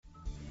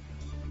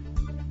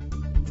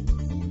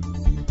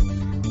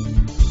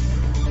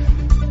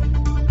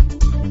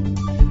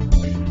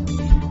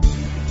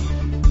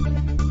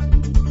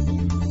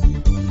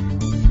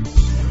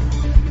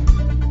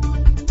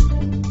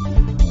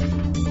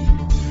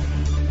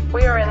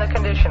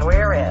condition we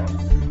are in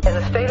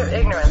the state of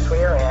ignorance we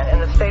are in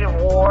the state of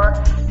war,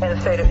 in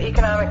the state of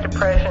economic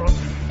depression,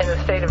 in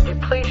the state of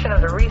depletion of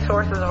the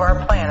resources of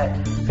our planet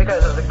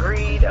because of the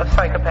greed of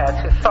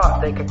psychopaths who thought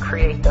they could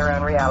create their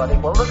own reality.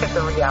 Well, look at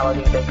the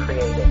reality they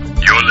created.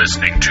 You're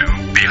listening to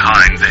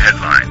Behind the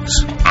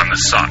Headlines on the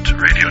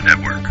SOT Radio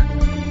Network.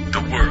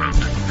 The world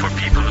for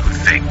people who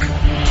think.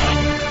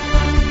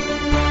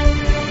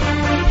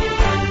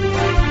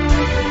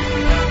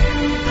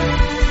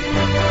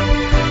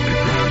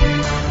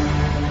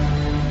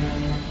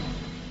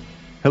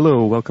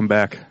 Hello, welcome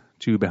back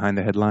to Behind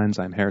the Headlines.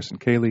 I'm Harrison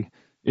Cayley.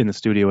 In the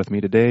studio with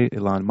me today,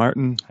 Ilan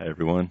Martin. Hi,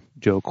 everyone.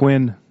 Joe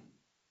Quinn.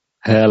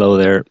 Hello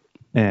there.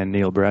 And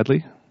Neil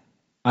Bradley.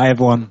 Hi,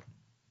 everyone.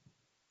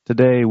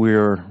 Today we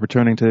are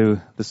returning to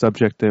the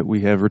subject that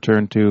we have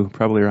returned to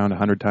probably around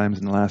 100 times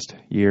in the last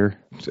year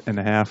and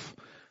a half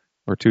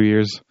or 2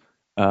 years,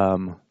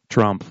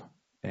 Trump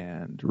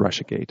and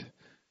Russiagate.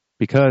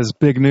 Because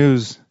big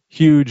news,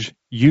 huge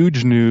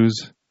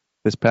news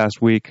this past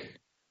week.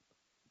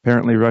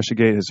 Apparently,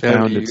 Russiagate has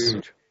found its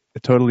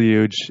totally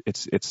huge.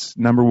 Its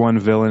number one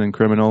villain and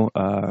criminal,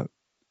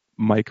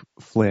 Mike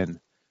Flynn.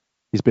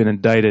 He's been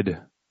indicted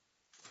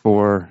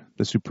for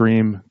the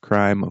supreme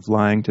crime of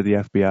lying to the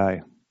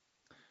FBI,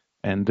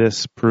 and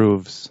this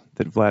proves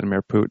that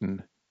Vladimir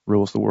Putin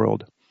rules the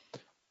world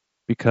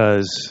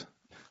because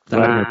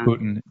Vladimir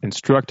Putin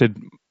instructed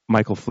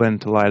Michael Flynn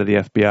to lie to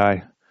the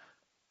FBI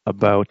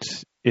about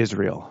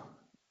Israel.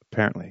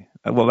 Apparently,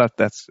 well, I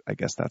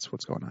guess that's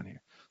what's going on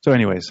here. So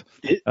anyways,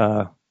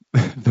 the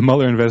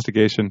Mueller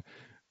investigation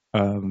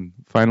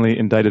finally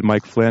indicted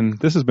Mike Flynn.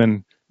 This has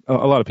been, a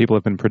lot of people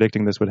have been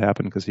predicting this would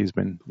happen because he's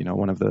been,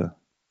 one of the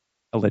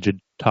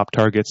alleged top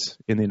targets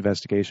in the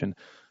investigation.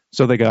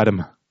 So they got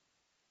him.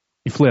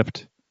 He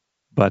flipped.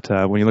 But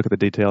when you look at the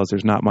details,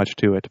 there's not much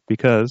to it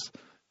because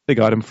they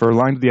got him for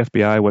lying to the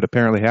FBI. What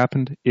apparently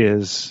happened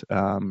is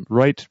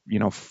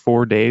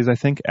 4 days, I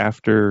think,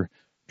 after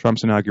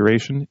Trump's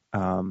inauguration,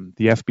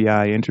 the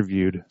FBI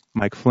interviewed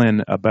Mike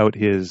Flynn about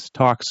his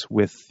talks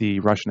with the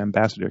Russian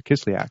ambassador,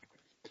 Kislyak.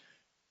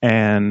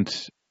 And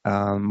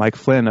Mike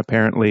Flynn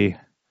apparently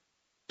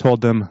told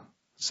them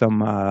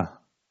some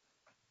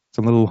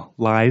little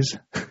lies.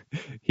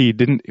 He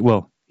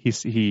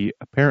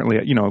apparently,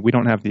 we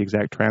don't have the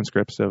exact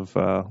transcripts of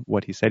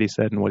what he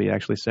said and what he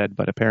actually said,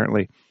 but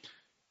apparently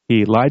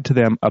he lied to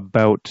them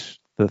about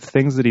the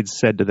things that he'd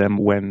said to them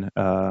when,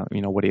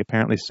 what he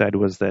apparently said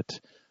was that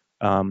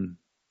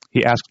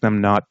he asked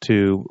them not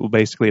to,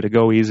 basically to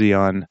go easy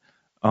on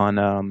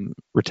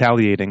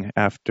retaliating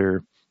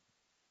after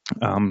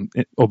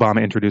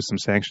Obama introduced some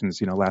sanctions,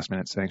 last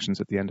minute sanctions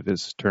at the end of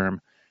his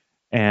term,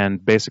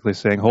 and basically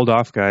saying, hold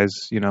off, guys,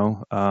 we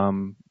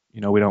don't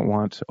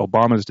want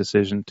Obama's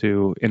decision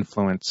to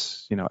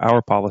influence,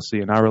 our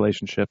policy and our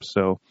relationship.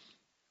 So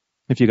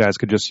if you guys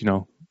could just,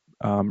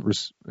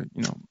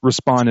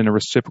 respond in a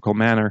reciprocal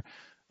manner,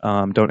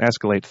 don't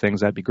escalate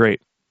things, that'd be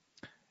great.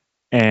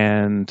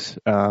 And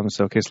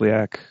so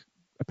Kislyak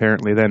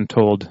apparently then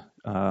told,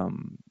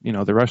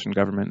 the Russian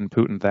government and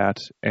Putin that,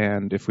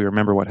 and if we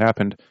remember what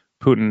happened,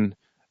 Putin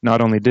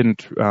not only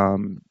didn't,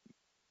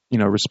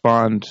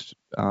 respond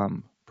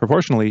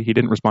proportionally, he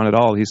didn't respond at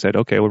all. He said,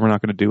 okay, well, we're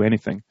not going to do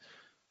anything.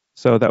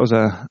 So that was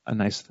a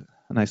nice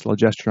little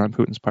gesture on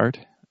Putin's part,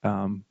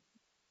 kind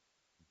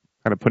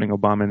of putting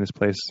Obama in his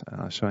place,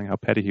 showing how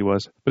petty he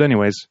was. But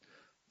anyways,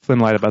 Flynn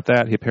lied about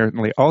that. He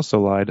apparently also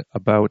lied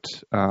about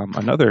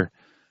another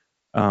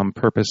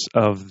purpose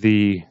of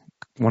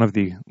one of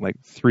the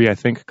three, I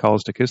think,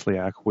 calls to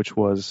Kislyak, which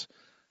was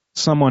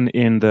someone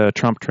in the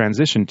Trump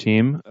transition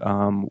team,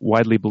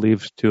 widely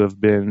believed to have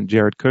been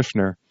Jared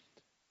Kushner,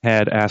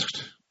 had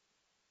asked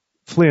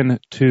Flynn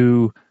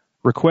to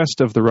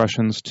request of the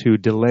Russians to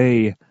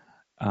delay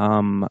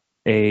a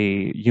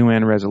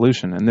UN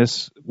resolution. And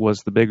this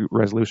was the big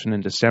resolution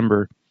in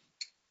December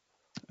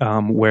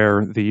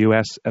where the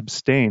U.S.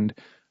 abstained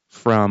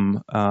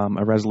from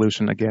a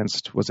resolution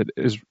against, was it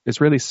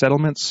Israeli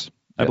settlements,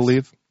 I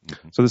believe?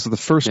 Mm-hmm. So this is the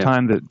first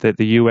time that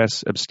the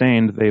U.S.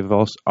 abstained. They've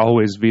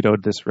always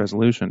vetoed this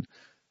resolution.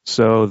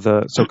 So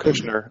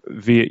Kushner,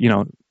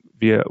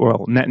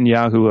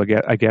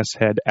 Netanyahu, I guess,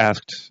 had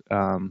asked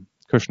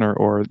Kushner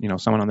or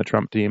someone on the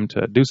Trump team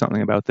to do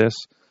something about this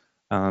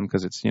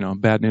because it's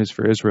bad news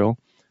for Israel.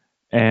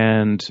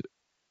 And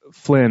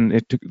Flynn,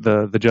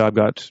 the job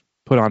got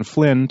put on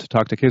Flynn to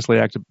talk to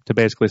Kislyak to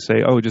basically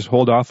say, oh, just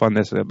hold off on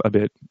this a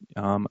bit.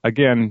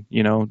 Again,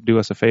 do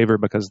us a favor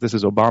because this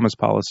is Obama's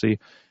policy,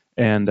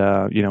 and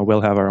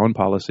we'll have our own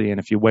policy. And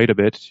if you wait a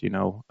bit,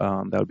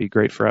 that would be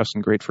great for us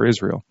and great for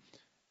Israel.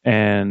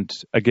 And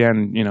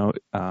again,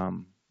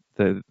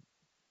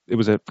 it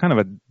was a kind of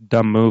a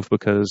dumb move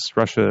because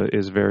Russia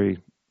is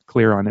very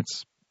clear on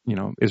its,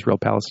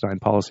 Israel-Palestine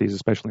policies,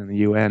 especially in the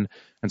UN,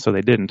 and so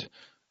they didn't.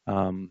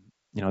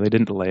 They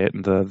didn't delay it,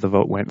 and the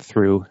vote went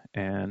through,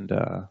 and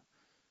the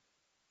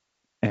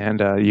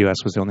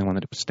U.S. was the only one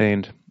that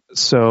abstained.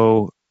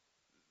 So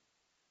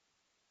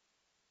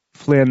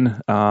Flynn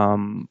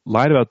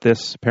lied about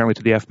this apparently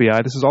to the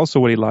FBI. This is also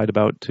what he lied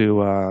about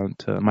to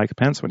Mike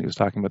Pence when he was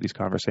talking about these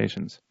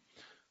conversations.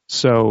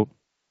 So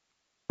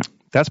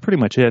that's pretty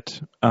much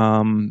it.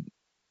 And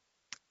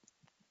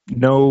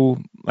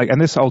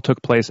this all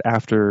took place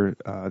after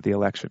the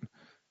election.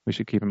 We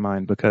should keep in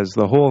mind, because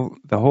the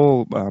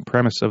whole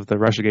premise of the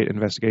Russiagate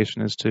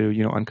investigation is to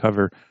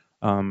uncover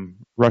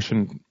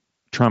Russian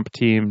Trump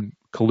team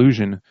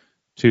collusion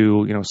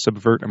to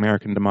subvert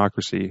American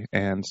democracy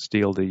and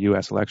steal the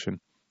U.S.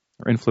 election,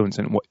 or influence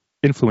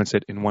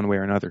it in one way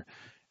or another.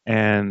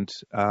 And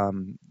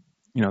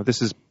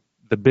this is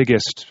the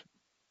biggest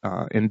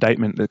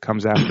indictment that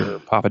comes after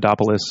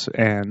Papadopoulos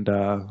and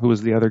who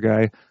was the other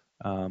guy?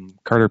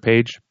 Carter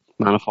Page?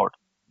 Manafort.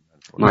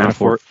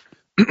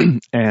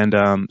 And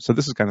so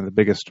this is kind of the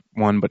biggest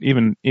one, but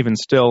even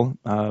still,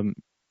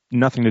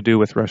 nothing to do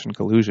with Russian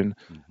collusion.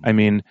 Mm-hmm. I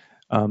mean,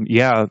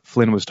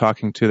 Flynn was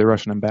talking to the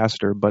Russian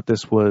ambassador, but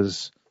this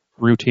was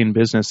routine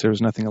business. There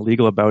was nothing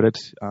illegal about it.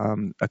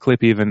 A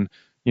clip even,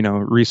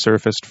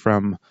 resurfaced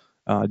from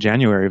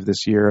January of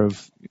this year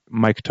of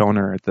Mike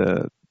Toner at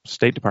the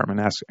State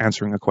Department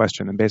answering a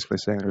question and basically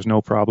saying there's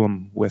no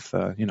problem with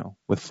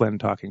Flynn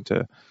talking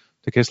to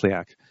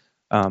Kislyak.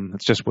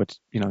 It's just what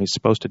he's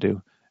supposed to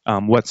do.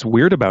 What's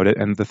weird about it,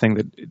 and the thing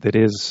that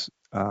is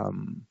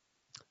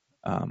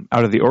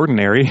out of the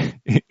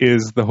ordinary,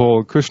 is the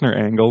whole Kushner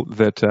angle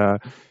that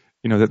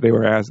that they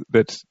were asked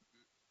that.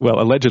 Well,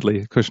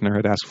 allegedly, Kushner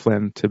had asked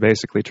Flynn to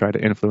basically try to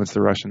influence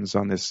the Russians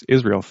on this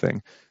Israel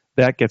thing.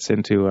 That gets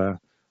into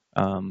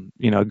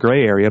a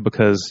gray area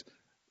because,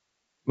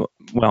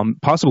 well,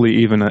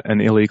 possibly even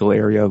an illegal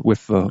area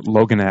with the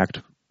Logan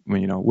Act,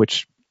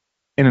 which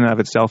in and of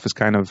itself is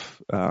kind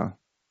of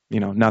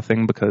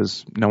nothing,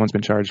 because no one's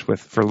been charged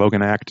for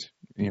Logan Act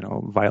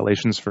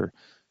violations for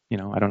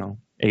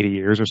 80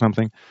 years or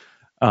something,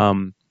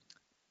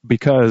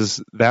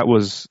 because that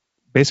was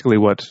basically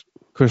what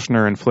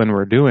Kushner and Flynn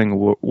were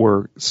doing,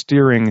 were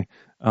steering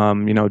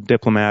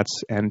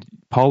diplomats and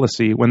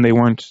policy when they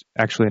weren't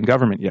actually in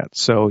government yet.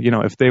 So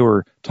if they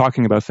were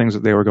talking about things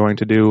that they were going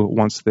to do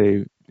once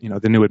they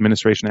the new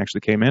administration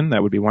actually came in,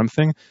 that would be one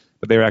thing,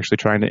 but they were actually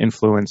trying to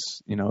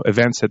influence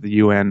events at the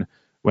UN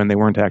when they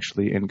weren't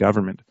actually in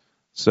government.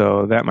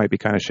 So that might be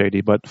kind of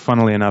shady, but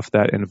funnily enough,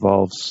 that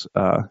involves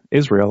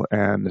Israel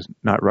and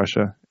not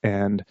Russia.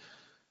 And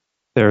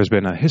there's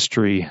been a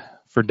history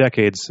for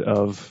decades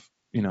of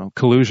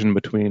collusion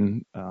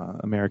between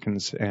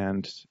Americans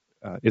and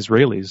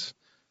Israelis,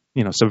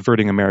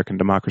 subverting American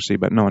democracy,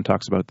 but no one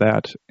talks about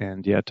that.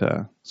 And yet,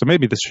 so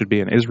maybe this should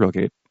be an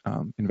Israelgate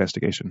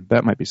investigation.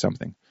 That might be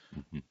something.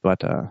 Mm-hmm.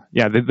 But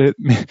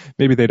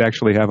maybe they'd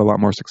actually have a lot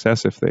more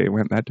success if they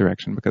went that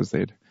direction, because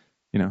they'd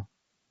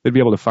be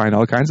able to find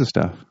all kinds of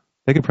stuff.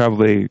 They could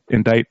probably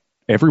indict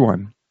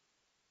everyone,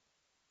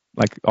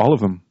 like all of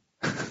them.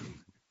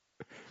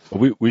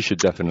 Well, we should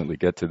definitely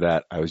get to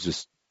that. I was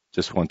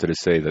just wanted to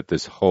say that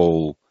this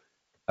whole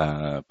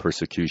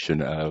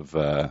persecution of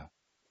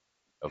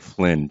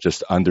Flynn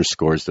just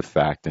underscores the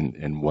fact,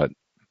 and what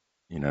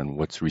and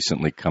what's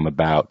recently come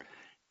about,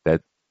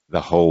 that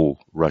the whole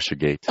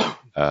Russiagate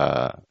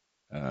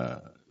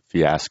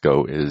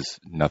fiasco is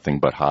nothing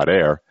but hot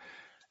air.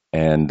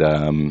 And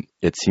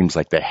it seems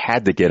like they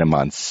had to get him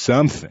on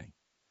something.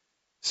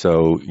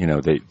 So,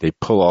 they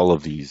pull all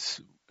of these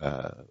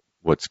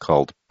what's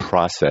called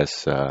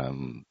process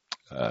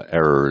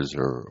errors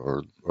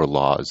or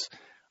laws.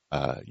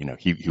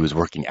 He was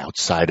working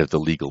outside of the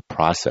legal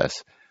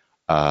process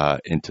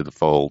into the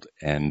fold,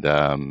 and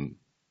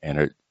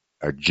are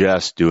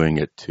just doing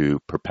it to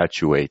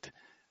perpetuate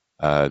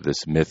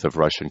this myth of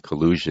Russian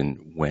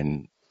collusion,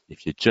 when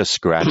if you just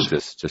scratch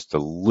this just a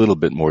little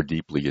bit more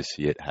deeply, you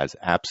see it has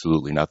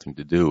absolutely nothing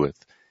to do with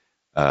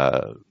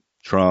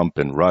Trump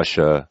and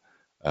Russia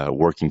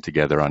working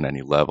together on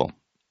any level.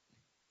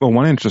 Well,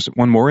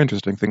 one more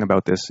interesting thing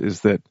about this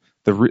is that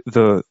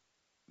the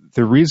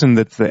reason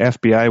that the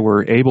FBI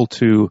were able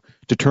to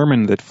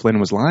determine that Flynn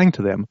was lying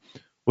to them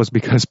was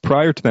because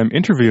prior to them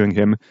interviewing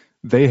him,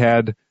 they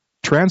had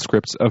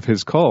transcripts of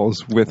his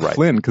calls with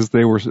Flynn, because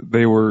they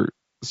were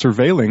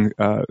surveilling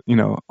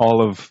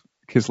all of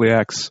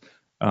Kislyak's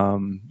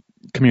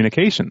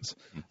communications.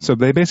 Mm-hmm. So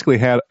they basically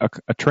had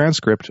a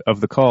transcript of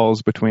the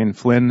calls between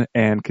Flynn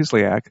and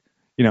Kislyak.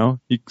 So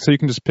you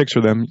can just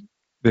picture them.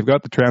 They've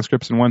got the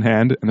transcripts in one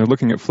hand, and they're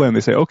looking at Flynn.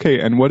 They say, "Okay,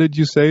 and what did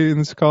you say in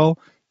this call?"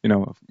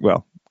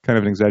 Well, kind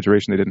of an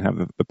exaggeration. They didn't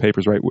have the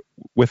papers right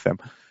with them,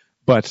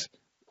 but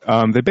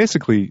they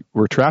basically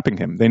were trapping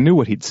him. They knew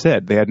what he'd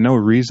said. They had no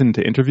reason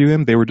to interview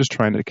him. They were just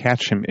trying to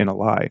catch him in a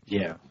lie.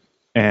 Yeah,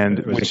 and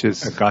which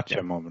is a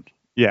gotcha moment.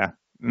 Yeah.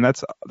 And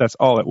that's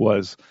all it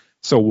was.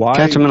 So why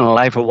catch him in a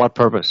lie for what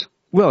purpose?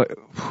 Well,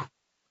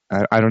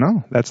 I don't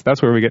know.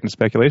 That's where we get into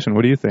speculation.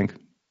 What do you think?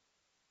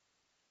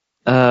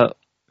 Well,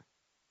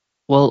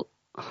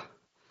 the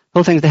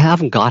whole thing is they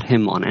haven't got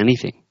him on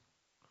anything.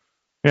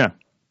 Yeah.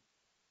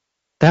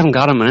 They haven't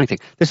got him on anything.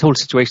 This whole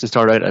situation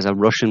started out as a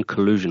Russian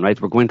collusion, right?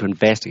 We're going to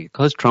investigate.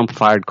 Because Trump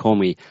fired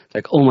Comey,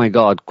 like, oh my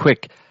God,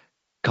 quick,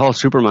 call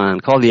Superman,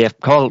 call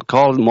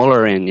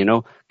Mueller in,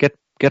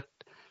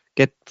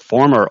 get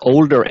former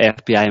older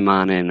FBI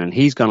man in, and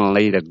he's going to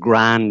lead a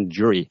grand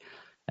jury,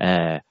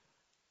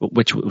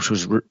 which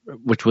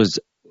was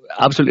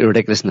absolutely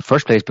ridiculous in the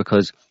first place,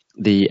 because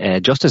the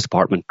Justice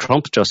Department,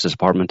 Trump's Justice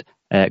Department,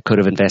 could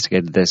have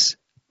investigated this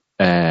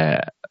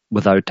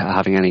without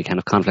having any kind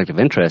of conflict of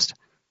interest,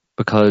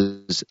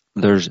 because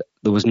there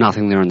was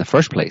nothing there in the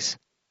first place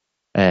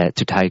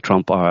to tie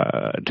Trump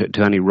or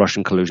to any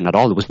Russian collusion at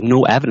all. There was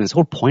no evidence. The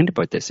whole point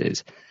about this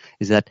is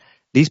that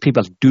these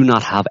people do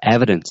not have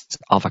evidence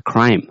of a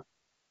crime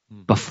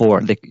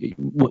before.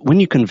 When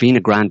you convene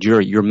a grand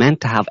jury, you're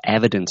meant to have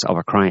evidence of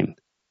a crime.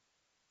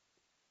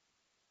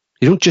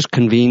 You don't just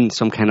convene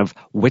some kind of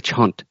witch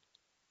hunt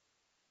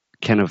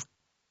kind of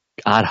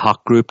ad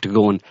hoc group to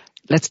go and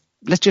let's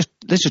just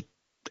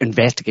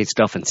investigate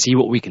stuff and see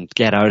what we can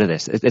get out of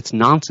this. It's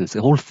nonsense.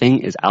 The whole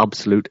thing is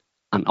absolute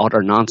and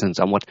utter nonsense.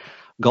 And what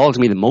galls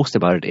me the most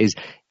about it is,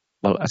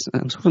 well,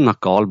 I'm sort of not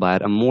galled by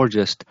it. I'm more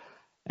just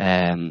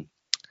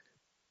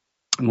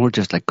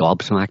like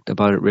gobsmacked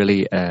about it,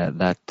 really,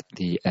 that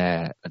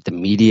the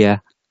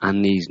media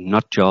and these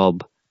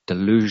nutjob,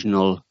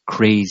 delusional,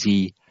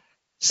 crazy,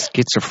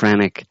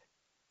 schizophrenic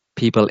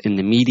people in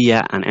the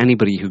media and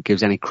anybody who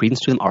gives any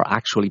credence to them are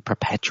actually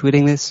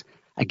perpetuating this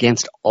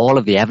against all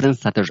of the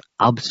evidence that there's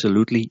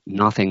absolutely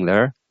nothing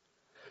there.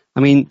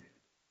 I mean,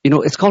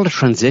 it's called a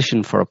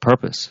transition for a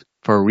purpose,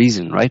 for a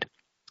reason, right?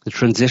 The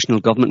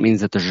transitional government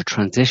means that there's a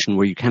transition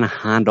where you kind of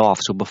hand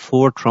off. So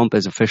before Trump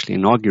is officially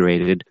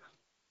inaugurated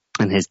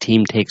and his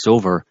team takes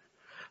over,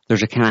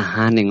 there's a kind of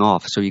handing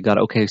off. So you got,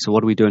 okay, so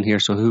what are we doing here?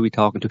 So who are we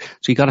talking to?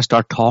 So you got to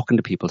start talking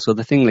to people. So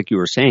the thing, like you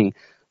were saying,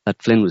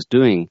 that Flynn was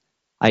doing,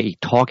 i.e.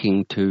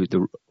 talking to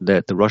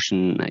the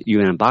Russian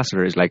UN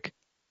ambassador, is like,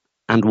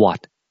 and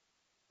what?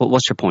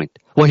 What's your point?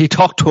 Well, he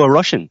talked to a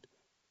Russian.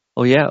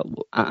 Oh, yeah?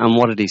 And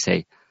what did he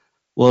say?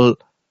 Well,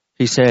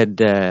 he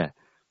said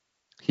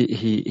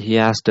he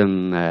asked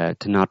him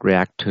to not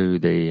react to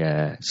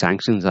the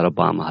sanctions that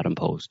Obama had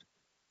imposed.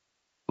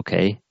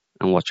 Okay,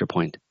 and what's your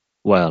point?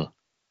 Well,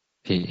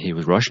 he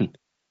was Russian,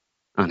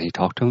 and he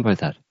talked to him about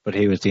that. But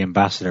he was the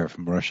ambassador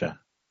from Russia.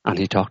 And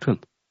he talked to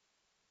him.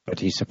 But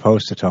he's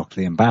supposed to talk to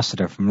the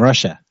ambassador from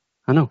Russia.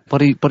 I know,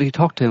 but he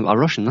talked to a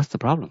Russian. That's the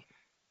problem.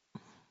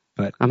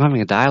 But I'm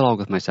having a dialogue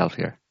with myself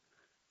here.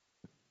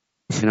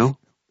 It's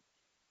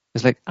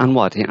like, and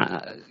what?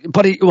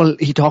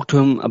 He talked to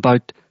him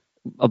about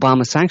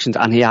Obama's sanctions,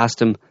 and he asked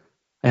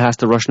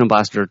the Russian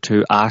ambassador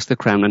to ask the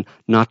Kremlin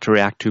not to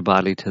react too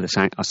badly to the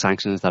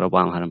sanctions that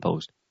Obama had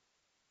imposed.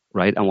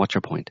 Right? And what's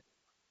your point?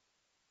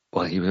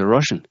 Well, he was a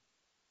Russian.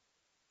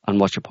 And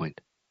what's your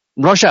point?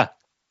 Russia!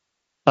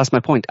 That's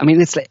my point. I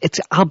mean, it's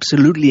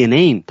absolutely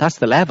inane. That's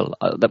the level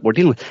that we're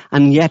dealing with.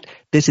 And yet,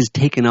 this is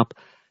taking up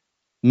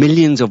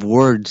millions of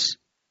words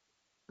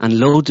and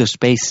loads of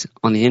space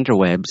on the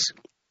interwebs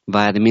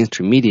via the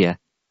mainstream media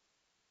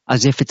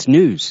as if it's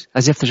news,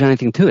 as if there's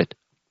anything to it.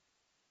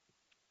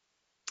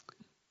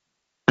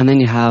 And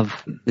then you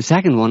have the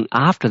second one.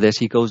 After this,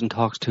 he goes and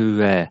talks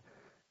to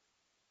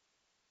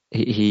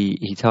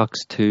he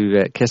talks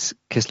to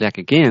Kislyak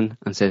again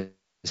and says,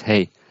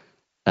 "Hey,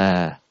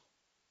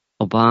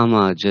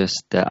 Obama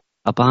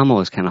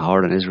was kind of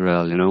hard on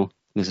Israel,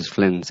 Mrs.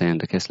 Flynn saying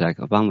to Kislyak,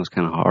 Obama was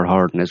kind of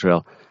hard on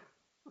Israel,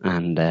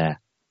 and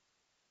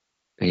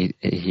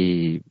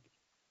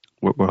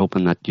we're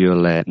hoping that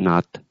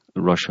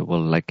Russia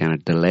will kind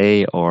of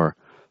delay or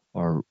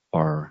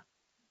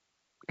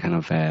kind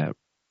of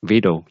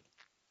veto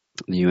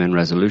the UN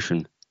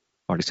resolution,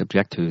 or to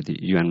subject to the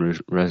UN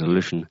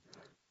resolution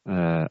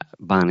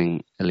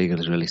banning illegal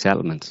Israeli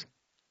settlements."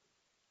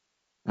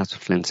 That's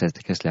what Flynn says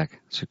to Kislyak.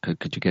 So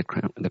could you get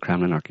the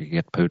Kremlin, or could you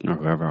get Putin or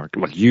whoever?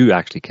 Well, you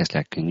actually,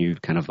 Kislyak, can you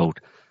kind of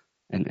vote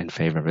in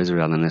favor of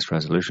Israel in this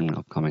resolution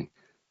upcoming?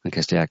 And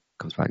Kislyak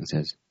comes back and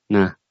says,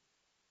 "Nah,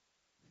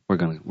 we're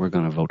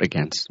gonna vote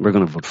against. We're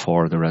gonna vote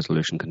for the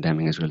resolution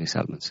condemning Israeli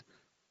settlements."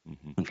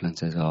 Mm-hmm. And Flynn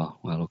says, "Oh,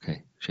 well,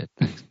 okay, shit,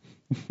 thanks."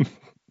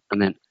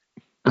 and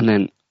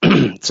then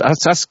so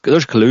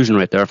there's collusion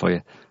right there for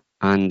you,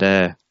 and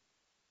the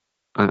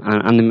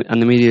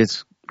media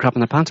is crapping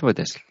their pants about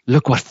this.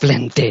 Look what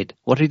Flynn did.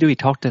 What did he do? He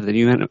talked to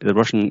the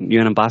Russian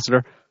UN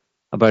ambassador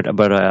about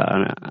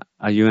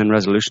a UN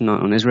resolution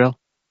on Israel,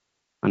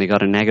 and he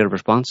got a negative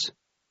response.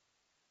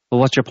 Well,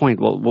 what's your point?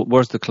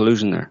 Where's the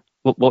collusion there?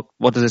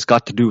 What does this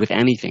got to do with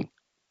anything?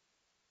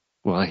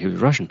 Well, he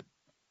was Russian.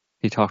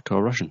 He talked to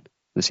a Russian,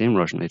 the same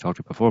Russian they talked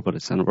to before, but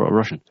it's a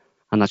Russian.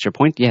 And that's your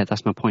point? Yeah,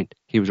 that's my point.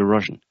 He was a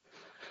Russian.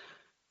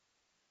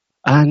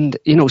 And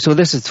so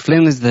this is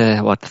Flynn is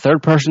the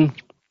third person.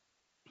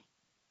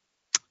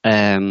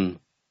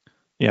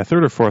 Yeah,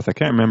 third or fourth. I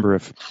can't remember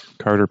if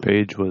Carter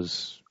Page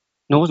was.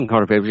 No, it wasn't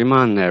Carter Page. Your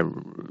man,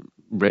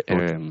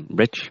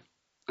 Rich.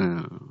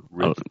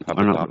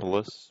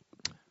 Papadopoulos.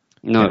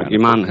 No, your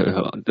man.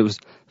 There was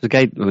a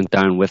guy who went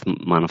down with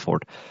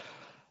Manafort.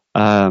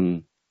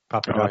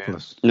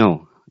 Papadopoulos.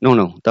 No,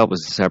 that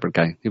was a separate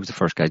guy. He was the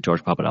first guy,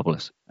 George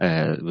Papadopoulos.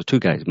 There was two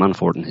guys,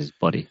 Manafort and his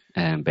buddy,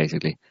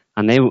 basically,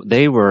 and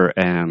they were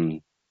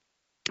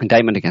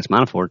indictment against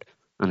Manafort,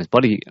 and his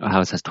buddy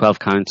house has 12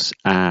 counts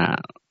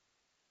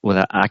with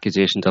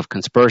accusations of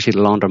conspiracy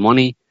to launder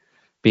money,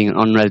 being an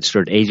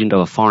unregistered agent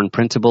of a foreign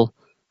principal,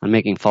 and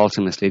making false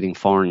and misleading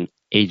foreign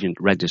agent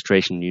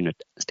registration unit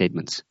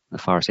statements,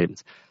 FAR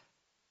statements.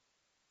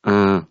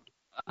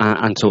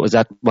 And so is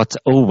that what's?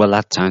 Oh well,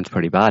 that sounds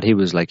pretty bad.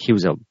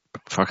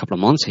 For a couple of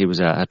months he was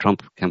a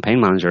Trump campaign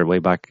manager way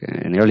back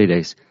in the early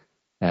days.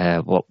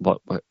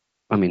 What?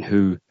 I mean,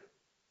 who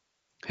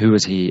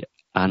was he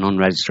an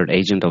unregistered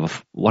agent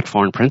of? What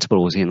foreign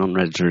principal was he an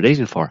unregistered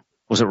agent for?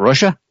 Was it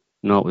Russia?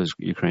 No, it was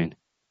Ukraine.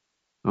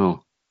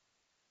 Oh,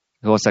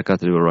 what's that got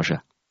to do with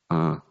Russia?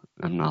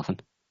 Nothing.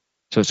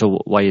 So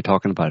why are you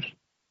talking about it?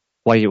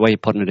 Why are you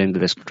putting it into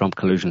this Trump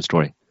collusion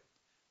story?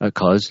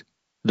 Because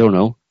I don't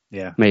know.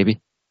 Yeah, maybe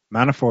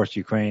Manafort's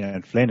Ukraine,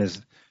 and Flynn's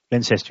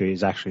history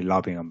is actually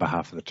lobbying on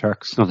behalf of the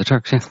Turks. Oh, the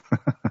Turks, yeah.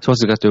 So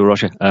what's it got to do with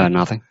Russia?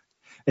 Nothing.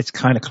 It's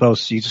kind of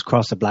close. You just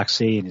cross the Black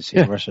Sea and you see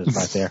Russia's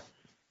right there.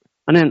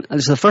 And then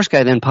there's the first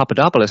guy, then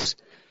Papadopoulos.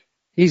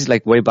 He's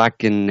like way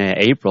back in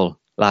April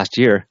last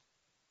year.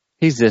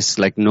 He's this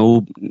like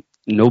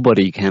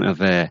nobody kind of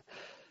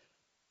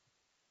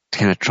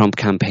Trump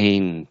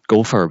campaign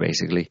gopher,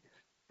 basically.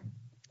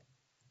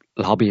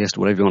 Lobbyist,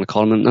 whatever you want to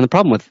call him. And the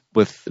problem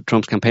with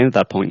Trump's campaign at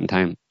that point in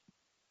time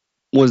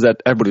was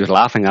that everybody was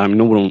laughing at him.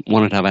 No one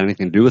wanted to have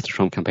anything to do with the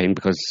Trump campaign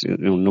because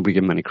nobody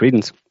gave him any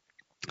credence.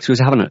 So he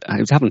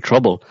was having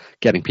trouble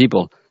getting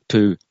people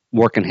to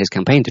work in his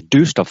campaign, to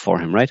do stuff for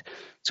him, right?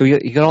 So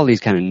you got all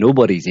these kind of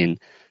nobodies in,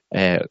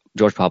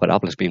 George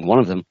Papadopoulos being one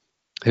of them,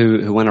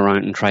 who went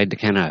around and tried to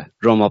kind of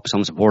drum up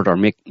some support or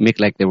make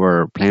like they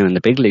were playing in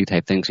the big league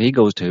type thing. So he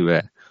goes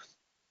to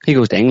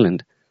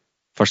England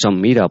for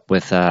some meetup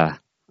with an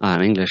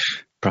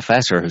English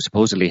professor who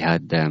supposedly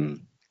had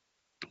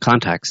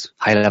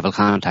high-level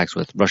contacts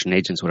with Russian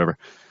agents, whatever,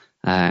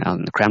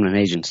 and the Kremlin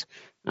agents.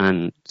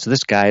 And so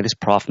this guy, this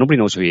prof, nobody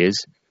knows who he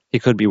is. He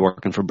could be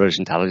working for British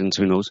intelligence,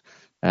 who knows?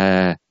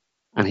 And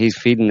he's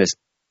feeding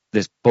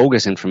this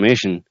bogus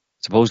information,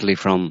 supposedly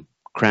from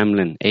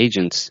Kremlin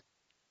agents,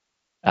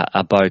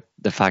 about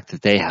the fact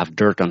that they have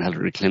dirt on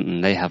Hillary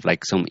Clinton. They have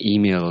like some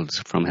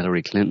emails from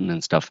Hillary Clinton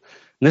and stuff.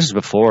 And this is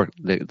before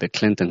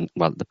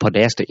the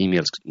Podesta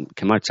emails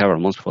came out, several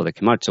months before they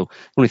came out. So the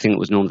only thing that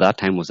was known at that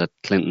time was that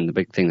Clinton, the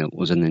big thing that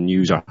was in the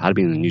news or had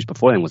been in the news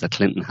before then, was that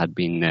Clinton had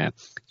been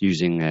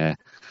using a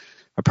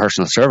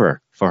personal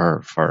server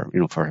for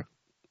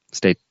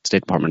State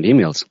Department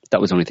emails.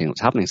 That was the only thing that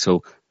was happening.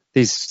 So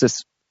this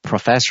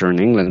professor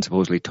in England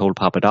supposedly told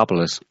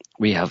Papadopoulos,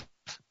 we have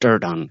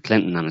dirt on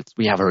Clinton and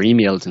we have her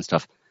emails and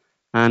stuff.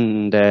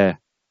 And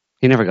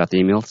he never got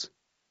the emails.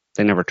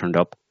 They never turned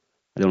up.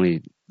 The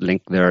only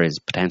link there is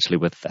potentially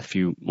with a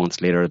few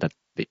months later that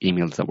the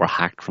emails that were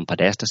hacked from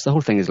Podesta. So the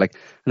whole thing is like,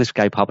 and this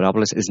guy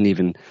Papadopoulos isn't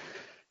even,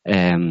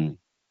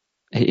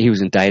 he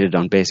was indicted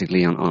on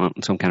basically on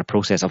some kind of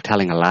process of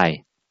telling a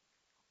lie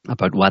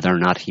about whether or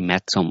not he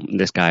met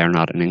this guy or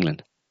not in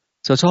England.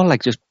 So it's all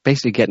like just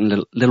basically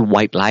getting little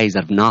white lies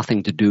that have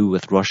nothing to do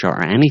with Russia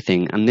or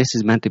anything. And this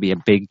is meant to be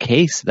a big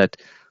case that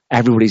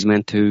everybody's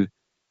meant to,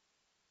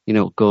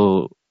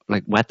 go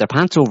like wet their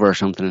pants over or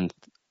something.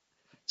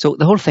 So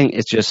the whole thing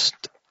is just,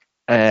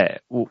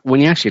 when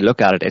you actually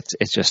look at it,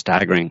 it's just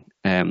staggering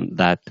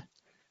that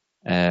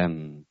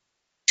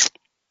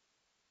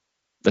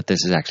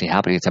this is actually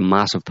happening. It's a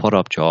massive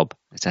put-up job.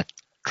 It's a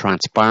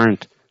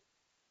transparent,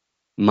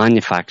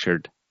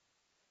 manufactured,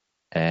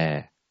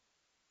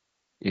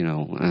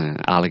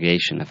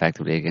 allegation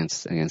effectively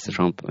against the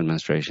Trump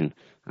administration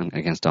and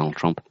against Donald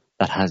Trump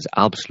that has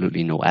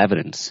absolutely no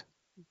evidence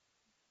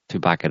to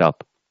back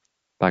up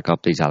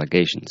these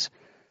allegations.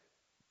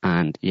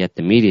 And yet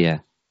the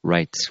media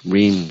writes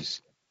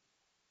reams,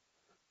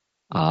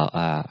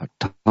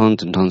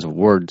 tons and tons of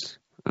words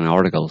and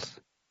articles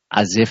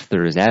as if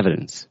there is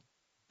evidence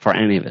for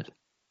any of it,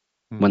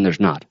 when there's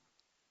not.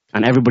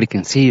 And everybody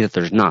can see that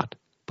there's not,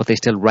 but they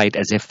still write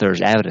as if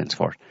there's evidence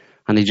for it.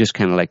 And they just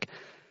kind of like,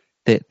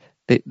 they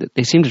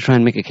seem to try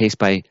and make a case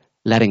by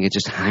letting it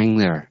just hang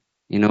there,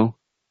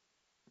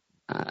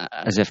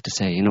 as if to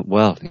say,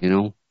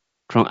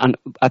 Trump. And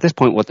at this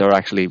point, what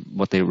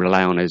they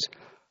rely on is,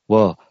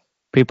 well,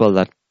 people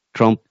that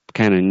Trump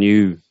kind of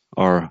knew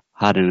or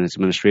had in his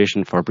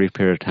administration for a brief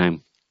period of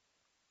time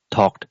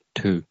talked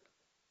to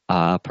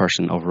a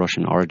person of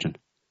Russian origin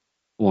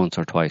once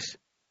or twice.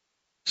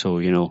 So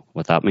you know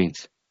what that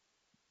means.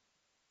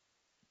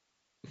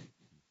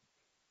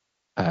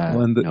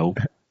 No.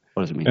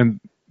 What does it mean? And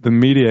the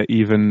media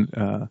even,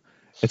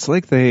 it's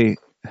like they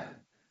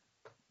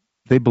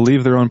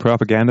believe their own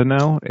propaganda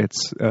now.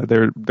 It's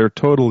they're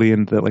totally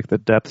in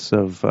the depths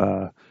of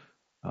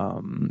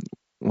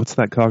what's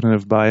that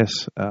cognitive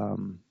bias,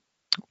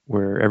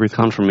 where everything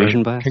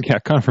confirmation bias. Yeah,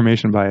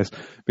 confirmation bias.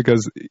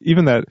 Because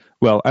even that,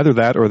 well, either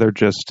that or they're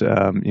just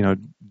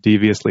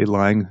deviously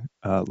lying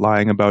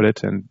about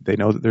it, and they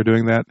know that they're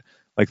doing that.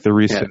 Like the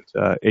recent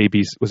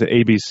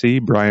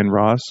ABC, Brian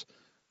Ross,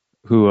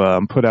 who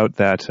put out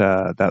that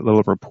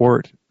little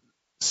report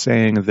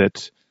saying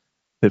that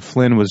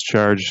Flynn was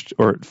charged,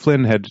 or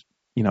Flynn had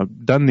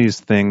done these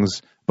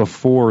things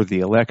before the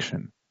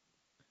election,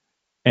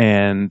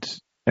 and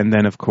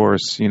then of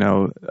course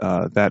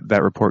that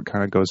report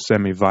kind of goes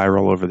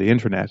semi-viral over the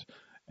internet,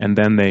 and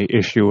then they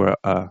issue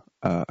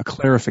a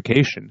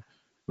clarification,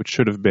 which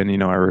should have been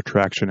a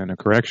retraction and a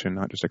correction,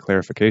 not just a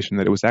clarification,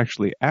 that it was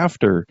actually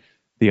after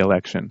the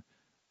election,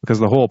 because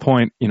the whole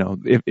point,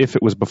 if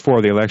it was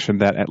before the election,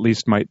 that at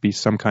least might be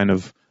some kind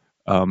of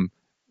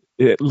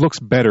it looks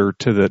better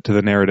to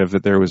the narrative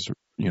that there was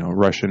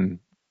Russian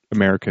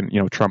American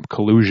Trump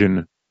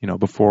collusion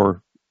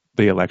before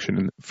the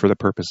election for the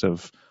purpose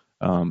of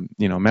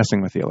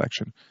messing with the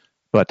election.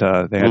 But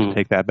they had to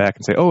take that back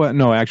and say, oh,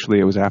 no, actually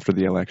it was after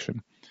the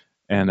election.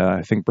 And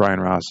I think Brian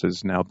Ross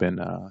has now been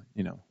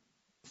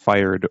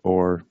fired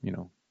or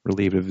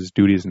relieved of his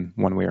duties in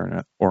one way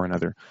or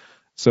another.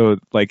 So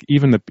like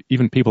even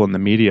people in the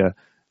media,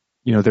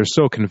 they're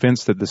so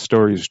convinced that the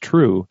story is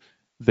true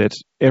that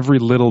every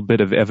little bit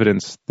of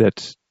evidence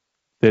that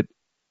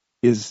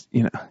is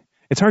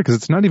it's hard because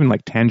it's not even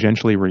like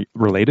tangentially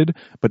related,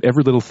 but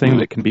every little thing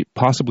that can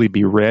possibly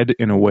be read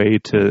in a way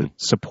to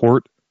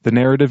support the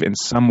narrative in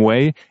some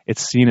way,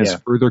 it's seen as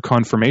further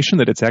confirmation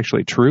that it's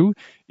actually true,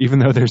 even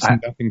though there's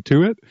nothing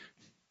to it.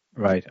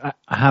 Right.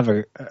 I have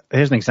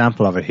here's an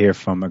example of it here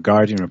from a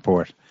Guardian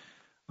report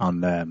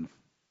on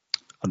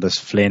this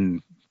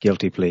Flynn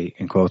guilty plea,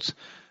 in quotes.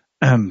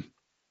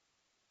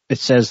 It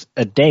says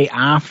a day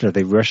after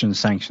the Russian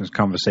sanctions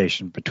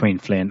conversation between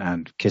Flynn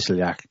and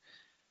Kislyak,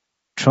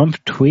 Trump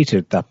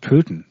tweeted that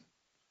Putin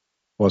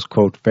was,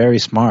 quote, very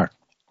smart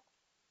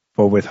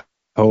for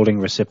withholding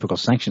reciprocal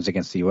sanctions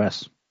against the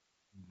US.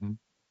 Mm-hmm.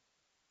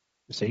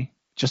 You see?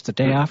 Just the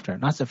day after.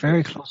 That's a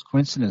very close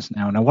coincidence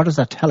now. Now, what does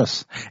that tell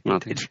us?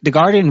 The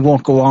Guardian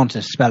won't go on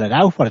to spell it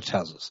out what it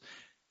tells us.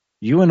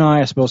 You and I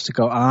are supposed to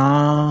go,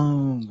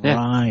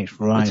 right.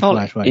 It's all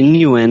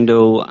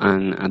innuendo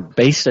and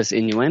baseless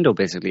innuendo,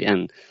 basically.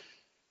 And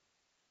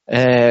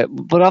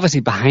but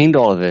obviously behind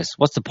all of this,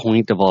 what's the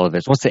point of all of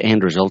this? What's the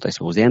end result, I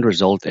suppose? The end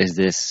result is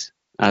this,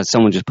 as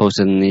someone just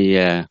posted in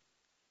the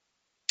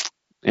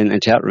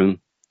chat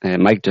room,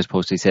 Mike just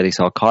posted, he said he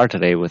saw a car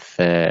today with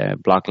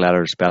block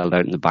letters spelled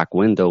out in the back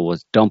window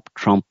was "Dump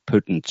Trump,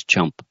 Putin's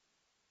chump."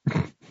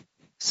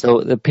 So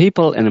the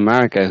people in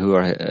America who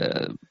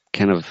are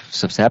kind of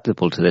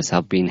susceptible to this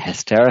have been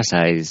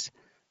hystericized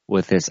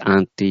with this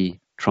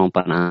anti-Trump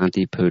and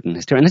anti-Putin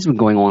hysteria. And this has been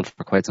going on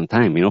for quite some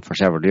time, for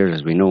several years,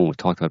 as we know, we've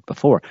talked about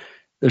before.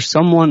 There's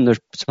someone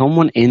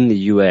in the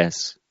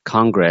US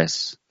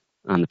Congress,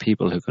 and the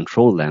people who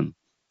control them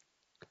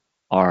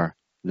are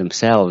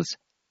themselves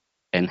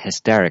in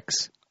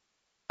hysterics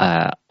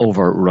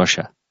over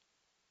Russia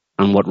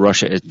and what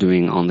Russia is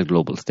doing on the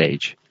global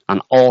stage.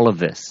 And all of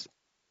this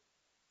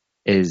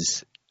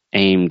is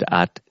aimed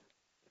at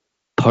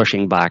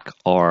pushing back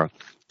or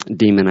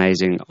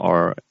demonizing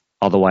or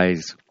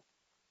otherwise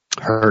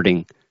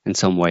hurting in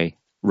some way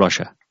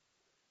Russia.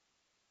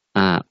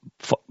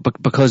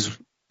 Because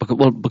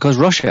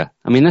Russia,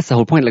 I mean, that's the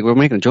whole point. Like, we're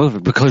making a joke of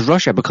it. Because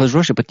Russia.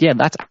 But yeah,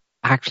 that's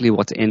actually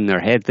what's in their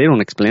heads. They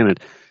don't explain it.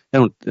 They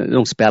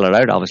don't spell it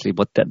out, obviously,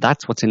 but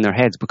that's what's in their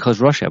heads,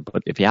 because Russia.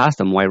 But if you ask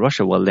them why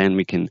Russia, well, then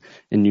we can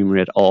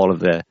enumerate all of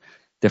the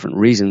different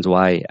reasons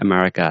why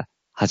America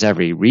has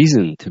every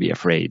reason to be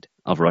afraid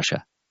of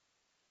Russia.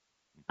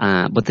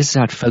 But this is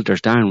how it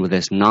filters down with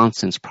this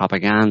nonsense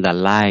propaganda,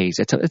 lies.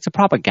 It's a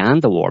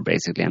propaganda war,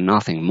 basically, and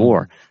nothing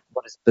more.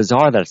 But it's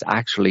bizarre that it's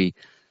actually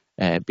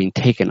been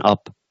taken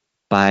up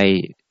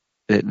by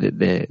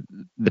the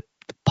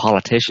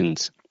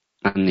politicians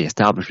and the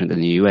establishment in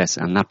the US,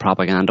 and that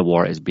propaganda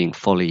war is being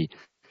fully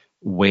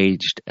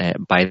waged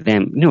by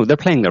them. They're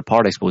playing their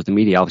part, I suppose. The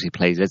media obviously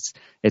plays its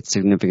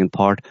significant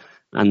part,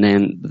 and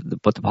then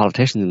but the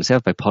politicians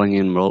themselves, by pulling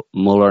in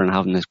Mueller and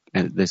having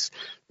this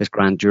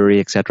grand jury,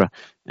 etc.,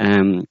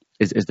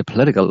 is the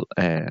political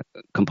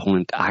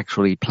component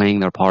actually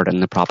playing their part in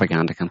the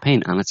propaganda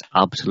campaign, and it's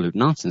absolute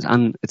nonsense,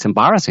 and it's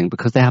embarrassing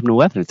because they have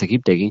no evidence. They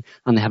keep digging,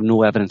 and they have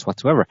no evidence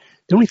whatsoever.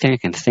 The only thing I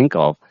can think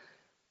of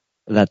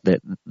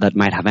that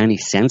might have any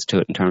sense to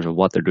it in terms of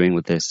what they're doing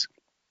with this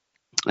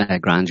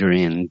grand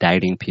jury and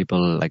indicting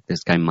people like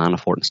this guy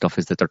Manafort and stuff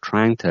is that they're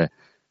trying to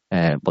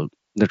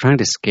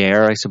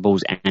scare, I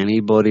suppose,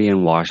 anybody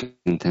in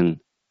Washington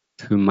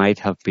who might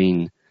have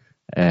been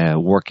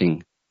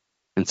working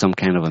in some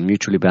kind of a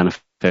mutually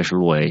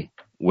beneficial way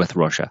with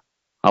Russia.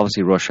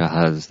 Obviously, Russia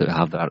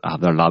have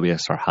their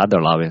lobbyists, or had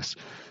their lobbyists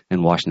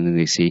in Washington,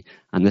 D.C.,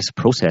 and this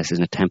process is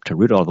an attempt to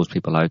root all those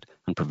people out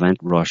and prevent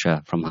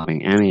Russia from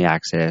having any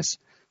access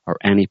or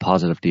any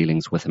positive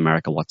dealings with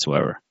America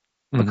whatsoever.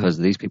 Mm-hmm. Because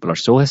these people are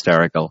so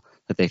hysterical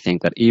that they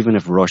think that even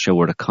if Russia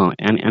were to come,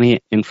 any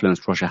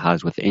influence Russia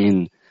has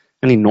within,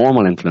 any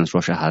normal influence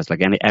Russia has,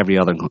 like every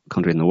other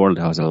country in the world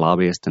who has a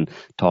lobbyist and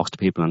talks to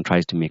people and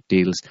tries to make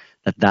deals,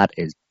 that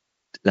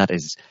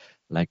is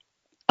like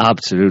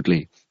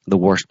absolutely the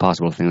worst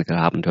possible thing that could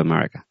happen to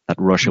America, that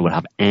Russia would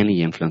have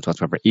any influence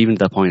whatsoever, even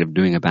to the point of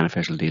doing a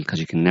beneficial deal, because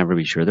you can never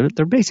be sure.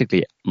 They're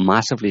basically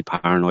massively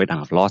paranoid and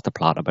have lost the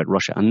plot about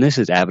Russia, and this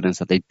is evidence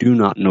that they do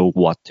not know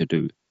what to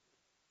do.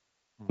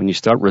 When you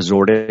start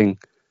resorting,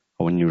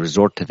 or when you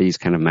resort to these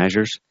kind of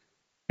measures,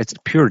 it's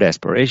pure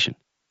desperation.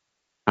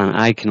 And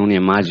I can only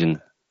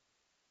imagine,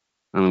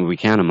 we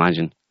can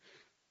imagine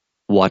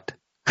what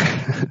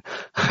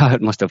how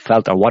it must have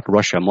felt, or what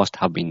Russia must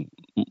have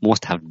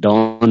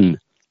done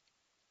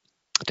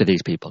to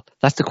these people.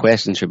 That's the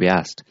question should be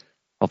asked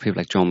of people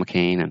like John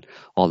McCain and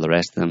all the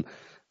rest of them,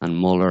 and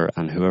Mueller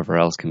and whoever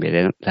else can be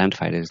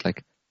identified. Is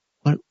like,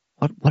 what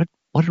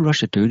did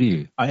Russia do to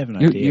you? I have an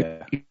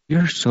idea.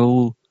 You're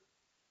so.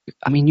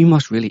 I mean, you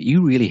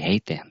really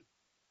hate them.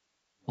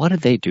 What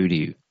did they do to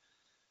you?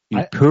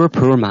 You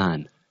poor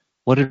man.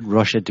 What did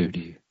Russia do to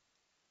you?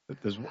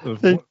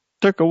 They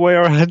took away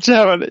our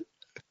hegemony.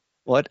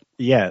 What?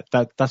 Yeah,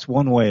 that's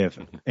one way of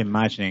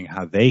imagining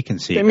how they can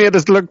see. They made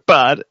us look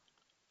bad.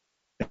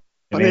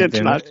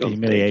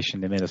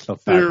 Humiliation. They made us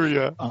look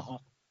bad.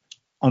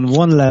 On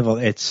one level,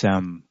 it's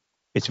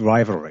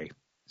rivalry.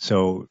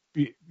 So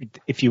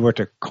if you were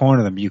to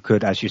corner them, you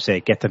could, as you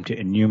say, get them to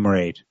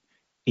enumerate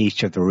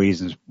each of the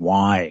reasons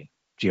why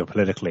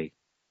geopolitically,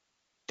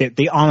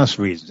 the honest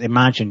reasons.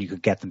 Imagine you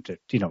could get them to,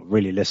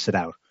 really list it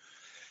out.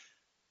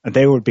 And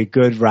they would be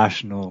good,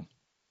 rational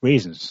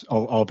reasons,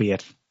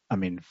 albeit,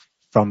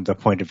 from the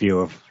point of view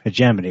of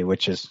hegemony,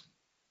 which is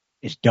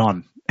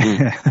done.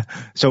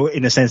 So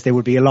in a sense, they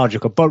would be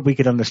illogical, but we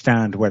could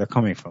understand where they're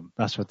coming from.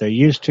 That's what they're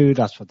used to.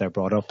 That's what they're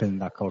brought up in,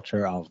 that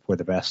culture of we're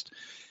the best.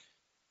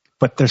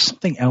 But there's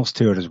something else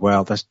to it as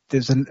well.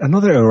 There's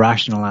another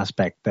irrational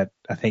aspect that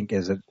I think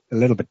is a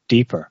little bit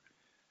deeper.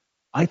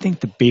 I think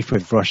the beef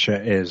with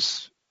Russia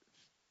is,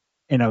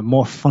 in a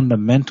more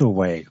fundamental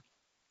way,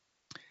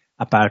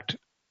 about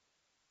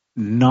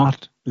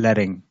not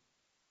letting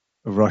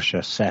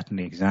Russia set an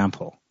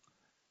example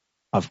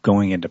of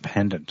going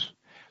independent.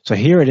 So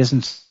here it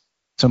isn't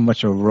so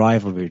much a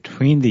rivalry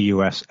between the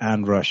US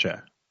and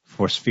Russia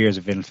for spheres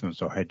of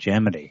influence or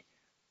hegemony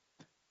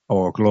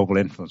or global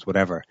influence,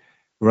 whatever.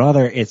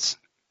 Rather, it's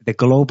the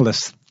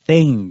globalist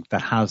thing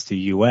that has the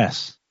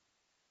US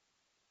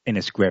in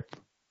its grip,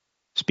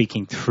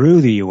 speaking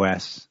through the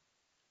US,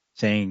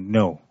 saying,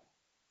 no.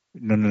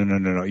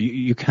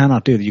 You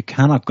cannot do that. You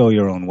cannot go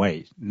your own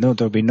way. No,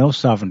 there'll be no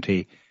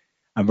sovereignty,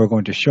 and we're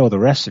going to show the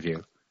rest of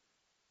you.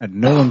 And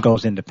no one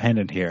goes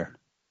independent here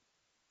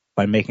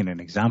by making an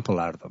example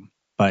out of them,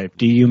 by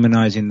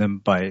dehumanizing them,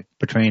 by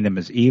portraying them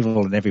as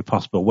evil in every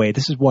possible way.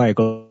 This is why it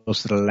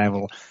goes to the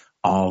level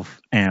of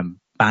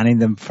banning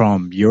them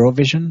from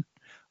Eurovision,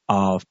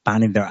 of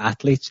banning their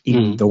athletes,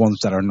 even the ones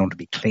that are known to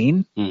be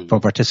clean,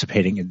 from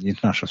participating in the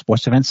international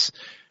sports events,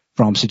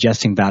 from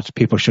suggesting that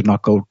people should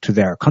not go to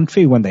their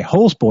country when they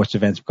hold sports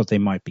events because they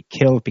might be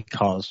killed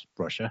because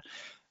Russia.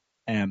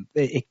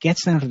 It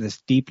gets down to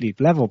this deep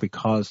level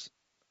because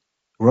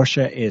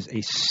Russia is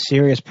a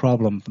serious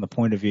problem from the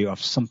point of view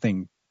of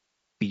something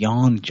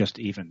beyond just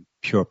even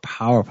pure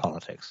power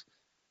politics.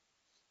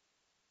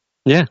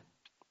 Yeah,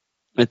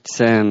 it's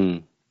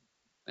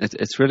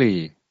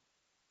really,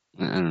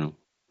 I don't know,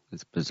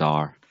 it's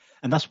bizarre,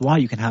 and that's why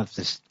you can have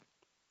this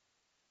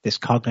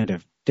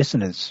cognitive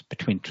dissonance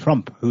between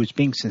Trump, who's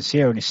being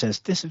sincere and he says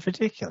this is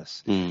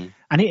ridiculous, and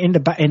in the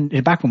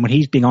background when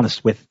he's being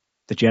honest with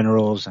the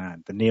generals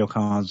and the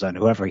neocons and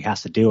whoever he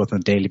has to deal with on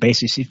a daily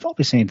basis, he's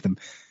probably saying to them,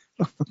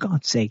 look, for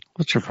God's sake,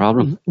 what's your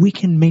problem? We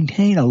can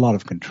maintain a lot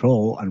of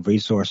control and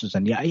resources,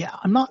 and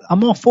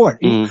I'm all for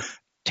it.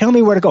 Tell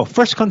me where to go.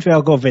 First country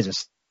I'll go visit,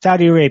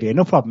 Saudi Arabia,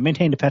 no problem.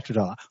 Maintain the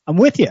petrodollar. I'm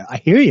with you. I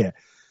hear you.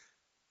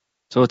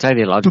 So it's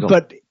ideological.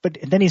 But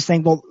then he's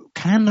saying, well,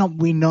 cannot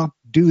we not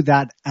do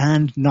that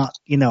and not,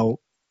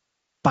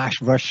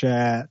 bash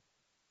Russia,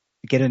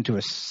 get into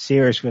a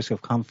serious risk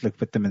of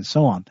conflict with them and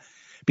so on?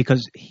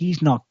 Because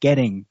he's not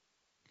getting,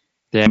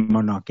 them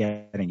or not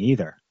getting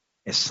either.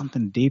 It's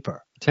something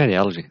deeper. It's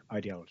ideology.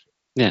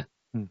 Yeah.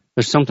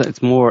 There's something,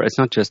 it's more, it's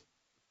not just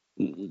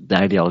the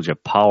ideology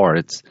of power.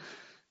 It's,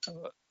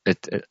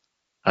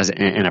 as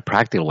in a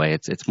practical way,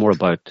 it's more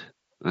about,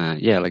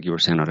 like you were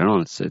saying earlier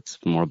on, it's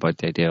more about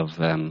the idea of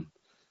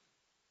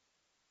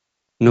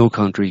no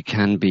country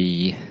can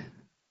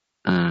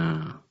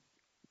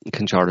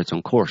chart its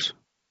own course.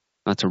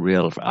 That's a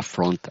real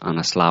affront and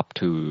a slap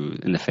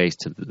in the face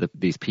to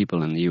these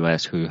people in the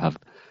US who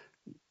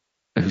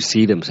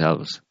see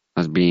themselves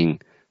as being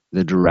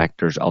the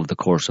directors of the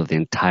course of the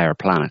entire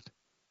planet,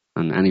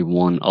 and any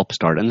one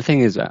upstart. And the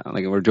thing is,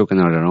 like we're joking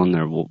earlier on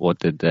there,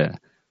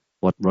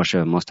 what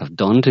Russia must have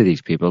done to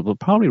these people, but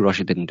probably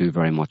Russia didn't do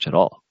very much at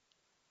all,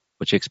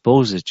 which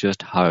exposes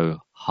just how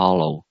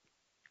hollow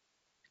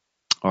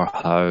or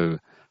how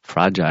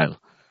fragile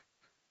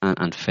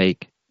and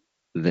fake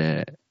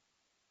the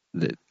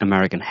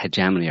American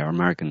hegemony or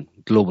American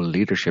global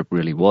leadership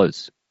really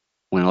was,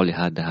 when all you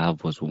had to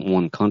have was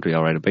one country,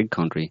 all right, a big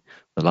country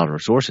with a lot of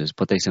resources,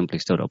 but they simply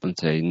stood up and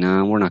say,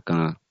 no, we're not going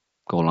to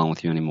go along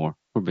with you anymore.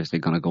 We're basically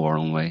going to go our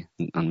own way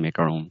and make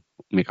our own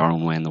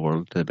way in the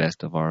world to the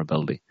best of our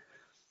ability.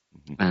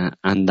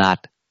 And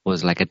that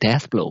was like a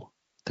death blow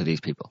to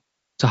these people.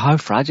 So how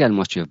fragile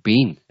must you have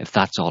been if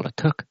that's all it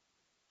took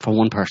for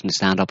one person to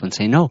stand up and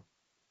say no?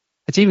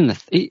 It's even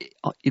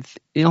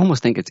you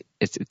almost think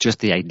it's just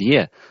the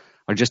idea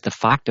or just the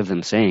fact of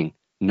them saying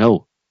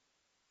no.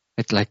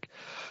 It's like,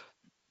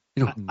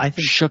 I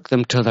think shook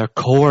them to their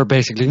core,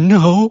 basically.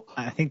 No.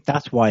 I think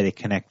that's why they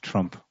connect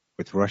Trump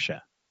with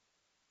Russia,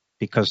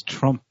 because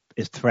Trump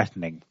is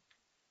threatening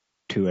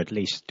to at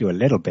least do a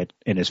little bit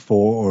in his 4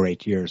 or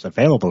 8 years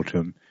available to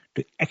him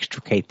to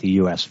extricate the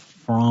US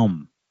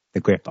from the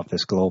grip of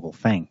this global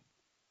thing.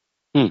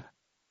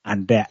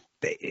 And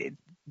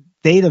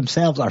they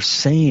themselves are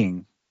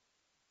saying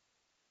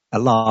a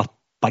lot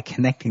by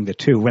connecting the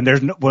two when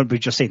when we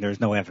just say there's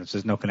no evidence,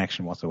 there's no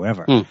connection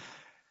whatsoever.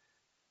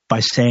 By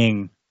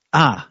saying,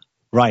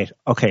 right,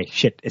 okay,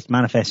 shit, it's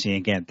manifesting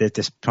again. They're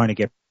just trying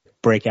to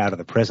break out of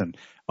the prison.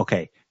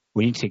 Okay,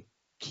 we need to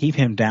keep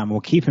him down.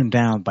 We'll keep him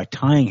down by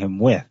tying him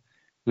with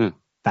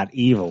that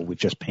evil we've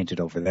just painted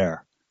over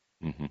there.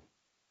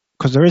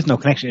 Because there is no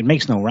connection. It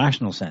makes no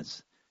rational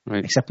sense,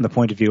 except from the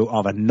point of view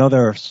of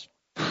another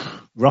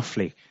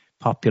roughly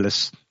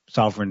populist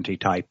sovereignty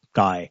type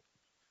guy,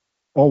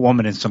 or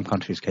woman in some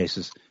countries'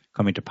 cases,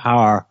 coming to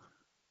power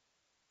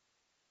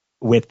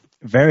with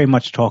very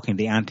much talking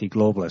the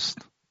anti-globalist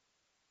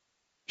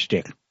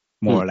shtick,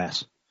 more or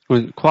less.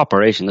 Well,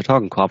 cooperation. They're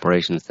talking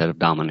cooperation instead of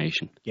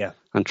domination. Yeah.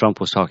 And Trump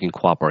was talking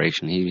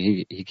cooperation.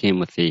 He came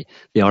with the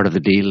art of the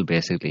deal,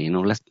 basically.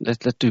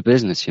 Let's do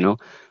business.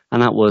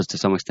 And that was to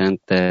some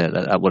extent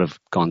that would have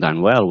gone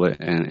down well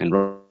in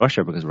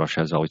Russia, because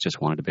Russia has always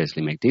just wanted to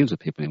basically make deals with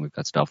people. We've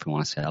got stuff, we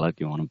want to sell it,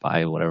 you want to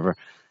buy whatever,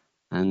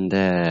 and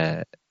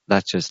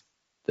that's just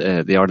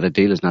the art of the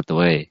deal is not the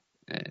way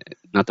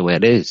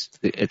it is.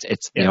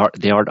 It's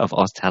the art of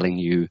us telling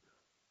you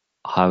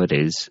how it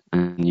is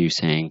and you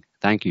saying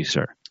thank you,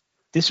 sir.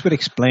 This would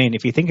explain,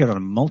 if you think of it on a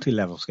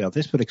multi-level scale,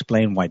 this would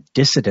explain why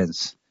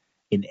dissidence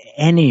in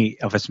any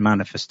of its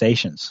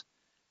manifestations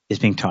is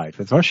being tied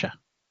with Russia.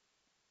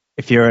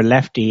 If you're a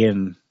lefty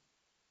in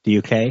the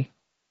UK,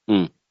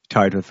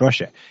 tied with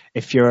Russia.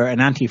 If you're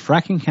an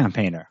anti-fracking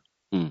campaigner,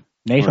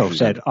 NATO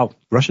said,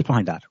 Russia's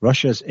behind that.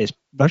 Russia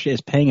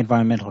is paying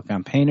environmental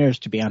campaigners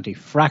to be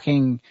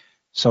anti-fracking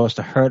so as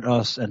to hurt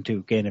us and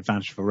to gain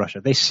advantage for Russia.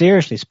 They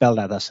seriously spelled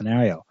out that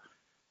scenario.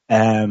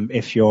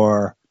 If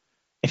you're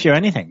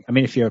anything,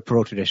 if you're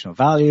pro-traditional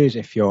values,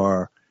 if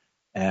you've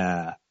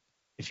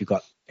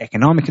got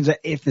economic,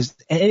 if there's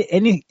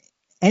any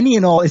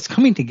and all, it's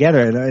coming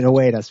together in a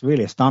way that's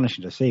really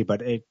astonishing to see.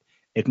 But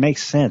it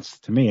makes sense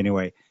to me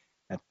anyway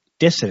that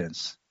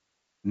dissidence,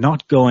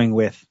 not going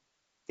with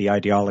the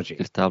ideology,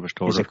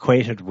 established order, is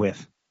equated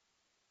with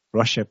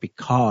Russia,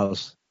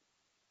 because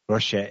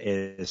Russia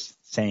is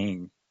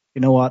saying,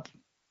 you know what,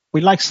 we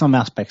like some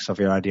aspects of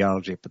your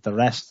ideology, but the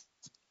rest,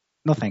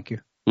 no thank you.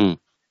 Yeah,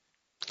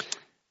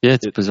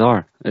 it's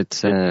bizarre.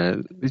 It's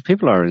these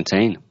people are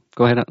insane.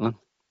 Go ahead, Alan.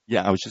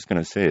 Yeah, I was just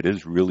going to say, it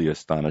is really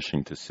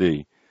astonishing to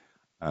see.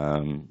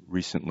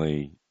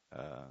 Recently,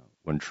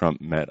 when Trump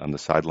met on the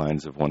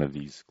sidelines of one of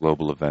these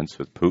global events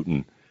with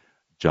Putin,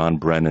 John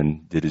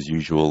Brennan did his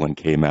usual and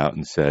came out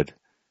and said,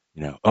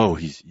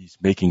 he's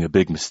making a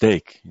big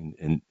mistake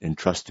in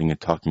trusting and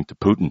talking to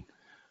Putin.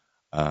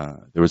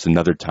 There was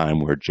another time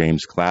where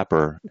James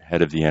Clapper,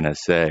 head of the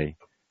NSA,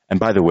 and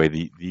by the way,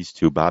 these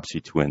two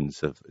Bobbsey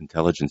twins of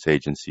intelligence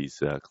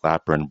agencies,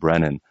 Clapper and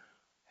Brennan,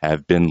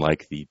 have been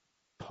like the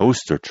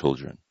poster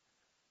children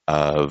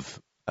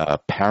of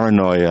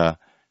paranoia,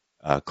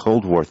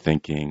 Cold War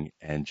thinking,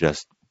 and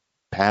just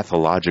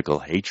pathological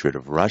hatred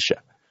of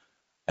Russia.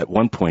 At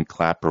one point,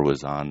 Clapper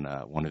was on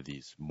one of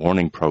these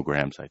morning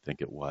programs, I think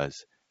it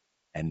was,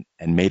 and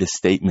made a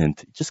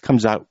statement. He just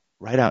comes out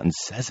right out and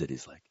says it.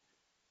 He's like,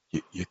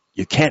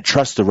 you can't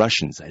trust the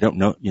Russians. I don't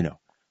know,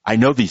 I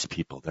know these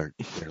people. They're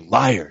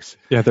liars.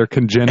 Yeah, they're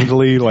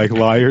congenitally like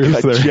liars.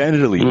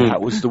 Congenitally,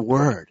 that was the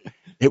word.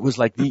 It was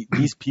like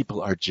these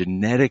people are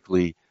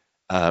genetically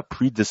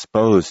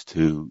predisposed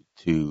to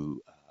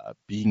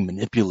being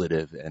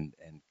manipulative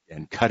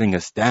and cutting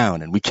us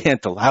down, and we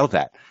can't allow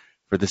that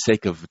for the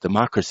sake of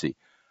democracy.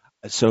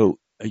 So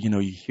you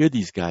hear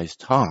these guys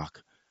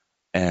talk,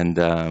 and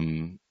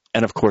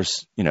of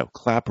course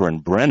Clapper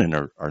and Brennan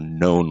are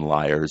known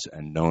liars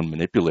and known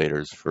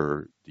manipulators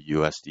for the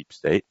U.S. deep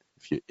state.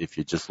 If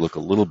you just look a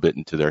little bit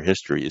into their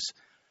histories,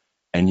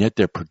 and yet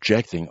they're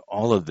projecting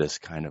all of this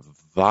kind of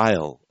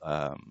vile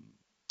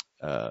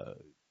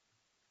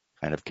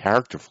kind of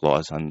character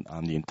flaws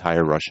on the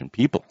entire Russian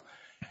people.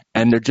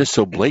 And they're just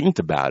so blatant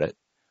about it.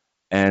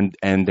 And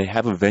they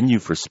have a venue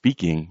for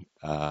speaking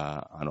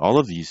on all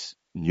of these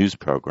news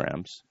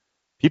programs.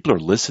 People are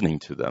listening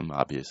to them,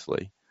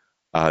 obviously.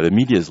 The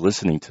media is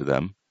listening to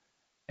them.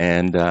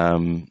 And,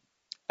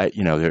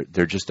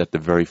 they're just at the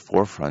very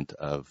forefront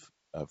of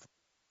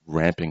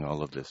ramping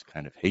all of this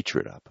kind of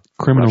hatred up.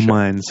 Criminal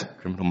minds.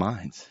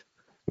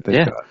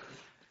 Yeah.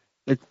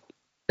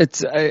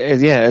 It's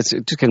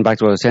just getting back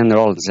to what I was saying. They're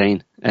all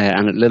insane,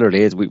 and it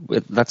literally is.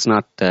 That's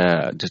not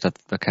just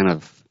a kind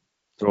of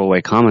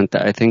throwaway comment.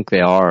 I think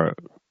they are.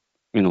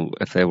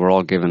 If they were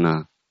all given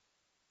a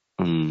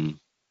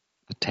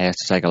test,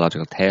 a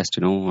psychological test,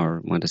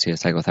 or went to see a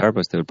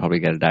psychotherapist, they would probably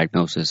get a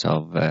diagnosis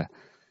of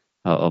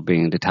of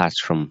being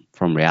detached from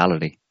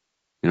reality,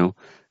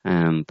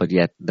 but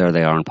yet there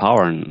they are in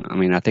power. And I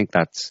mean, I think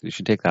you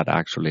should take that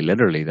actually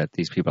literally, that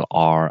these people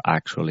are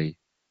actually,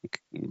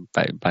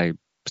 by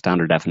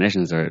standard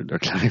definitions, they're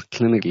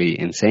clinically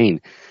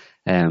insane.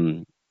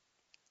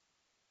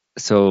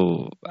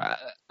 So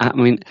I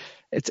mean,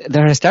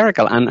 they're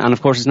hysterical, and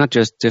of course it's not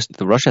just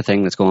the Russia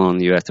thing that's going on in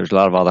the US. There's a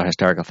lot of other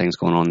hysterical things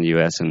going on in the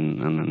US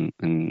and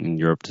in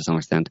Europe to some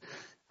extent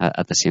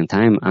at the same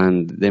time.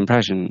 And the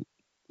impression,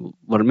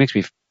 what it makes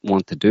me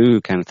want to do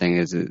kind of thing,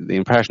 is the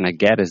impression I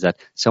get is that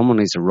someone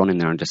needs to run in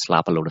there and just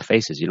slap a load of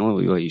faces.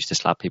 We used to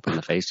slap people in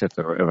the face if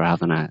they were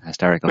having a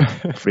hysterical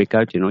freak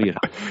out. You'd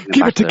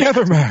keep it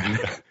together, man.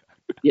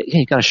 Yeah,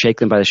 you got to shake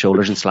them by the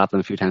shoulders and slap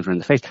them a few times around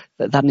the face.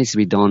 That needs to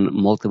be done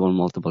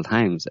multiple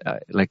times.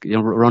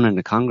 Run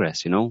into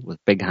Congress, with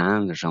big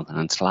hands or something,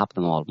 and slap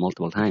them all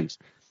multiple times,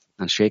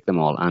 and shake them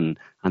all, and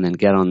then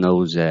get on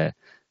those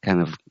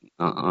kind of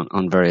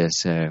on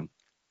various TV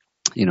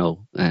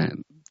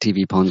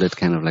pundit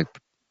kind of like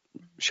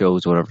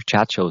shows, whatever,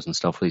 chat shows and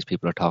stuff, where these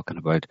people are talking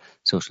about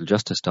social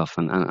justice stuff,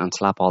 and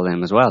slap all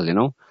them as well. I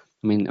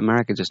mean,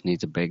 America just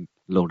needs a big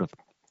load of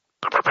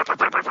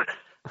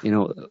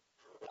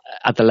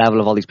at the level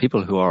of all these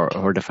people who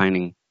are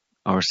defining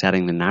or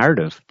setting the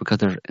narrative, because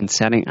they're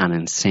setting an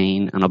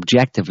insane and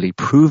objectively,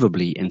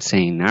 provably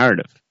insane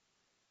narrative.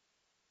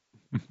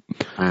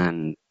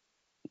 And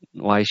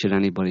why should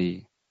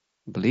anybody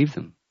believe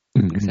them?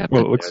 Except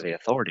they're the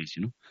authorities,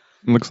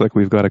 Looks like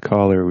we've got a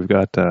caller. We've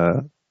got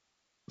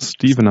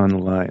Stephen on the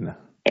line.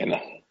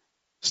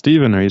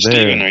 Stephen, are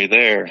you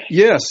there?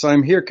 Yes,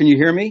 I'm here. Can you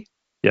hear me?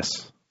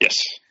 Yes.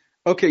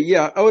 Okay,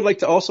 yeah. I would like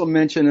to also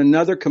mention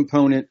another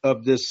component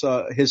of this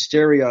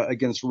hysteria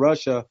against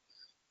Russia.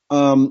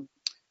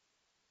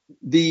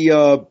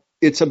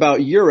 It's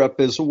about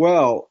Europe as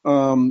well.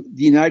 The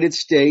United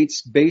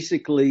States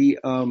basically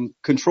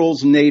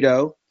controls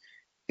NATO,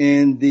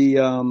 and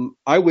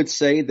I would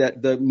say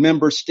that the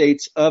member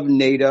states of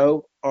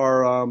NATO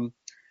are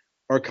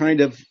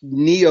kind of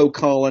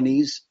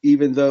neo-colonies,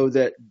 even though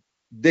that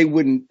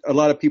a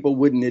lot of people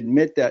wouldn't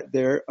admit that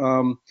there.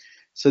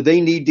 So they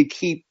need to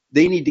keep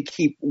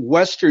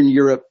Western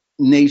Europe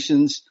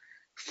nations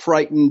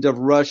frightened of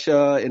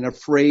Russia and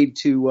afraid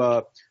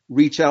to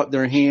reach out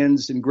their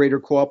hands in greater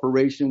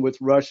cooperation with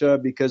Russia,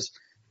 because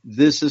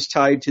this is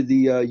tied to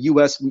the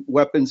U.S.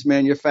 weapons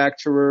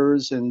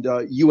manufacturers and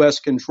U.S.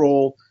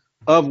 control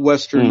of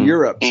Western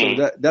Europe.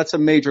 So that's a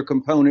major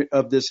component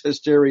of this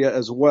hysteria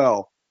as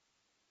well.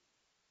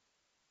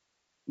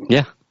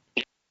 Yeah.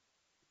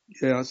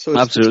 Yeah. So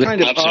it's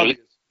kind of obvious.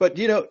 But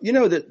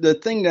the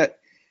thing that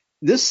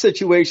this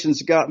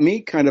situation's got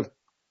me kind of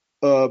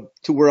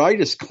to where I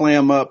just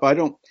clam up.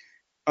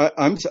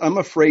 I'm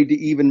afraid to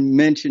even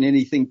mention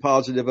anything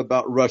positive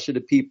about Russia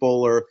to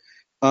people, or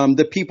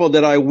the people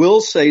that I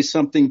will say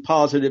something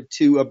positive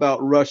to about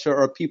Russia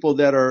are people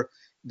that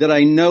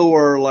I know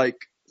are like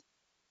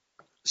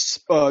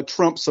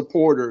Trump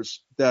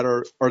supporters, that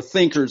are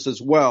thinkers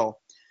as well.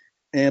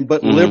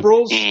 But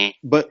liberals,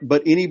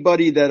 but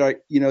anybody that are,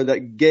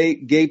 that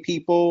gay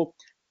people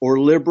or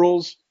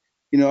liberals,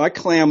 I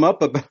clam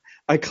up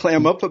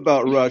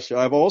about Russia.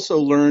 I've also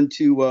learned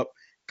to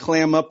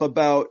clam up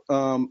about,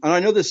 and I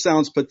know this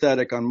sounds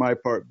pathetic on my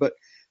part, but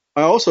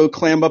I also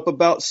clam up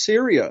about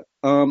Syria.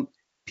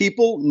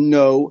 People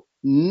know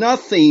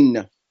nothing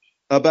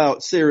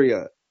about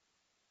Syria.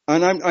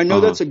 And I know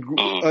that's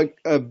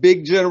a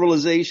big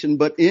generalization,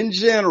 but in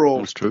general,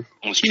 that's true.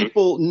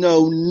 People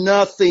know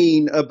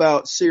nothing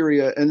about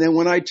Syria. And then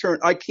when I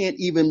can't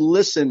even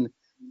listen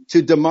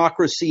to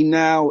Democracy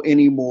Now!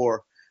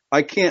 Anymore.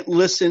 I can't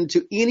listen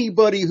to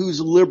anybody who's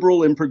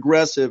liberal and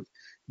progressive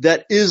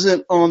that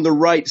isn't on the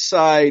right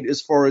side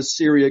as far as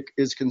Syria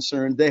is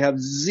concerned. They have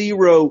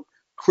zero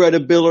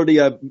credibility.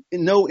 I have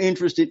no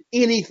interest in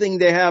anything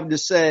they have to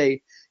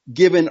say,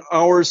 given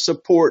our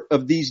support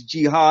of these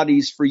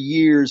jihadis for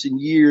years and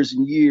years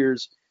and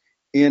years.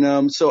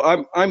 And so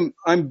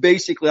I'm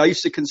basically, I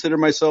used to consider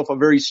myself a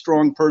very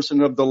strong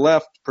person of the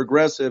left,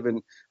 progressive,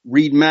 and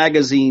read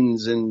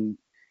magazines and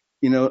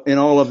and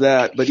all of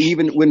that. But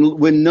even when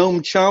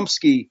Noam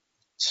Chomsky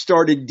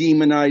started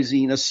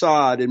demonizing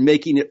Assad and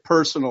making it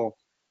personal,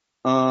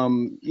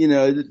 I'm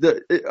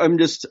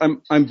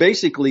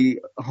basically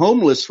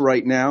homeless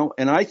right now.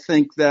 And I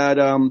think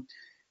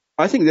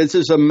this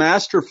is a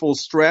masterful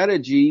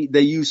strategy.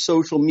 They use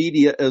social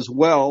media as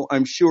well,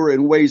 I'm sure,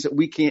 in ways that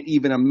we can't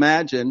even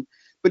imagine.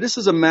 But this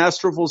is a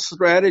masterful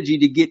strategy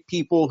to get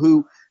people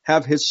who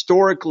have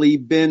historically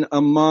been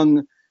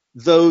among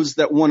those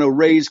that want to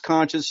raise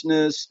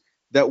consciousness,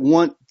 that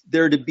want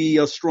there to be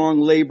a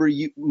strong labor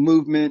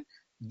movement.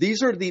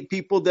 These are the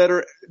people that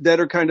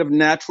are kind of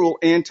natural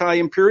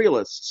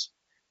anti-imperialists.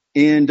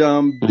 And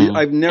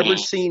I've never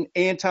seen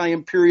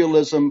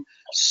anti-imperialism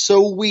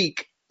so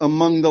weak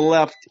among the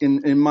left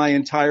in my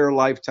entire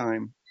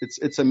lifetime.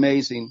 It's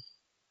amazing.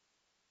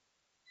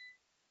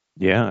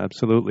 Yeah,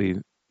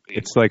 absolutely.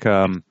 It's like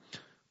the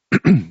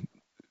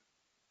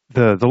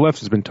left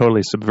has been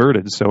totally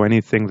subverted. So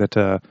anything that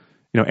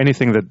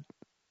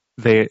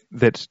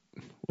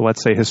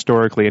let's say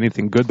historically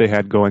anything good they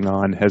had going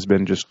on has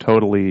been just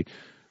totally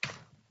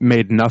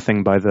made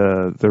nothing by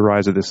the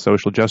rise of this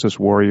social justice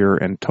warrior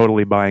and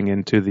totally buying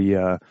into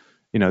the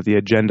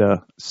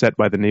agenda set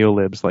by the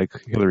neolibs like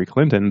Hillary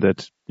Clinton.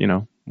 That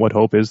what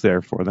hope is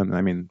there for them?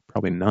 I mean,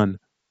 probably none.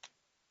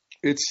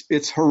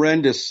 It's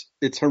horrendous.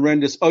 It's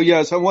horrendous. Oh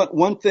yeah. So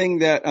one thing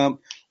that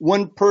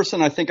one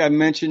person I think I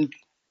mentioned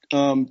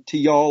to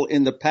y'all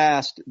in the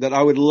past that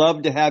I would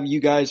love to have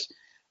you guys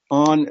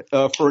on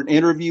for an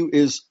interview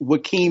is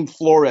Joaquin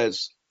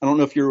Flores. I don't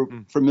know if you're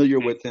familiar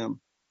with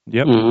him.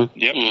 Yep. Mm-hmm.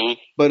 Yep.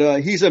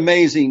 But he's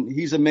amazing.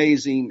 He's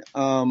amazing.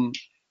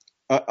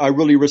 I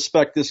really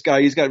respect this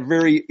guy.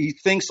 He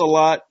thinks a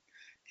lot,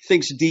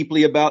 thinks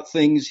deeply about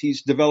things.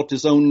 He's developed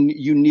his own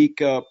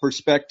unique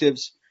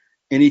perspectives,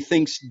 and he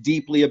thinks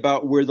deeply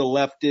about where the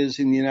left is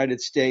in the United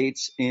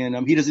States. And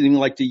he doesn't even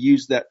like to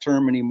use that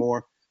term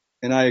anymore.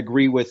 And I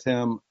agree with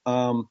him.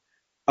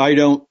 I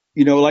don't,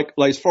 like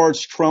as far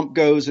as Trump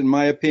goes, in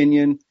my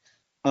opinion,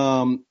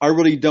 I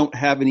really don't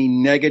have any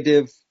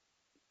negative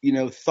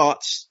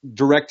thoughts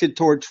directed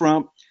toward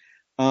Trump.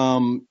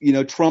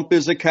 Trump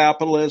is a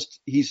capitalist.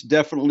 He's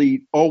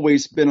definitely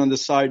always been on the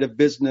side of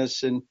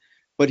business,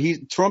 but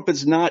Trump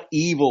is not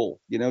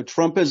evil.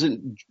 Trump,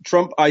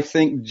 I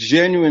think,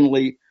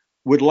 genuinely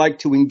would like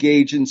to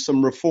engage in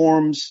some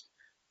reforms.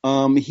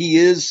 He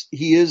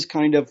is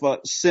kind of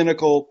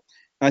cynical.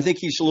 I think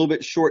he's a little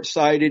bit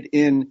short-sighted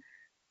in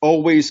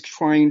always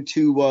trying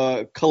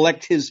to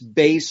collect his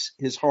base,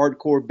 his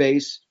hardcore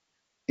base,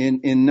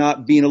 and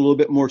not being a little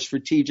bit more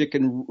strategic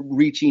and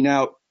reaching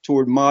out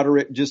toward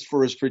moderate just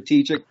for a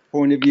strategic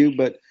point of view.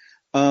 But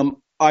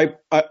I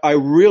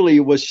really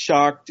was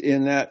shocked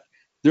in that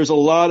there's a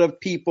lot of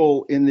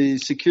people in the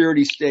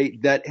security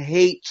state that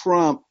hate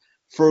Trump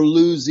for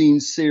losing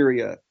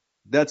Syria.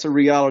 That's a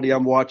reality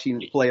I'm watching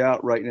play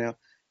out right now.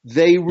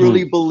 They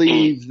really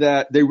believe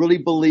that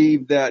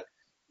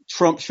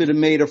Trump should have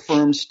made a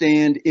firm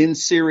stand in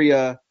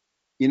Syria,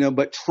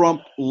 but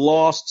Trump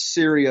lost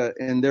Syria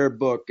in their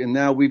book. And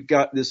now we've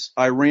got this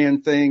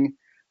Iran thing.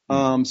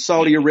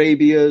 Saudi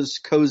Arabia's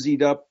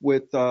cozied up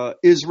with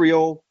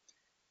Israel.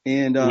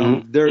 And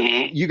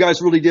you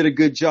guys really did a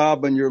good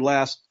job on your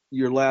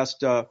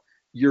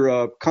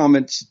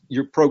comments,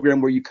 your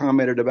program where you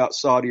commented about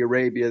Saudi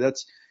Arabia.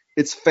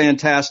 It's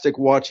fantastic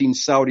watching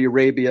Saudi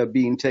Arabia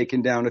being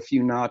taken down a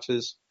few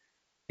notches.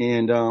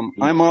 And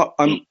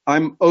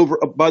I'm over.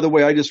 By the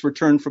way, I just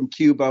returned from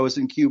Cuba. I was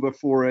in Cuba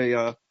for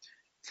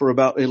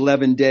about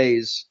 11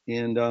 days,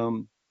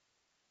 and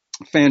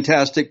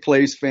fantastic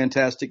place,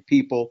 fantastic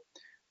people.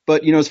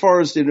 But as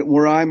far as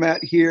where I'm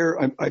at here,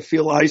 I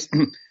feel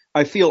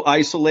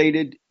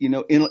isolated. In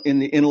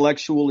the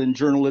intellectual and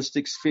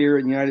journalistic sphere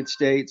in the United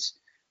States.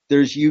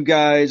 There's you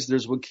guys.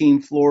 There's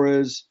Joaquin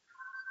Flores.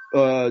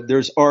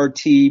 There's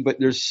RT, but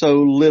there's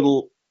so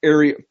little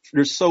area.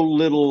 There's so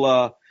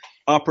little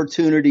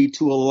opportunity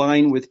to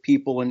align with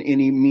people in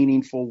any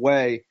meaningful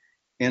way.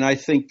 And I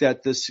think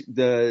that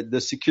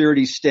the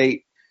security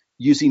state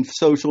using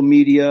social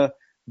media,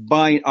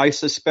 I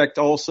suspect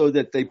also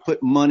that they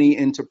put money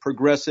into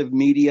progressive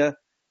media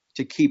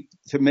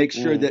to make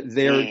sure that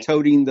they're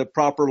toting the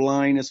proper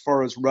line as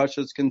far as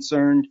Russia's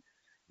concerned.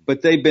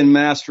 But they've been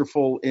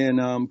masterful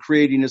in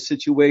creating a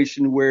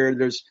situation where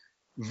there's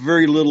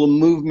very little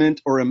movement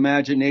or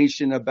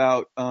imagination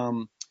about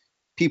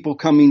people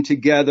coming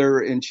together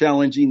and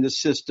challenging the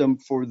system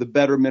for the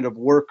betterment of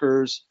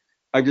workers.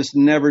 I've just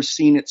never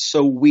seen it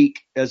so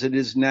weak as it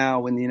is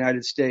now in the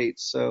United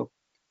States. So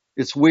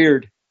it's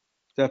weird,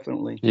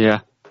 definitely.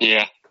 Yeah.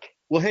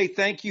 Well, hey,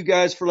 thank you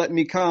guys for letting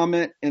me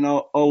comment, and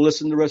I'll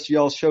listen to the rest of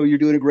y'all's show. You're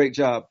doing a great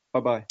job.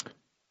 Bye-bye.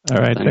 All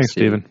right. Thanks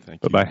Stephen.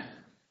 Bye-bye.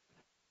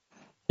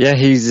 Yeah,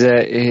 he's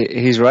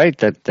right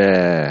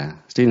that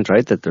Stephen's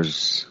right that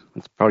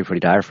it's probably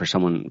pretty dire for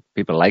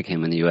people like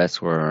him in the US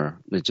where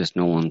there's just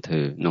no one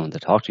to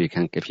talk to. You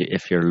can't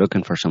if you're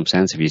looking for some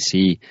sense, if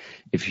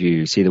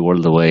you see the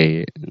world the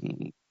way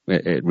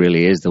it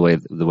really is, the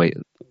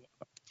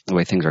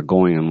way things are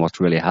going and what's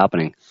really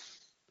happening,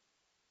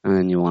 and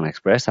then you want to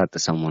express that to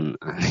someone,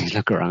 and you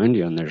look around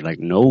you and there's like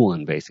no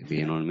one basically,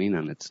 you know what I mean?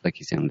 And it's like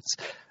he's saying,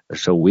 they're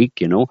so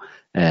weak,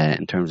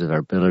 in terms of their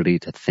ability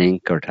to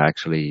think or to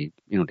actually,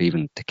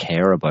 to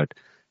care about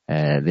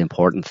the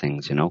important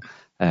things,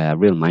 A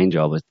real mind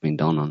job has been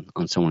done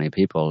on so many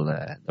people.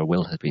 Their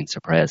will has been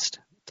suppressed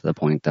to the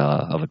point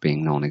of it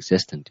being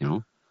non-existent,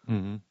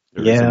 Mm-hmm.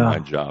 There is a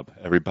mind job.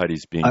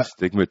 Everybody's being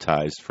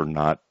stigmatized for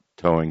not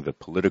towing the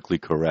politically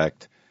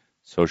correct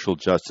social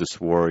justice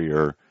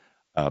warrior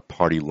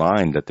party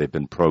line that they've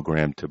been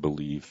programmed to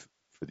believe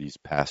for these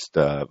past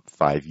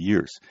 5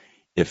 years.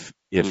 If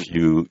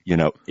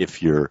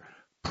you're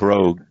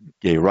pro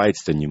gay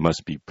rights, then you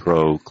must be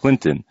pro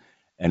Clinton.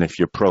 And if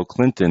you're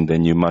pro-Clinton,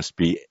 then you must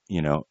be,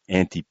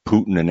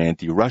 anti-Putin and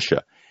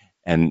anti-Russia,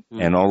 and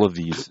all of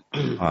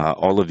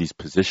these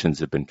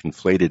positions have been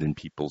conflated in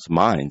people's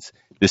minds.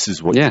 This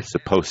is what you're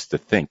supposed to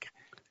think,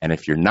 and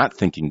if you're not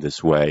thinking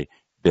this way,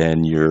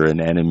 then you're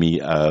an enemy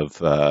of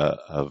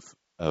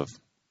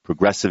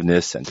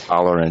progressiveness and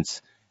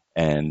tolerance,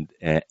 and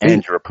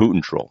you're a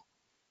Putin troll.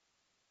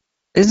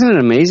 Isn't it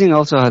amazing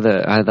also how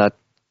that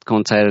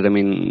coincided? I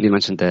mean, you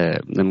mentioned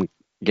them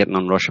getting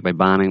on Russia by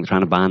trying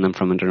to ban them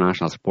from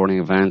international sporting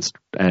events,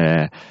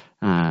 and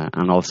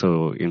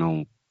also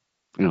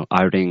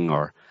outing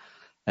or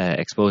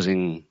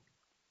exposing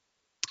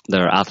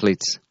their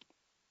athletes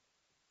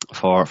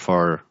for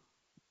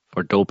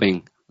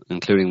doping,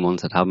 including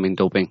ones that haven't been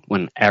doping,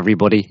 when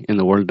everybody in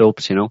the world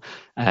dopes, So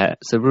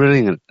they've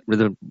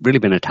really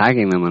been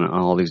attacking them on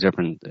all these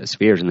different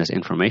spheres in this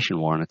information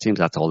war, and it seems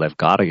that's all they've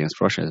got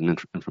against Russia is an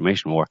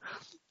information war.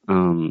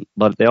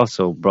 But they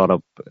also brought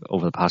up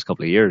over the past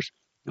couple of years,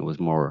 it was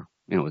more,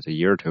 it was a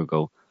year or two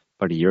ago,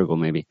 about a year ago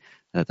maybe,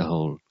 that the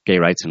whole gay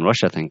rights in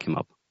Russia thing came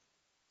up.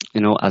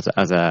 As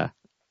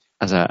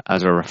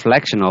a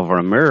reflection of, or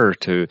a mirror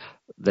to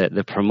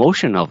the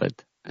promotion of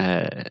it,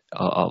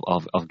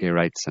 of gay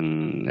rights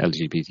and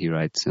LGBT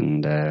rights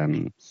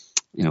and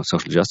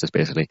social justice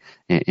basically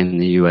in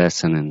the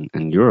US and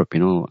in Europe.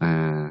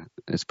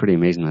 It's pretty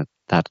amazing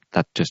that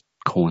just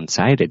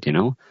coincided.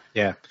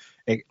 Yeah,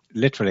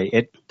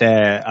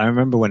 I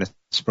remember when it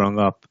sprung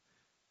up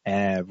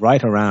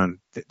right around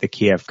the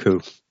Kiev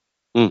coup.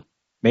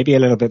 Maybe a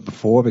little bit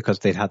before, because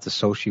they'd had the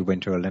Sochi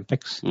Winter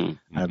Olympics, and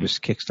it was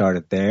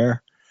kickstarted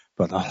there.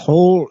 But the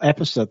whole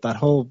episode, that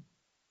whole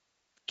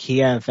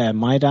Kiev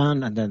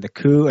Maidan, and then the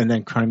coup, and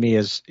then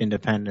Crimea's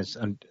independence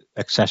and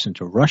accession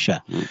to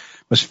Russia,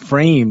 was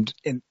framed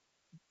in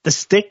the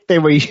stick they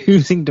were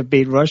using to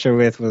beat Russia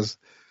with was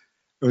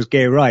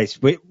gay rights,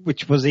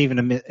 which was even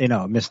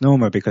a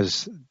misnomer,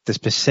 because the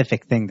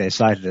specific thing they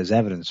cited as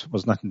evidence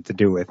was nothing to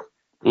do with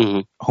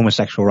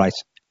homosexual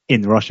rights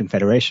in the Russian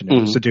Federation.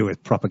 It was to do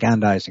with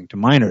propagandizing to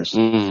minors.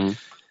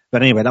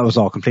 But anyway, that was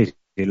all completely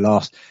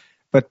lost.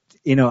 But,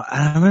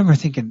 I remember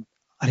thinking,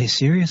 are they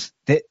serious?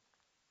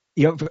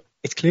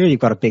 It's clear you've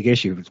got a big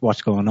issue with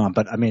what's going on,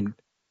 but I mean,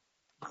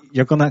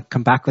 you're going to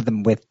come back with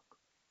them with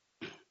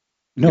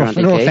no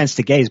offense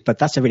to gays, but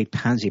that's a really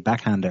pansy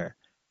backhander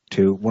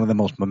to one of the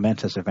most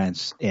momentous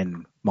events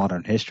in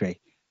modern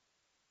history.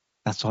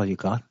 That's all you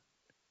got?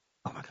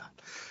 Oh my God.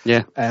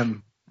 Yeah.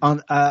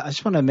 I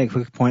just want to make a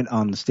quick point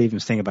on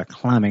Stephen's thing about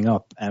clamming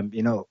up. I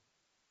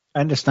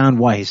understand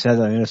why he says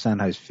it. I understand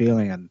how he's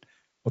feeling and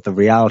what the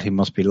reality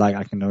must be like.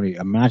 I can only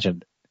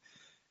imagine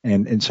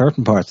in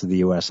certain parts of the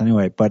US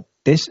anyway. But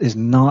this is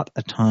not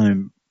a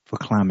time for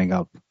clamming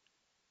up.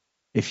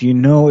 If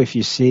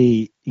you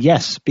see,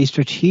 yes, be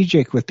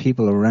strategic with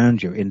people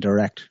around you in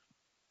direct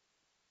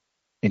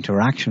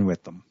interaction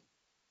with them.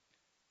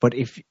 But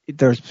if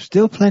there's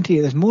still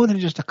there's more than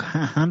just a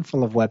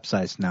handful of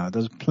websites now.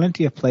 There's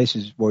plenty of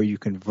places where you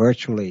can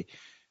virtually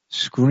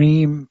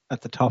scream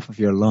at the top of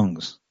your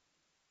lungs.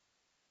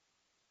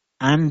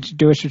 And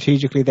do it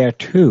strategically there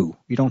too.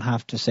 You don't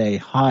have to say,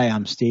 hi,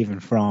 I'm Stephen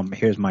from,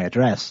 here's my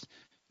address.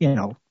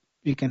 You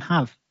can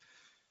have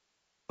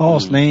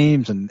false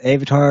names and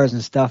avatars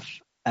and stuff.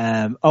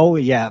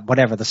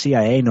 Whatever. The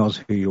CIA knows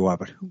who you are,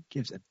 but who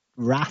gives a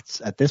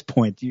rat's at this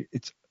point?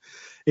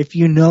 If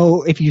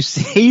you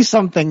see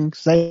something,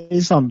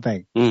 say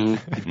something.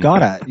 You've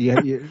got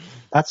to.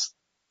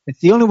 It's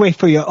the only way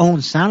for your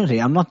own sanity.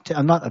 I'm not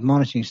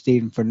admonishing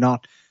Stephen for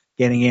not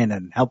getting in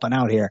and helping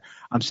out here.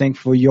 I'm saying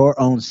for your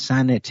own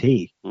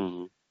sanity,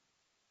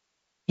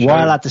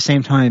 while at the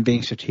same time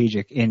being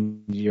strategic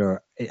in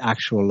your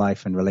actual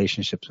life and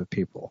relationships with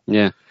people.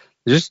 Yeah,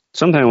 just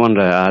something I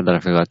wanted to add that I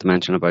forgot to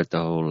mention about the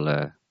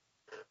whole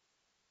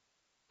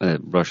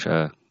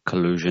Russia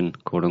collusion,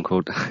 quote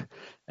unquote.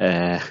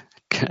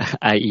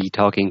 I.e.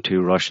 talking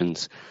to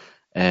Russians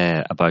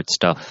about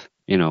stuff,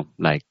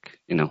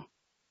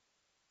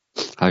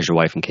 how's your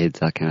wife and kids,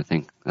 that kind of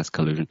thing. That's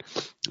collusion,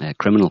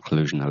 criminal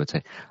collusion, I would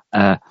say.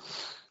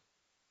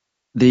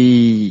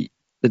 The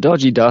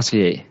dodgy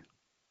dossier,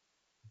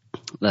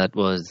 that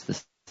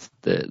was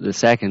the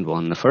second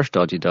one. The first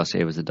dodgy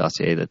dossier was the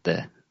dossier that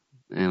the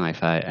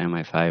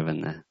MI5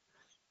 and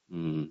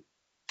the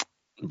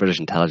British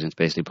intelligence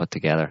basically put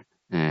together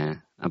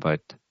about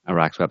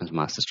Iraq's weapons of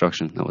mass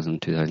destruction. That was in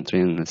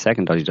 2003. And the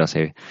second dodgy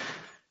dossier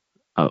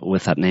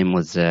with that name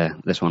was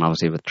this one,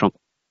 obviously, with Trump,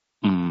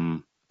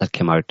 that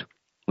came out,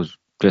 was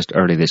just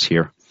early this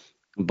year.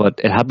 But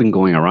it had been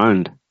going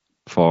around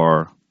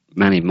for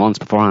many months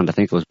beforehand. I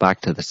think it was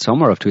back to the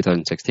summer of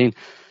 2016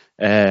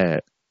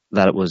 that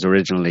it was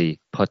originally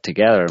put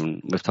together.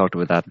 And we've talked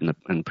about that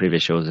in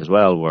previous shows as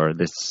well, where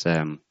this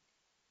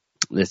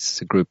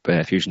group,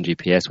 Fusion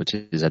GPS, which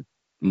is a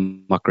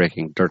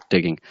muckraking, dirt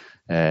digging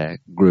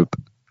group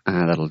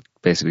that'll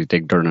basically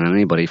dig dirt on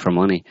anybody for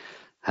money,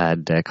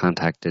 had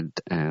contacted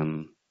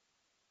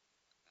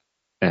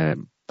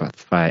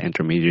via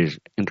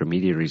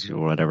intermediaries or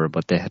whatever,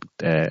 but they had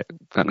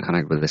gotten in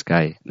contact with this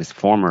guy, this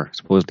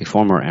supposedly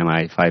former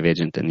MI5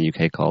 agent in the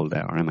UK called,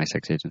 or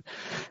MI6 agent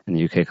in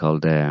the UK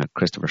called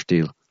Christopher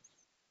Steele.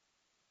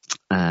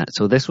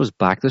 So this was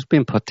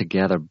being put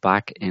together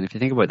back in, if you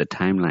think about the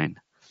timeline,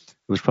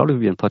 it was probably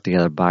being put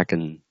together back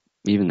in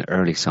even the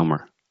early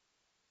summer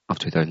of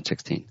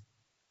 2016,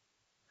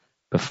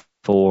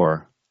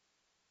 before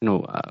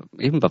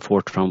even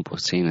before Trump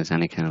was seen as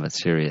any kind of a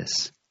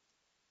serious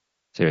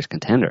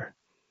contender,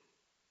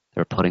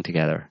 they were putting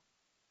together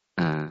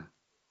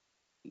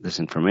this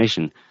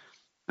information.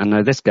 And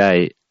now this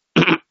guy,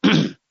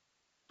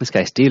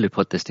 Steele, who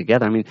put this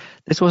together. I mean,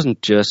 this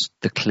wasn't just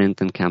the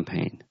Clinton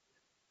campaign,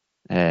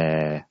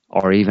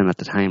 or even at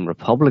the time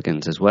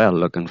Republicans as well,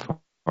 looking for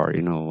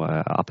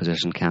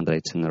opposition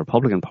candidates in the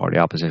Republican Party,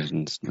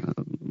 oppositions,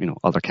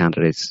 other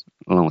candidates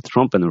along with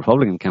Trump in the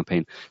Republican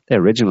campaign. They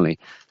originally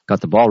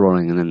got the ball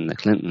rolling, and then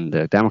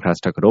the Democrats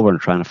took it over and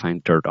trying to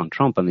find dirt on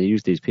Trump, and they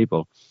used these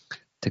people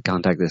to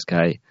contact this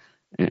guy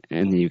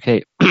in the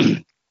UK.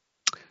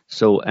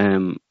 So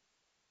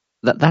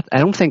that I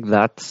don't think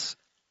that's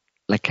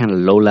like kind of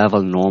low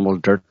level normal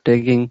dirt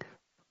digging.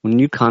 When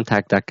you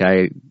contact that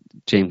guy,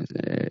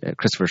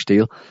 Christopher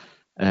Steele,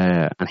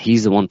 and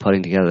he's the one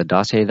putting together the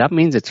dossier, that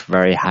means it's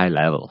very high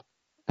level,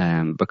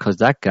 because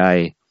that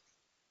guy,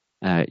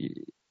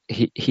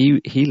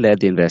 he led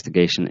the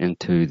investigation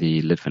into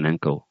the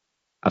Litvinenko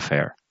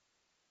affair,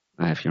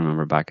 if you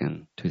remember back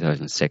in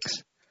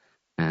 2006.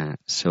 And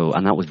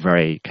that was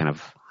very kind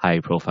of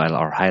high profile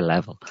or high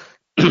level,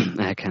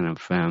 kind of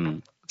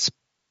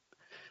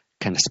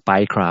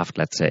spycraft,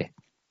 let's say,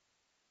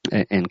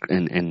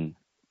 in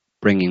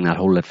bringing that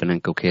whole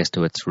Litvinenko case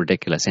to its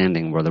ridiculous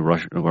ending, where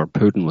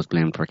Putin was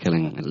blamed for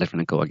killing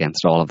Litvinenko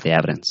against all of the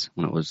evidence,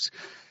 when it was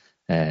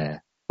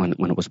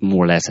when it was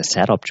more or less a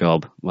setup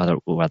job, whether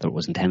it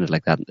was intended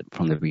like that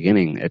from the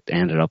beginning. It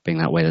ended up being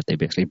that way, that they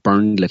basically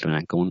burned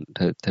Litvinenko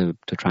to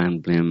try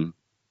and blame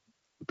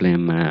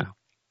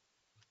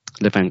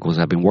Litvinenko, who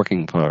had been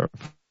working for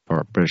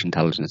British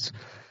intelligence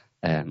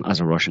as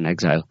a Russian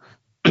exile.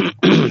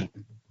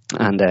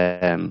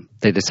 And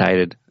they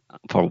decided,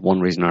 for one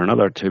reason or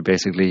another, to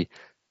basically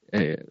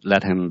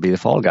let him be the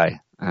fall guy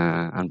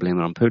and blame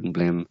it on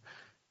Putin,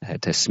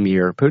 to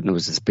smear Putin. It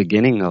was this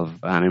beginning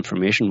of an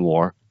information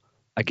war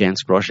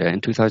against Russia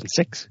in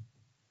 2006.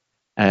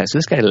 So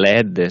this guy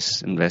led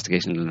this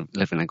investigation in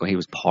Litvinenko. He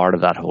was part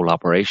of that whole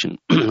operation,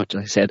 which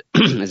I said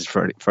is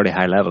fairly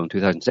high level in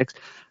 2006.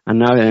 And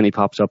now then he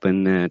pops up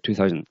in 10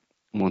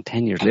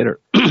 years later,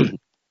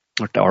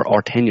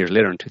 or 10 years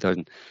later in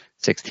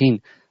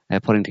 2016,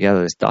 putting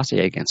together this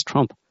dossier against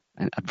Trump,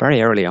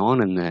 very early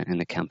on in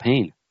the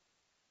campaign.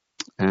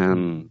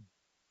 So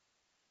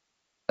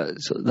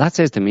that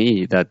says to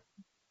me that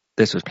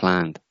this was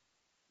planned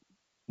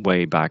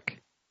way back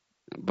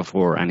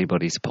before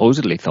anybody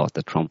supposedly thought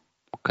that Trump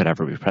could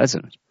ever be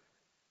president.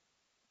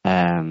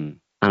 And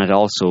it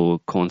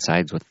also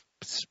coincides with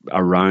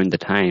around the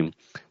time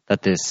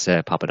that this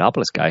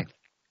Papadopoulos guy,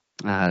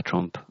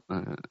 Trump's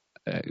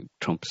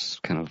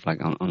kind of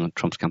like on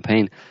Trump's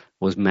campaign,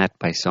 was met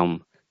by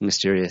some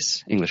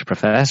mysterious English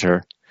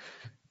professor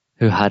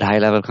who had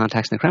high-level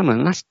contacts in the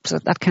Kremlin. And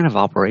that kind of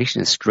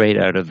operation is straight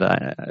out of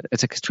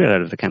straight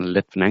out of the kind of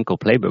Litvinenko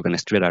playbook, and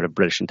it's straight out of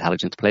British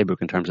intelligence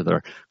playbook in terms of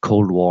their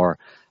Cold War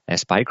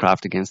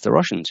spycraft against the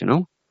Russians,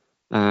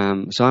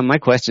 So my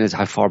question is,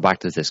 how far back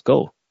does this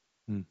go?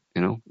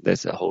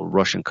 There's a whole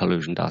Russian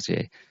collusion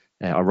dossier,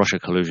 or Russia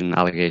collusion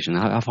allegation.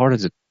 How far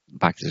does it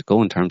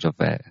go in terms of,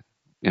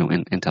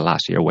 into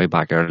last year, way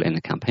back early in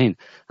the campaign?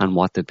 And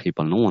what did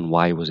people know, and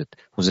why was it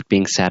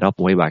being set up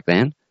way back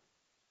then?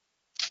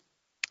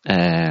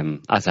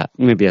 As a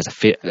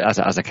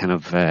kind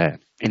of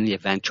in the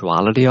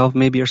eventuality of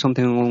maybe, or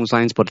something along those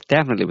lines, but it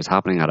definitely was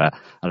happening at a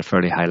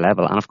fairly high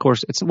level. And of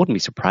course, it wouldn't be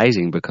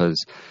surprising,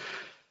 because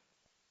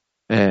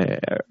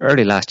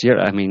early last year,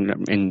 I mean,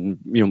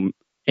 in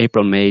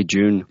April, May,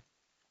 June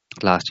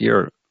last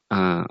year,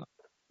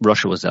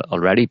 Russia was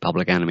already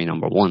public enemy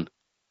number one.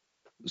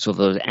 So if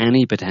there was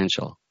any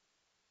potential,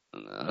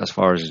 as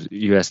far as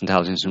U.S.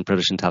 intelligence and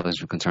British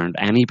intelligence were concerned,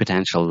 any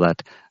potential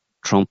that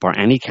Trump or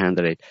any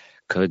candidate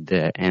could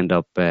end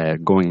up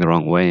going the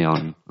wrong way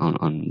on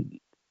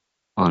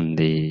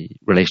the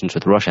relations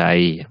with Russia,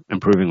 i.e.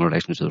 improving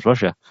relations with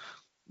Russia,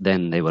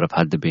 then they would have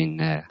had to been,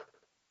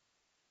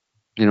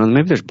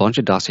 maybe there's a bunch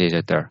of dossiers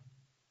out there,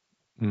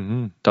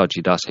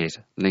 dodgy dossiers,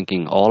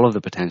 linking all of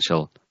the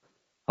potential,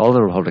 all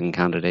the Republican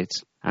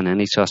candidates and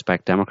any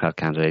suspect Democrat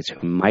candidates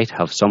who might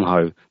have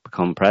somehow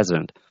become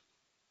president,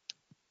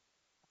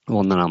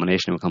 won the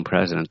nomination and become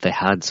president. They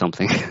had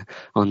something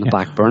on the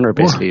back burner,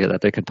 basically,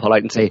 that they could pull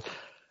out and say,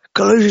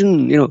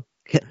 collusion,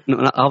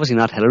 obviously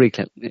not Hillary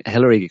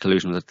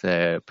collusion with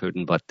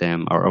Putin, but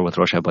or with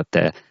Russia, but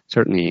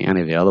certainly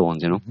any of the other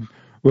ones,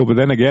 Well, but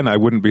then again, I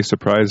wouldn't be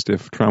surprised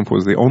if Trump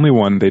was the only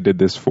one they did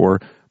this for,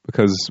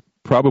 because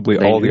probably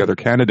all the other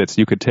candidates,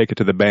 you could take it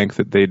to the bank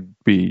that they'd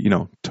be,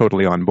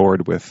 totally on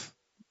board with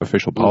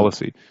official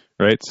policy,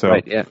 right? So,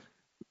 right, yeah.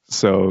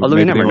 So, although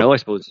we never know, I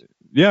suppose.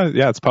 Yeah,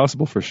 it's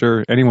possible for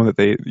sure. Anyone that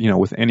they,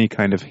 with any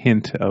kind of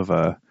hint of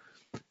who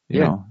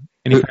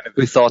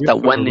thought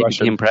that when they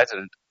became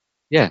president,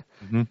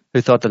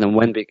 who thought that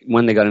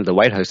when they got into the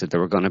White House that they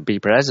were going to be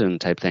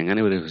president type thing.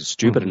 Anybody who was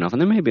stupid enough,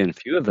 and there may be a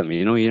few of them.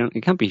 You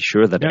can't be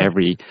sure that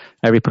every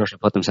person who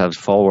put themselves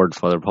forward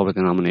for the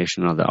Republican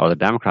nomination or the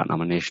Democrat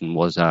nomination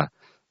was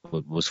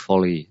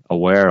fully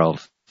aware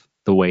of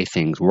the way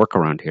things work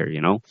around here,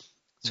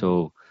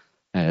 So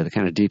the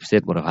kind of deep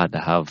state would have had to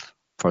have,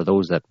 for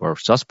those that were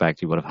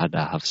suspect, you would have had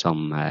to have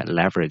some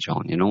leverage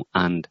on,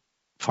 and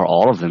for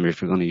all of them,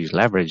 if you're going to use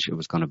leverage, it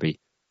was going to be,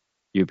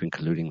 you've been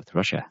colluding with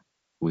Russia.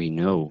 We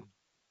know.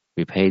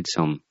 We paid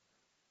some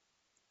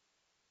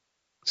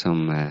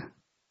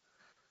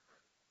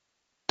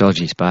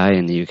dodgy spy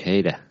in the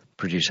UK to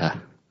produce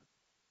a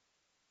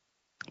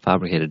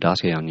fabricated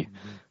dossier on you.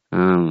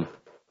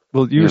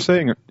 Well, you were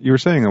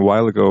saying a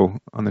while ago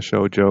on the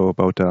show, Joe,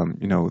 about a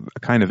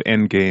kind of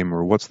end game,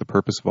 or what's the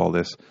purpose of all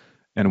this.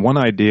 And one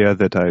idea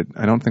that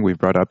I don't think we've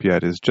brought up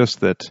yet is just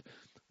that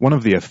one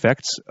of the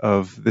effects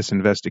of this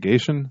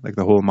investigation, like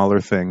the whole Mueller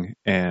thing,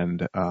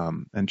 and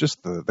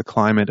just the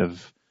climate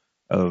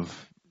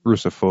of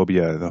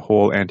Russophobia, the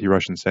whole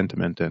anti-Russian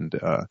sentiment, and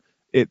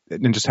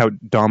just how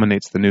it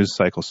dominates the news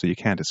cycle, so you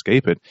can't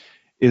escape it,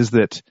 is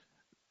that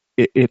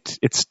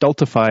it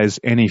stultifies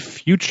any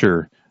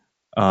future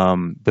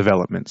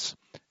developments.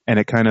 And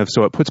it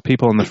it puts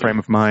people in the frame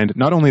of mind,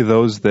 not only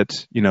those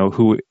that,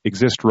 who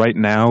exist right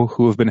now,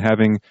 who have been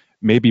having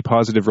maybe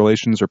positive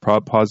relations or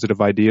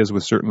positive ideas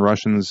with certain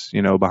Russians,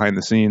 behind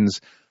the scenes,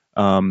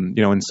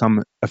 in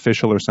some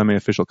official or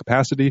semi-official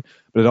capacity.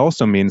 But it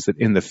also means that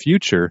in the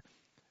future,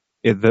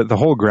 the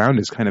whole ground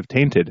is kind of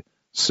tainted.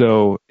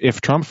 So if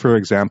Trump, for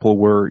example,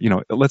 were,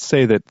 let's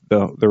say that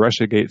the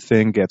Russiagate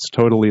thing gets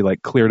totally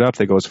cleared up,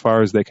 they go as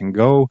far as they can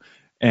go,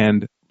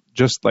 and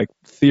just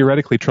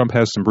theoretically Trump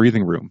has some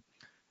breathing room.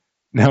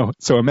 Now,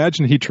 so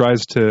imagine he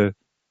tries to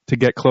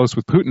get close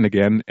with Putin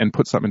again and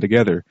put something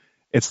together.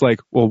 It's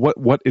well,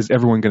 what is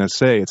everyone going to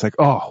say? It's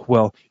oh,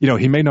 well,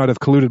 he may not have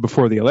colluded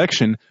before the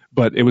election,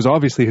 but it was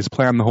obviously his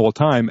plan the whole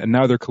time, and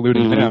now they're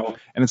colluding now.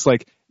 And it's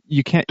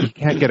you can't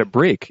get a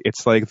break.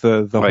 It's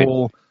the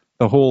right.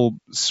 The whole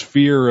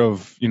sphere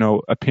of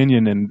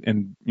opinion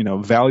and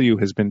value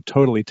has been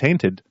totally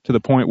tainted to the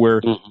point where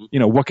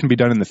what can be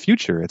done in the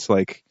future. It's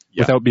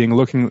without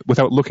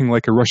looking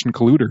like a Russian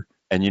colluder.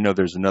 And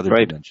there's another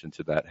dimension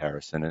to that,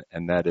 Harrison,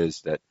 and that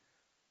is that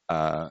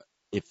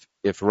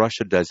if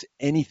Russia does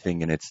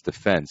anything in its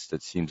defense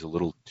that seems a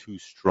little too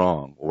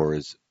strong, or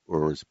is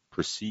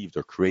perceived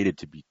or created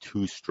to be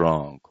too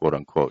strong, quote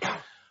unquote,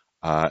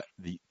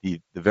 the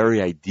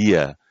very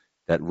idea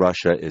that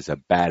Russia is a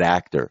bad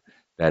actor,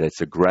 that it's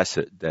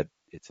aggressive, that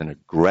it's an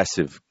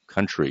aggressive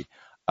country,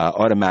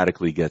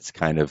 automatically gets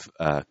kind of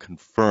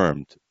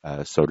confirmed,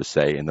 so to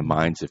say, in the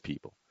minds of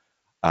people.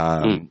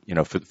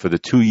 For the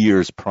 2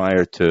 years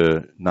prior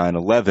to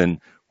 9/11,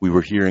 we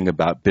were hearing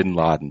about bin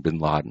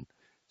Laden.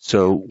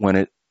 So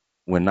when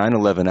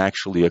 9/11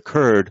 actually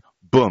occurred,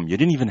 boom, you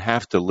didn't even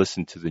have to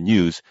listen to the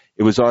news.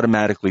 It was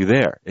automatically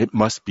there. It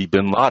must be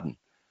bin Laden.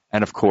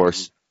 And of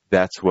course,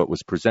 that's what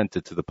was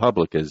presented to the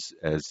public as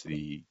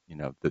the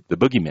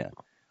boogeyman.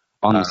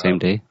 On the same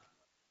day?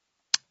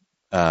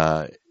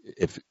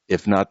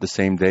 If not the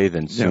same day,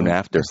 then soon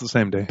after. It's the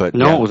same day. But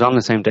no, it was on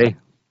the same day.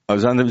 It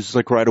was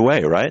right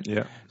away, right?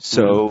 Yeah.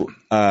 So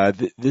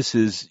this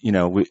is,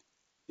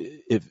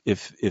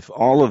 if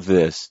all of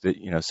this,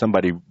 that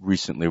somebody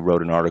recently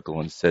wrote an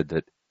article and said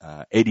that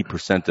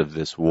 80% of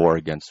this war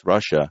against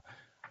Russia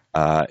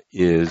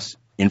is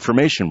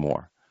information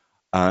war.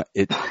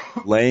 It's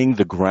laying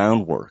the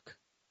groundwork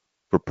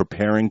for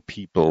preparing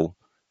people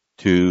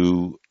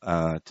to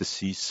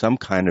see some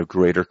kind of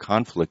greater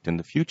conflict in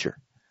the future.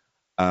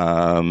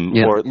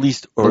 Or at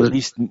least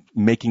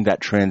making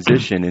that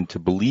transition into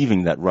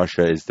believing that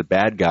Russia is the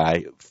bad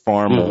guy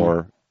far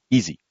more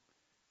easy.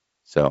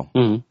 So,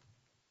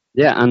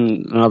 yeah,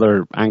 and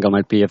another angle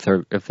might be if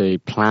they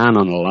plan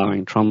on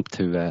allowing Trump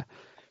to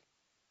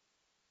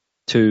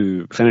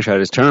finish out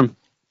his term,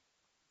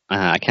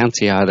 I can't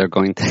see how they're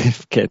going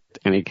to get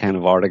any kind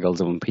of articles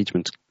of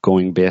impeachment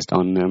going based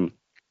on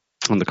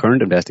the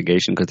current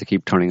investigation, because they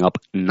keep turning up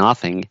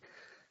nothing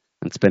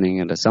and spinning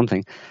into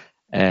something.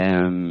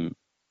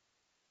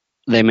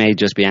 They may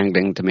just be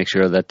angling to make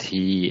sure that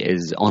he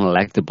is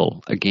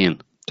unelectable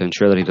again, to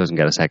ensure that he doesn't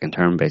get a second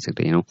term,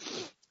 basically,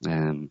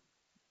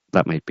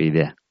 that might be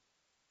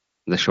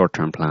the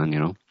short-term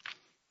plan,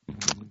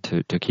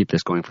 to keep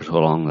this going for so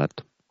long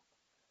that,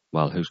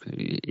 well, his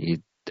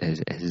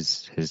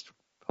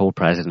whole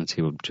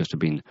presidency would just have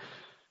been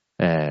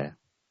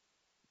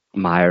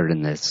mired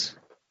in this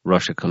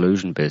Russia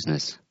collusion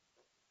business,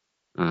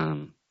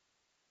 and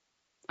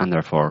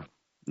therefore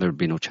there would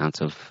be no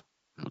chance of,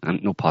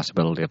 and no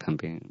possibility of him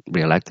being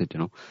re-elected,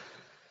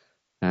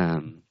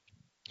 And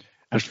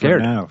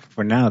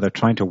for now, they're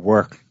trying to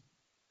work.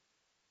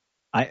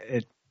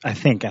 I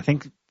think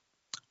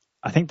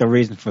the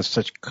reason for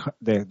such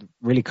the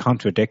really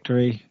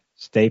contradictory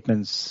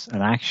statements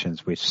and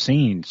actions we've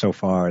seen so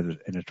far in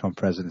the Trump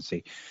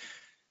presidency,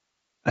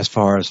 as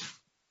far as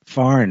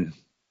foreign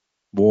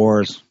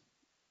wars,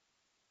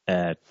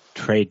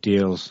 trade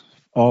deals,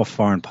 all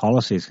foreign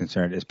policy is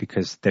concerned, is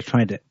because they're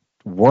trying to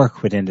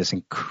work within this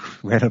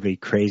incredibly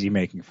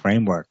crazy-making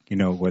framework,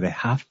 where they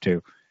have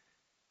to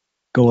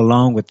go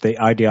along with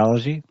the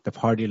ideology, the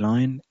party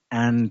line,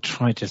 and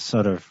try to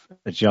sort of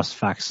adjust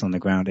facts on the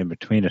ground in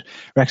between it.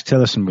 Rex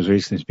Tillerson was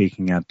recently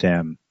speaking at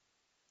an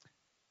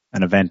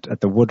event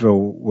at the Woodrow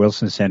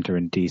Wilson Center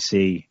in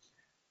D.C.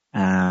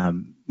 Now,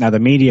 the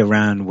media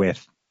ran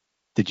with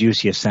the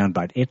juiciest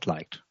soundbite it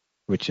liked,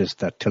 which is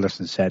that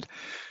Tillerson said,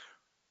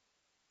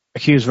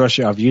 accused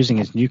Russia of using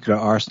its nuclear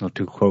arsenal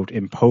to, quote,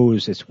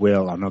 impose its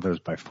will on others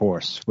by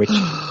force, which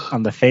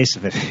on the face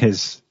of it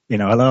is,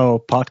 hello,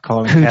 pot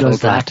calling. Who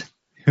does that?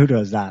 Who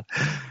does that?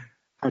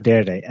 How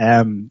dare they?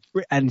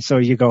 And so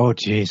you go, oh,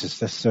 Jesus,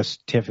 that's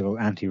just typical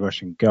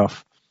anti-Russian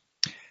guff.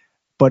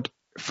 But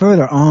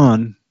further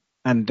on,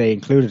 and they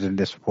included in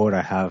this report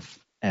I have,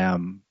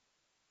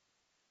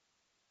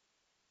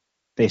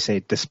 they say,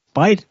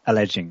 despite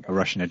alleging a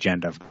Russian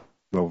agenda of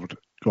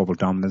global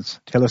dominance,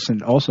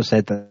 Tillerson also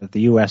said that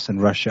the US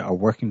and Russia are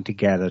working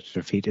together to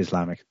defeat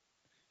Islamic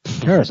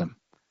terrorism.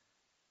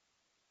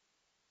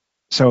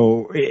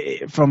 So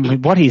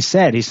from what he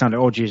said, he sounded,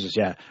 oh, Jesus,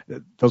 yeah,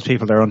 those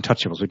people, they're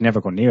untouchables. We'd never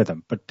go near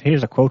them. But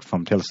here's a quote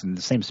from Tillerson in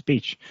the same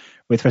speech.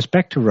 With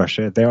respect to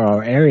Russia, there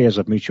are areas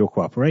of mutual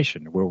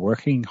cooperation. We're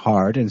working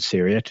hard in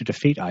Syria to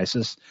defeat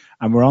ISIS,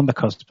 and we're on the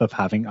cusp of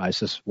having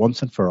ISIS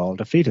once and for all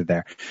defeated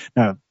there.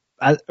 Now,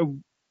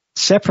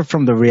 separate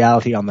from the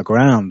reality on the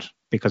ground,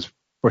 because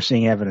we're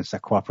seeing evidence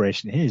that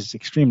cooperation is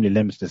extremely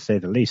limited, to say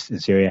the least, in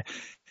Syria,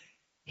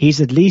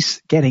 he's at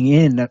least getting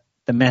in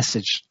the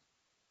message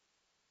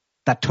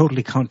that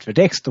totally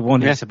contradicts the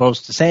one he's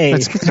supposed to say.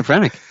 That's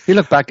schizophrenic. You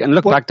look back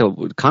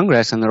to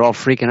Congress and they're all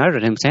freaking out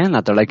at him saying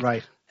that. They're like,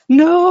 right.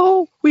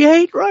 No, we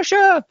hate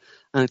Russia.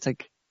 And it's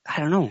like, I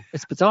don't know.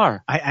 It's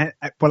bizarre.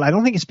 Well, I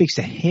don't think it speaks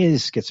to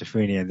his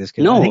schizophrenia in this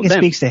case. No, I think it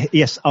speaks to,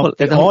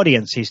 the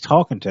audience he's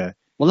talking to.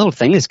 Well, the whole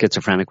thing is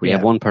schizophrenic. We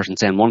have one person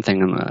saying one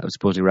thing and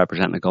supposedly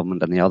representing the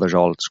government, and the others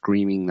all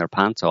screaming their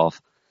pants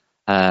off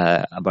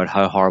about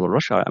how horrible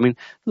Russia are. I mean,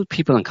 those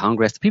people in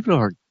Congress, the people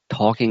who are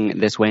talking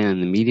this way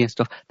in the media and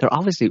stuff, they're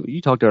obviously, you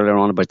talked earlier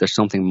on about there's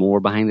something more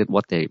behind it,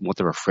 what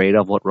they're afraid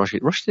of, what Russia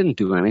didn't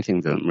do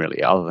anything to them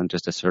really, other than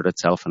just assert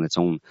itself and its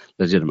own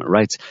legitimate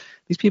rights.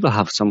 These people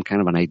have some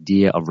kind of an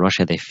idea of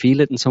Russia. They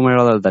feel it in some way or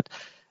other that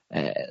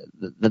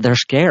they're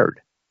scared.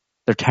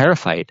 They're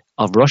terrified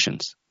of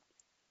Russians.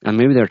 And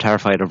maybe they're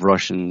terrified of the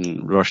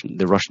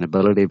Russian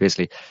ability,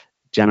 basically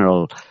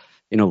general,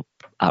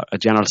 a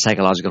general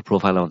psychological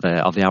profile of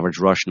the average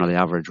Russian or the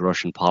average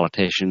Russian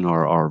politician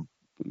or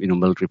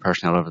military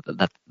personnel,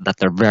 that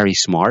they're very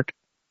smart,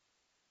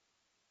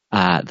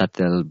 that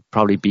they'll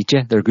probably beat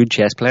you. They're good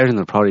chess players and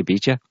they'll probably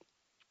beat you.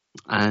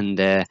 And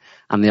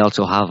they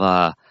also have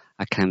a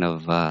kind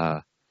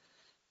of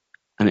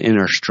an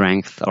inner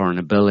strength or an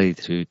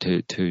ability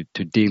to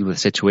deal with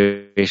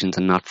situations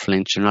and not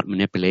flinch. They're not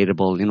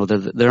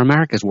manipulatable. They're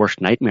America's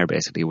worst nightmare,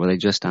 basically, where they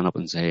just stand up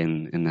and say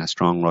in a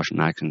strong Russian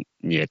accent,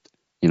 "Yet."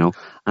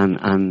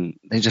 And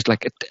they just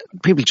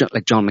people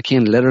like John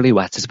McCain literally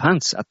wets his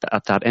pants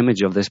at that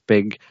image of this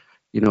big,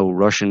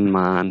 Russian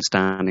man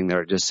standing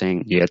there just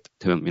saying "yet"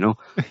 to him,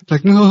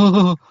 like,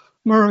 no,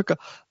 America,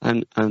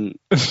 and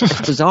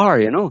it's bizarre,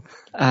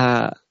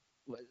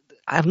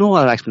 I have no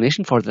other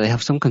explanation for it. They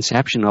have some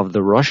conception of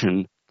the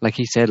Russian, like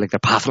he said, like they're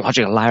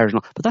pathological liars,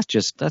 but that's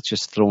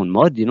just throwing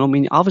mud, I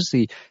mean,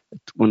 obviously,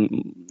 when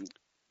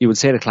you would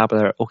say to Clapper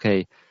there,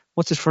 okay,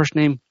 what's his first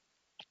name?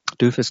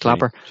 Doofus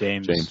Clapper?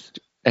 James.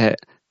 It'd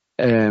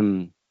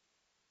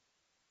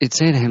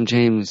say to him,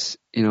 James,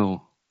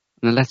 now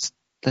let's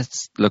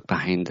look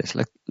behind this.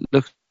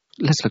 Let's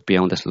look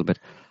beyond this a little bit.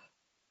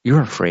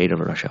 You're afraid of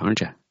Russia, aren't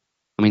you?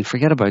 I mean,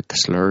 forget about the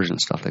slurs and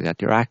stuff like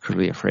that. You're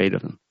actually afraid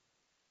of them.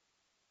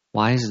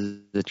 Why is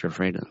it that you're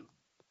afraid of them?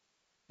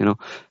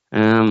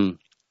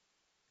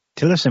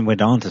 Tillerson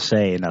went on to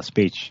say in that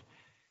speech,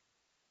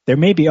 there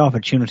may be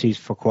opportunities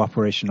for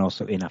cooperation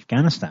also in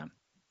Afghanistan.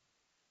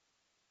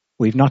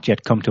 We've not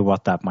yet come to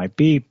what that might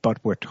be, but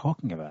we're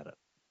talking about it.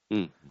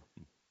 Mm.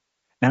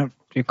 Now,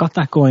 you've got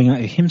that going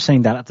on, him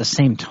saying that at the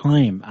same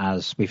time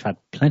as we've had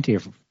plenty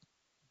of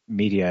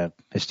media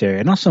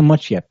hysteria, not so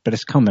much yet, but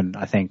it's coming,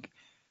 I think,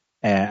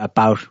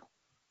 about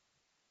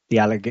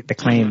the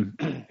claim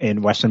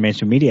in Western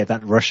mainstream media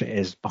that Russia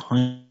is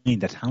behind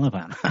the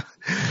Taliban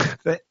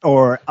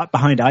or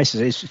behind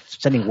ISIS, is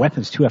sending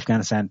weapons to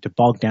Afghanistan to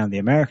bog down the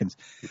Americans.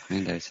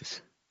 Behind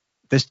ISIS.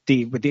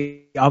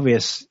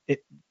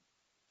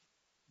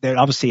 They're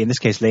obviously, in this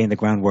case, laying the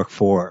groundwork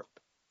for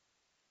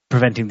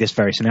preventing this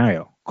very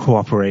scenario,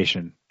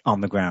 cooperation on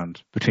the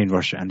ground between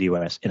Russia and the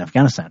US in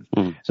Afghanistan.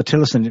 Mm. So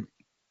Tillerson,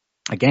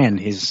 again,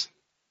 he's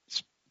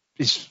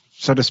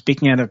sort of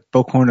speaking out of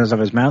both corners of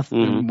his mouth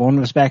in one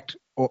respect,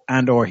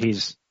 or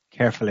he's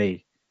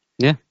carefully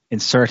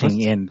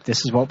inserting in,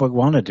 this is what we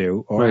want to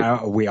do,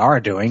 or we are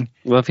doing.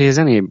 Well, if he has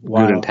any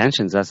good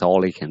intentions, that's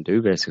all he can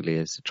do, basically,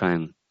 is to try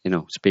and,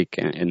 speak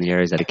in the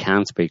areas that he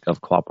can speak of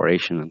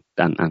cooperation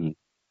and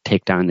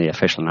take down the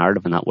official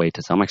narrative in that way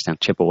to some extent,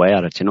 chip away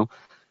at it,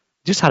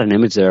 Just had an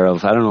image there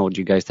of, I don't know what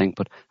you guys think,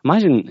 but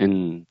imagine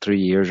in 3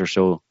 years or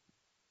so,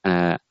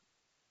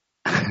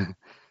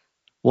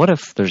 what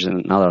if there's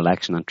another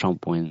election and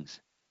Trump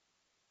wins?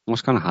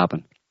 What's going to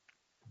happen?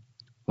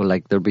 Well,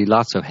 like there'll be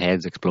lots of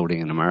heads exploding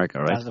in America,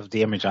 right? As of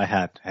the image I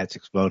had, heads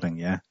exploding.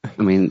 Yeah.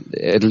 I mean,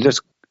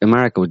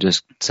 America would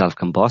just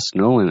self-combust,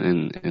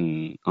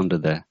 in under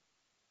the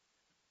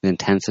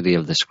intensity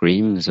of the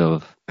screams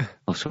of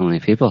so many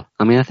people.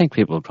 I mean, I think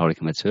people will probably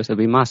commit suicide. It'll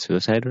be mass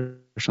suicide or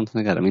something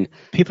like that. I mean,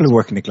 people who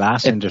work in the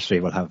glass industry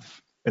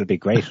it'll be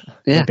great.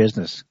 Yeah.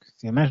 Business.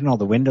 Can you imagine all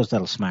the windows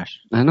that'll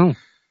smash? I know.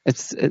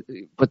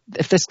 But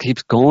if this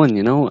keeps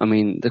going, I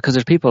mean, because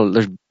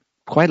there's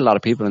quite a lot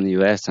of people in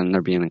the US, and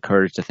they're being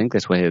encouraged to think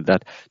this way,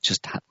 that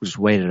just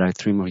wait it out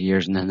 3 more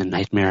years and then the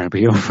nightmare will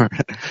be over.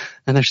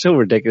 And they're so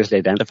ridiculously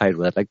identified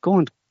with it. Like, go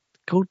and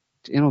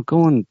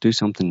do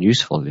something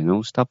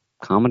useful, stop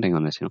commenting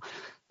on this,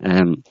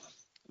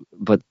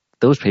 but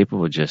those people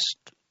would just,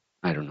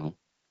 I don't know.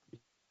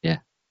 Yeah.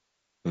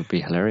 It would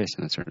be hilarious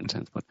in a certain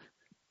sense, but.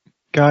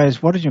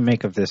 Guys, what did you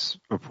make of this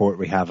report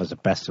we have as a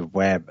best of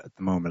web at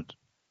the moment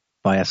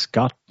by a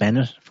Scott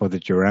Bennett for the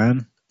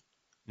Duran?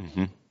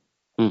 Mm-hmm.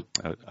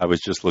 I was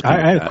just looking.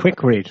 I had a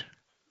quick read.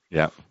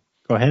 Yeah.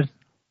 Go ahead.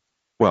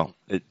 Well,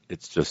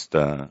 it's just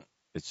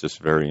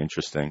very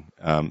interesting.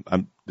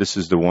 This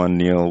is the one,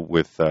 Neil,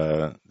 with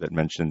that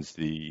mentions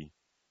the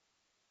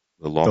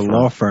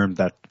law firm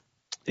that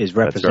is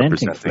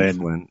representing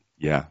Flynn.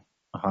 Yeah.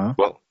 Uh-huh.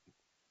 Well,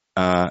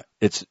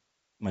 it's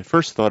my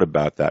first thought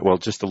about that. Well,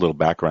 just a little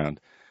background.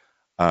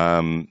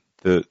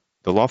 The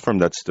law firm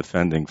that's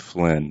defending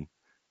Flynn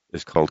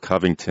is called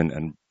Covington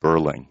and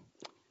Burling.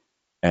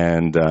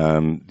 And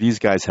these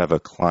guys have a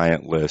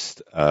client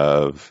list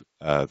of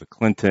the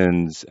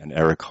Clintons and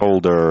Eric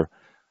Holder,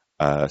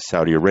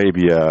 Saudi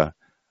Arabia,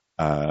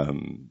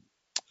 Bank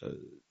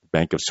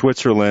of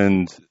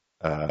Switzerland,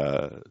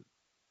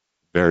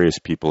 various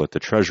people at the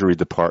Treasury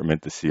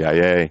Department, the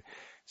CIA.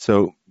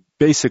 So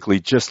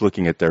basically, just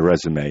looking at their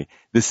resume,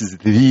 this is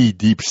the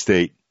deep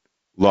state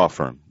law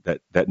firm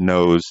that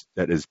knows,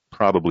 that is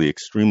probably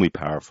extremely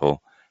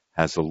powerful,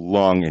 has a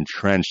long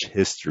entrenched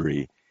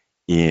history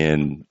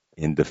in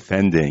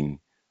defending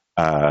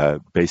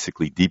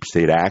basically deep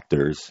state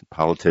actors,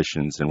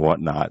 politicians and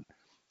whatnot,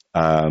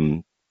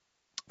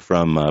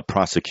 from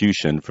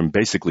prosecution, from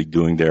basically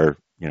doing their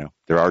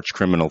arch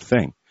criminal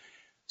thing.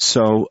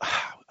 So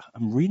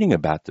I'm reading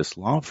about this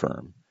law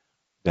firm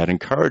that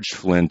encouraged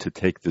Flynn to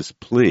take this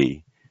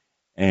plea,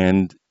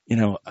 and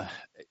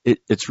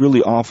it's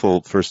really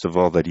awful, first of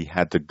all, that he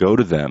had to go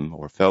to them,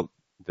 or felt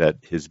that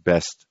his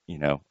best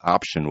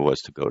option was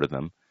to go to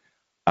them.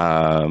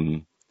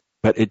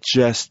 But it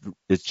just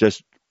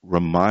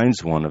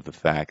reminds one of the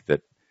fact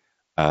that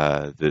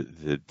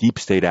the deep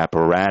state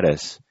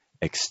apparatus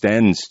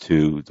extends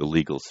to the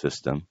legal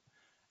system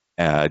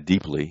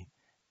deeply,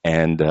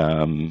 and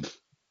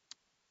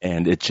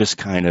it just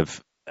kind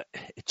of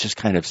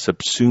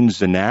subsumes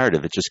the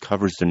narrative. It just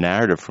covers the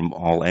narrative from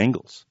all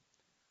angles.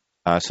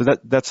 So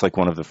that's like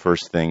one of the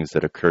first things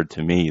that occurred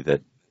to me,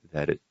 that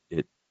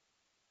it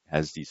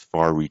has these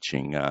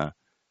far-reaching.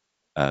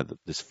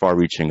 This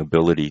far-reaching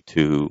ability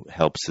to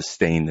help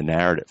sustain the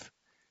narrative.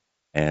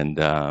 And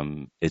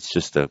it's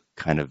just a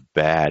kind of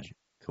bad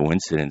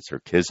coincidence or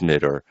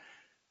kismet or,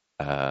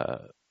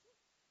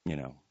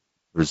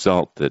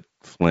 result that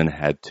Flynn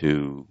had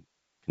to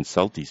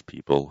consult these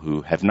people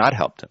who have not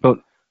helped him. But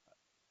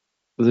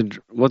the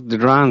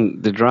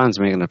Duran's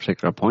making a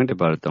particular point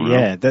about it, though.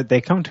 Yeah,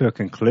 they come to a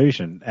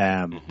conclusion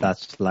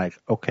that's like,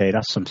 okay,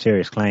 that's some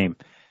serious claim.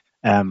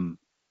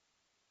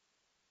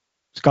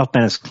 Scott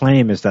Bennett's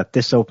claim is that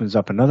this opens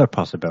up another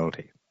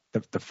possibility.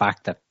 The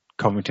fact that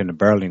Covington and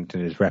Burling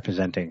is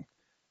representing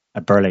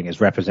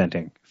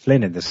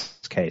Flynn in this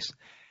case.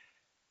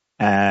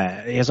 He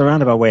has a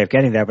roundabout way of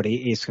getting there, but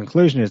his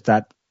conclusion is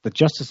that the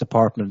Justice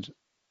Department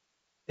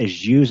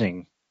is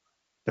using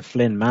the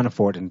Flynn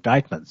Manafort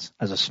indictments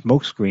as a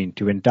smokescreen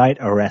to indict,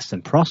 arrest,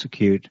 and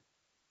prosecute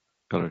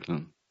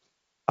a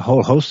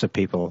whole host of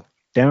people,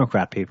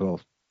 Democrat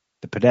people,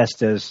 the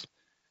Podestas,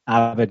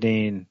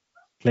 Aberdeen,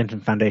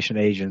 Clinton Foundation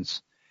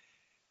agents.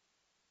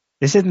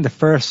 This isn't the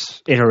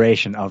first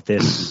iteration of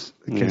this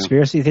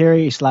conspiracy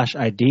theory /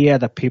 idea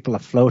that people are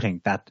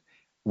floating, that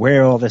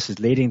where all this is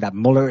leading, that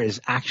Mueller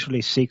is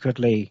actually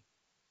secretly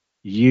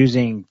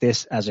using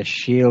this as a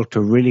shield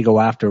to really go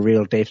after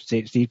real deep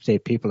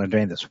state people and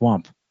drain the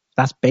swamp.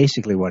 That's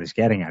basically what he's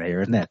getting at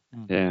here, isn't it?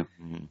 Yeah.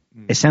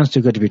 It sounds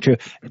too good to be true.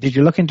 Did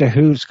you look into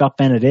who Scott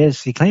Bennett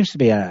is? He claims to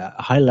be a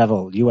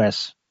high-level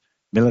U.S.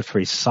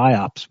 military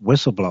PSYOPs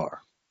whistleblower.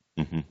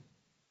 Mm-hmm.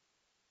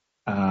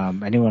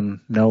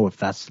 Anyone know if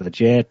that's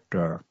legit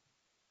or?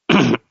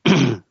 No.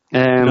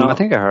 I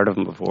think I heard of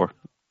him before.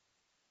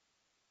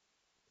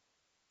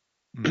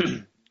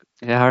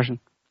 Yeah, Harrison.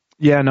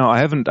 Yeah, no, I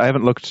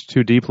haven't looked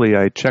too deeply.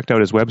 I checked out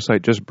his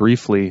website just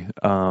briefly,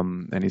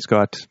 and he's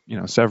got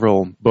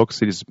several books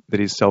that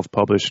he's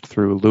self-published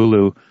through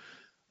Lulu.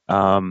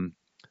 One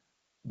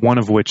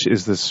of which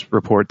is this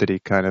report that he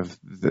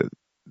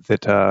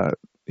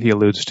he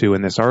alludes to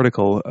in this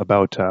article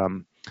about.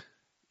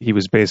 He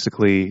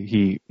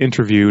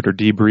interviewed or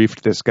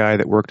debriefed this guy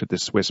that worked at the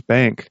Swiss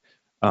bank,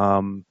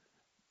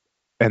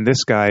 and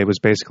this guy was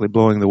basically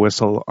blowing the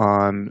whistle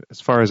on,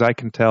 as far as I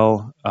can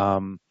tell,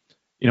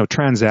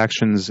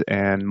 transactions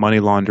and money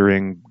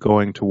laundering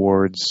going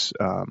towards,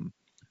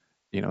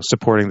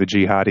 supporting the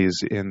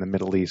jihadis in the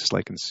Middle East,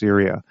 like in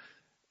Syria,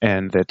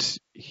 and that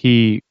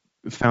he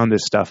found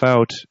this stuff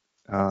out,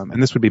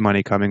 and this would be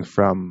money coming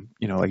from,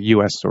 like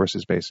U.S.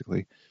 sources,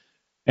 basically.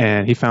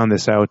 And he found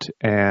this out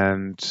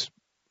and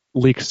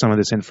leaked some of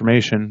this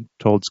information,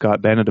 told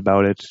Scott Bennett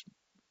about it,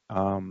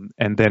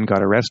 and then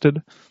got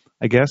arrested,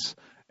 I guess.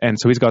 And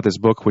so he's got this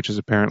book, which is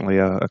apparently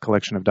a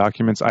collection of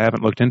documents. I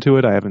haven't looked into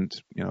it. I haven't,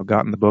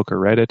 gotten the book or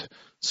read it.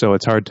 So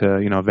it's hard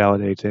to,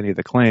 validate any of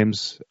the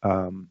claims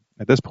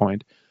at this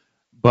point.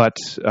 But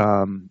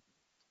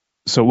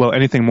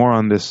anything more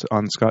on this,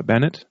 on Scott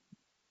Bennett?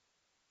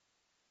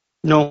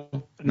 No,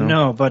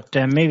 but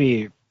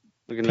maybe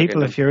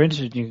people, if you're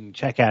interested, you can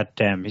check out,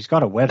 he's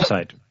got a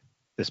website,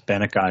 this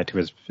Bennett guy, to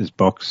his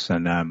books,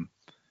 and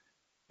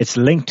it's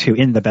linked to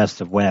In the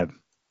Best of Web.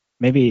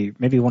 Maybe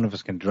one of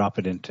us can drop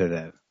it into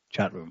the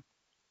chat room.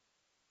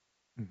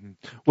 Mm-hmm.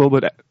 Well,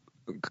 but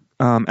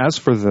as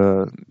for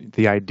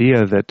the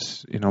idea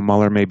that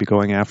Mueller may be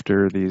going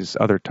after these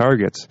other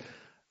targets,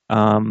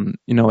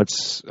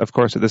 it's, of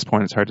course, at this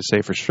point it's hard to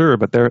say for sure,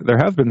 but there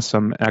have been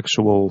some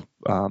actual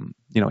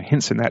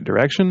hints in that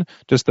direction.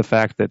 Just the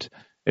fact that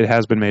it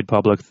has been made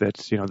public that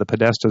the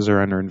Podestas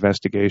are under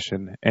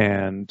investigation,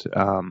 and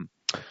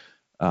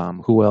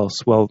who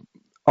else? Well,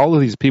 all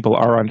of these people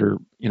are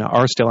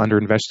still under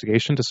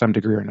investigation to some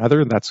degree or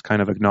another. That's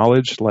kind of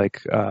acknowledged.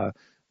 Like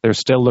they're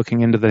still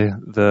looking into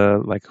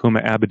the like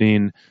Huma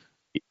Abedin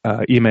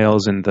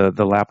emails and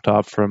the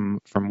laptop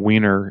from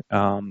Wiener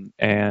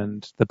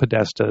and the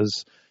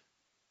Podestas,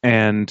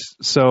 and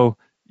so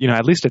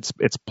at least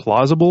it's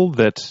plausible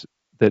that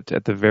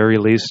at the very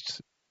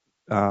least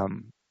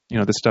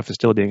this stuff is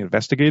still being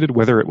investigated.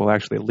 Whether it will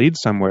actually lead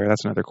somewhere,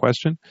 that's another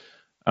question.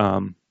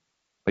 But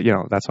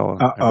that's all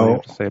I really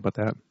have to say about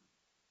that.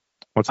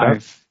 What's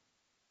that?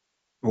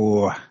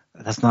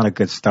 That's not a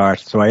good start.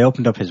 So I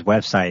opened up his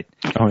website.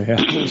 Oh yeah,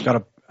 he's got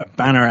a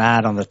banner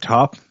ad on the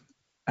top,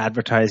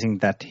 advertising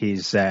that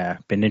he's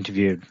been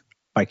interviewed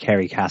by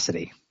Kerry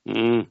Cassidy.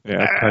 Yeah,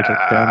 Project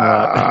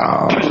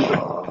Camelot.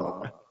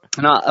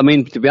 No, I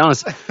mean, to be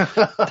honest,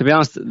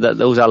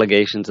 those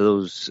allegations,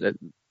 those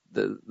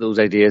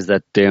ideas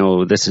that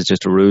this is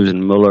just a ruse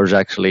and Mueller's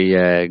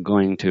actually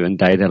going to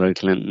indict Hillary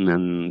Clinton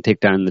and take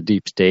down the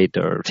deep state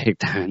or take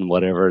down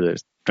whatever,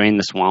 drain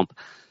the swamp,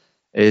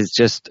 is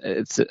just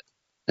it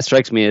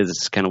strikes me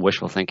as kind of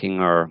wishful thinking,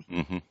 or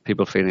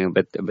people feeling a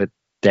bit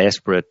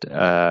desperate,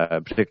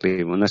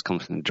 particularly when this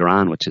comes from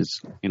Duran, which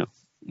is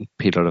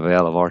Peter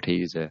Lavelle of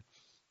RT's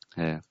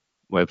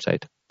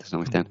website to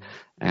some extent.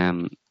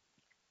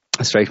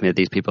 It strikes me that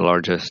these people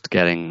are just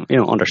getting,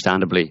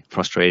 understandably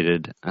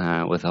frustrated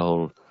with the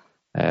whole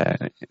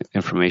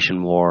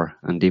information war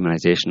and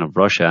demonization of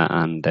Russia,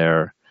 and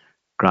they're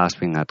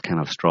grasping at kind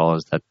of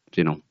straws that,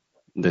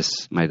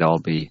 this might all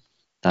be,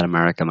 that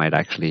America might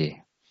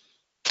actually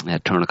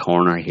turn a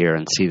corner here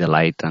and see the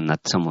light, and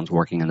that someone's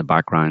working in the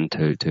background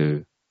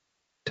to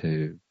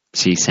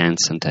see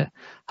sense and to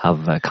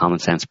have common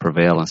sense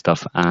prevail and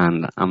stuff.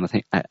 And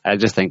I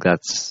just think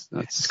that's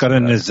it's got a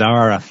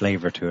Nazara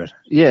flavor to it.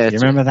 Yeah, you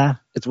remember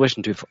that? It's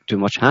wishing too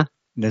much, huh?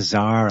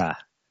 Nazara.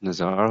 It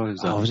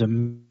was a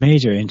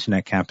major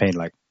internet campaign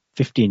like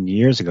 15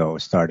 years ago.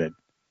 It started.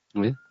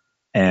 Yeah.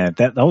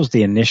 That was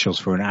the initials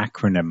for an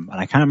acronym, and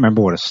I can't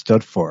remember what it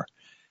stood for,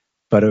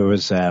 but it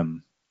was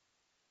kind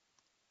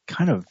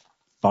of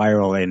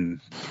viral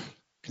in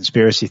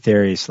conspiracy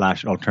theory /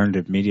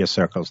 alternative media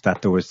circles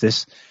that there was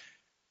this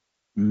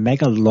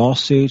mega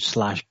lawsuit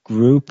 /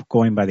 group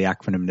going by the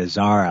acronym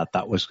Nazara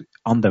that was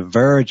on the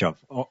verge of,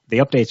 the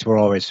updates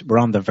were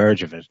on the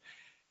verge of it,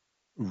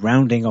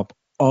 rounding up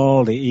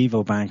all the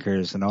evil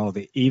bankers and all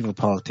the evil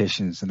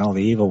politicians and all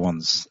the evil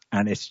ones.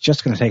 And it's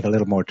just going to take a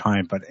little more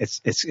time, but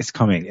it's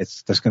coming.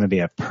 There's going to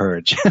be a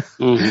purge.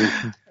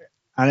 Mm-hmm.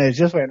 And it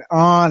just went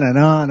on and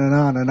on and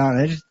on and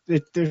on.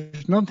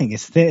 There's nothing.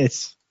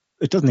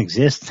 It doesn't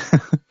exist.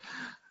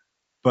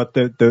 But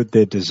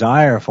the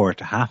desire for it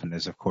to happen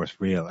is, of course,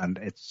 real, and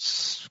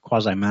it's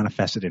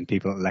quasi-manifested in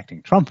people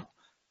electing Trump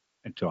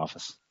into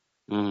office.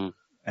 Mm.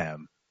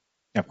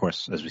 Of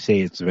course, as we say,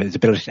 its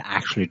ability to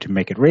actually to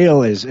make it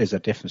real is a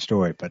different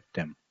story. But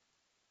yeah.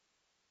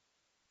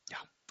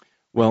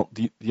 Well,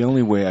 the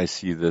only way I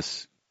see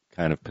this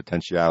kind of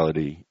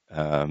potentiality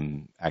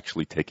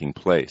actually taking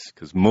place,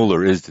 because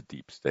Mueller is the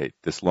deep state,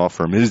 this law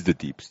firm is the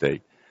deep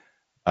state,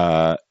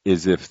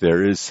 is if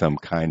there is some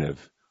kind of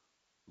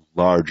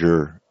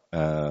larger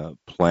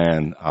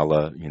plan, a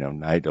la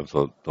Night of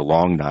the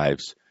Long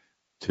Knives,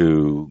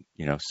 to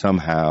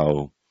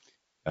somehow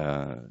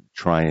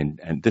try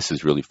and this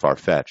is really far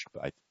fetched,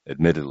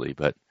 admittedly,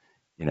 but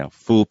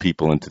fool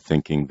people into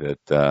thinking that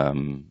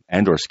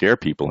and or scare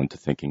people into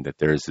thinking that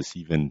there is this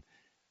even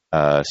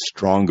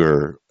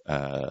stronger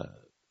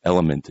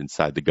element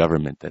inside the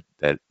government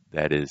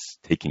that is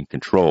taking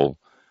control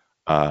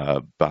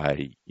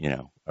by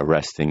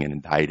arresting and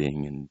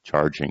indicting and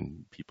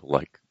charging people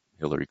like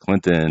Hillary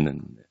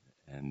Clinton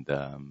and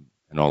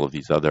all of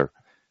these other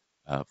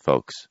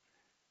folks.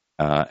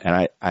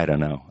 And I don't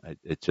know.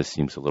 It just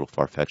seems a little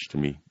far-fetched to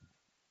me.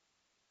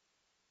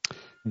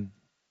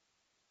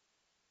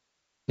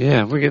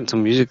 Yeah, we're getting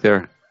some music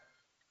there.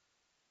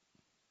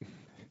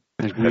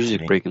 There's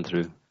music breaking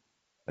through.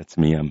 That's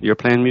me. You're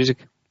playing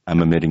music?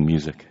 I'm emitting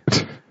music.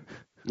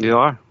 You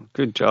are?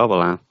 Good job,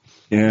 Alan.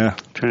 Yeah.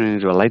 Turning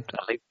into a light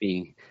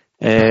being.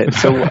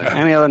 So,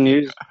 any other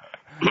news?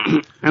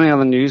 Any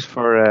other news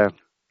for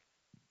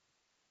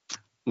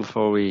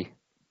before we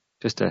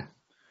just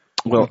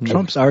Well,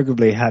 Trump's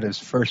arguably had his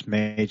first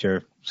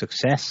major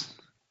success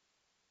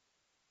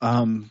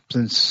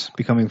since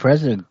becoming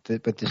president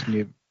with this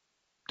new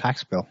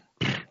tax bill.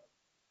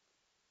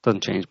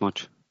 Doesn't change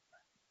much.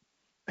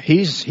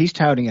 He's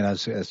touting it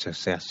as a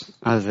success,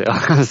 as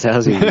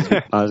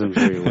I'm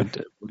sure you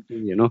would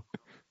do,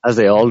 as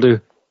they all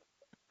do.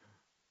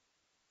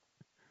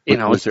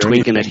 It's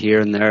tweaking it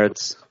here and there.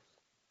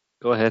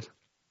 Go ahead.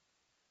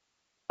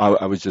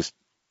 I was just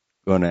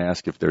going to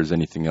ask if there's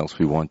anything else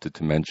we wanted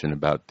to mention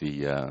about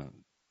the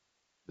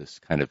this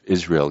kind of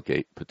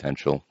Israelgate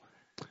potential,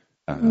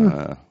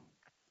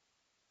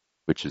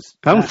 which is.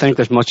 I don't think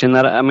there's much in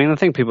that. I mean, I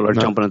think people are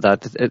jumping at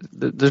that.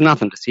 There's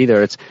nothing to see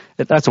there.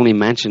 That's only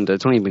mentioned.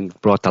 It's only been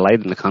brought to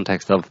light in the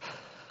context of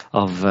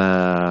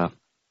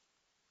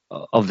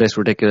this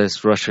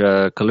ridiculous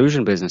Russia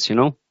collusion business.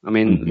 I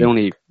mean, the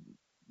only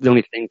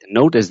thing to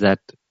note is that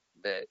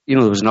there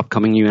was an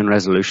upcoming UN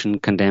resolution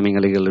condemning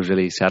illegal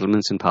Israeli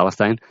settlements in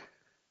Palestine,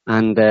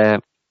 and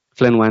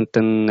Flynn went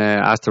and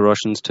asked the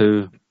Russians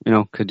to,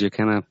 could you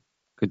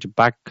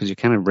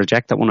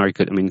reject that one, or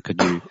could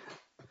you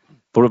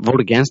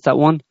vote against that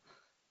one,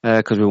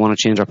 because we want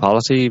to change our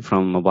policy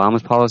from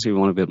Obama's policy. We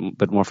want to be a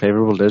bit more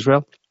favorable to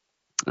Israel,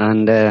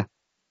 and the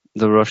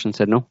Russians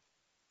said no.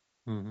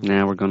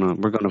 Yeah, we're gonna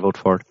vote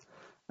for it,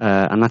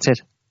 and that's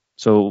it.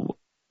 So,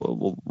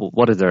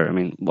 what is there? I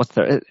mean, what's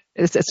there?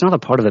 It's another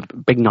part of the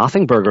big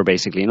nothing burger,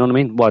 basically. You know what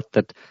I mean?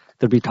 That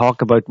there'd be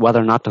talk about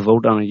whether or not to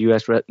vote on a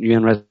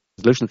UN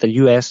resolution.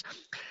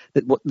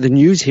 The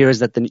news here is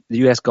that the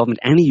U.S. government,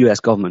 any U.S.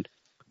 government,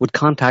 would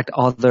contact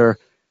other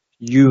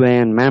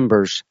UN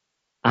members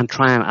and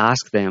try and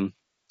ask them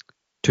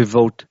to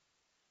vote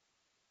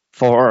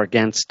for or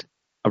against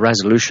a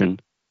resolution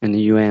in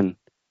the UN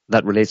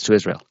that relates to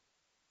Israel.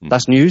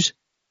 That's news.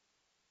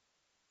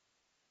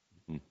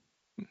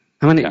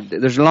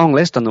 There's a long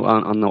list on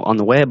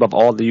the web of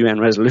all the UN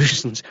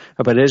resolutions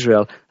about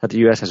Israel that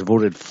the US has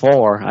voted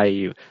for,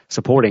 i.e.,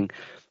 supporting,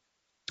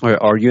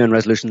 or UN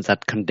resolutions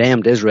that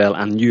condemned Israel,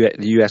 and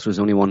the US was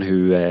the only one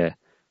who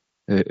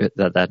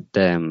that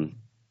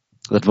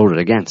voted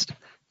against.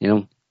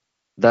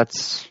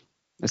 It's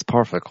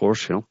par for the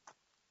course.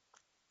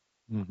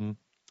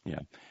 Yeah,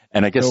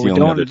 and I guess the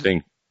only other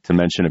thing to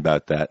mention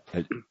about that,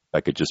 if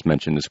I could just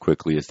mention this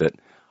quickly, is that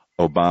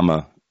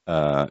Obama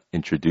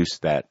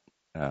introduced that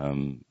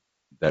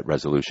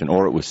resolution,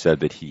 or it was said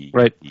that he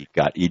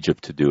got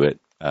Egypt to do it,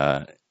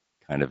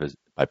 kind of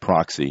by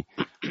proxy,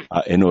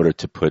 in order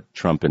to put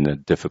Trump in a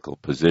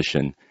difficult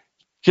position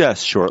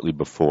just shortly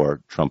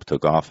before Trump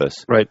took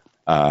office. Right.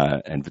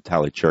 And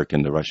Vitaly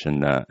Churkin, the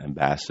Russian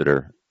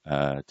ambassador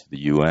to the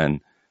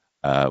UN,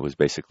 was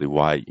basically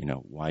why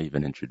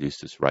even introduce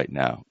this right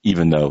now,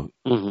 even though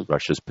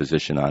Russia's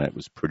position on it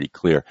was pretty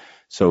clear.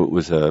 So it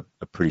was a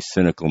pretty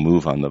cynical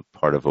move on the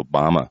part of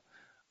Obama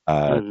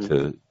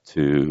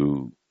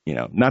to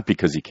not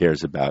because he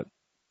cares about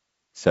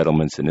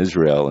settlements in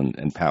Israel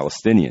and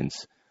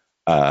Palestinians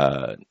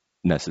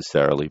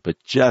necessarily, but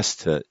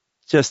just to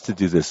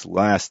do this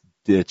last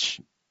ditch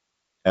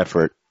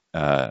effort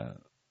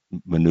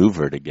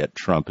maneuver to get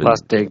Trump in.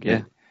 Last dig,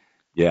 yeah.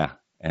 Yeah,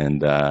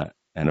 and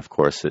of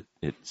course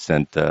it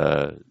sent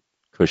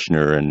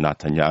Kushner and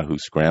Netanyahu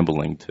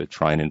scrambling to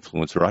try and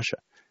influence Russia.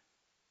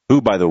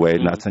 Who, by the way,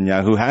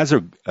 Netanyahu has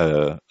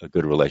a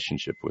good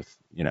relationship with,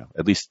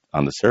 at least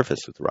on the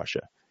surface, with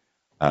Russia.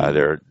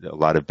 There are a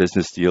lot of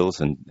business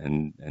deals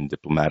and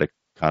diplomatic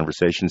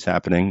conversations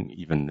happening,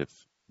 even if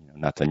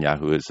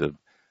Netanyahu is a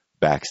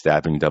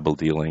backstabbing,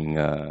 double-dealing,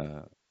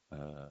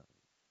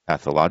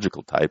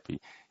 pathological type.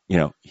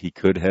 He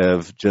could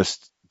have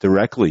just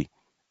directly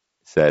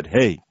said,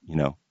 hey,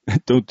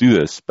 don't do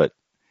this, but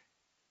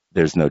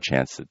there's no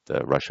chance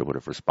that Russia would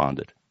have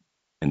responded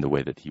in the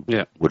way that he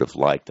would have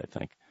liked, I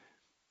think.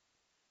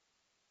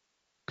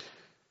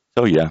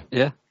 So, yeah.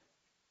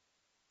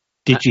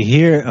 Did you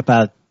hear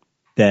about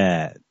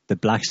the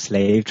black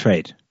slave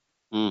trade?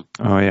 Oh,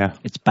 yeah.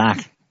 It's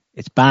back.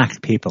 It's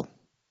back, people.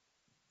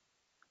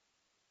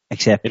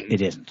 Except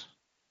it isn't.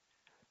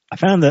 I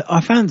found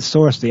the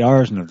source, the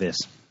origin of this.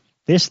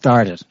 This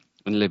started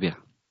in Libya.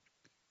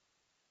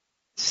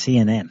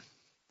 CNN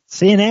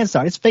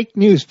started. It's fake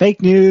news.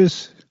 Fake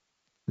news.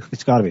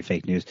 It's got to be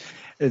fake news.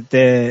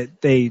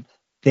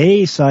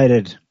 They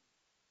cited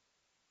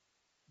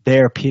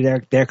their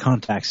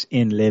contacts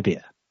in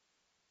Libya,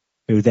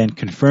 who then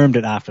confirmed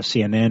it after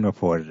CNN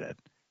reported it.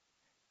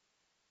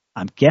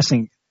 I'm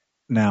guessing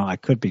now. I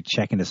could be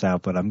checking this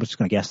out, but I'm just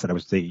going to guess that it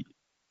was the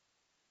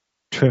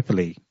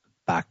Tripoli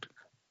backed,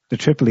 the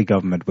Tripoli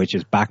government, which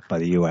is backed by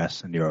the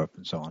US and Europe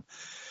and so on.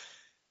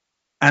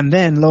 And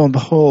then, lo and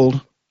behold,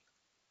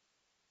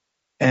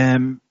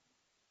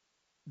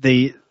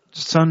 the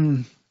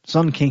Sun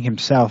King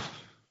himself,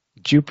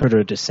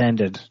 Jupiter,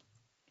 descended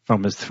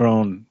from his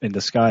throne in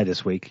the sky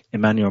this week,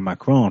 Emmanuel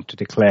Macron, to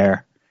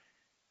declare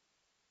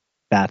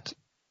that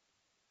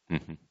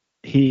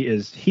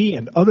he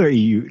and other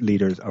EU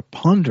leaders are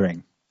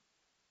pondering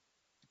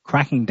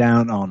cracking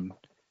down on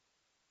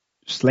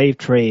slave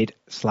trade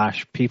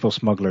 / people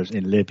smugglers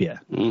in Libya.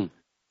 He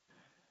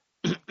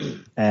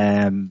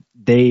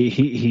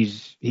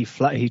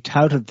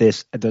touted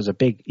this. There's a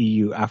big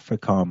EU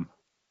AFRICOM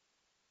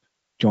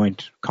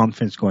joint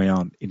conference going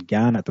on in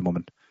Ghana at the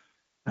moment,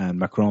 and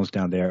Macron's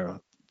down there. I'm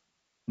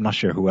not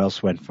sure who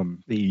else went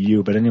from the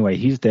EU, but anyway,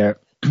 he's there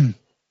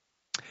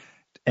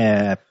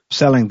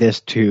selling this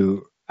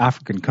to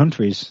African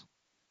countries.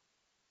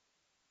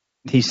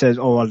 He says,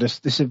 "Oh, well,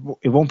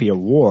 it won't be a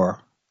war,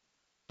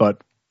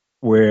 but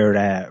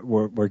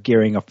we're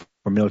gearing up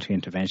for military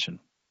intervention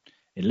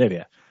in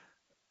Libya."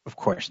 Of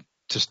course,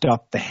 to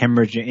stop the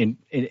hemorrhaging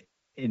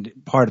in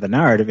part of the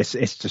narrative,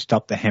 it's to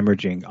stop the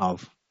hemorrhaging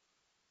of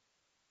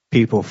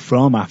people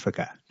from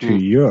Africa to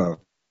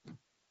Europe.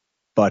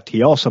 But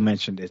he also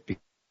mentioned it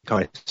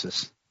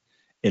because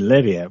in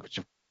Libya, which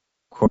of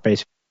course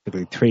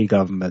basically three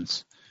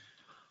governments.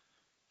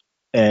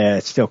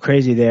 It's still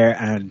crazy there,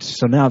 and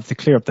so now to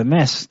clear up the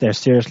mess, they're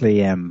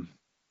seriously.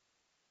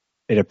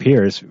 It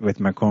appears, with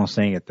Macron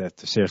saying it, that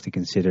they're seriously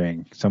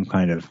considering some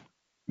kind of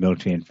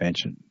military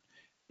intervention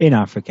in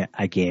Africa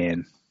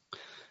again.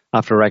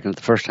 After wrecking it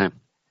the first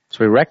time.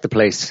 So we wrecked the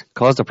place,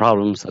 caused the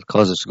problems that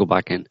caused us to go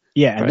back in.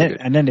 Yeah,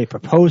 and then they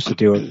proposed to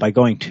do it by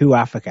going to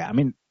Africa. I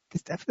mean,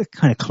 that's the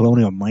kind of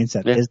colonial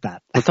mindset is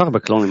that. We'll talk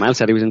about colonial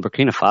mindset. He was in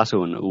Burkina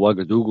Faso, in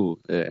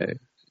Ouagadougou,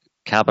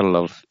 capital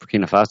of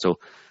Burkina Faso,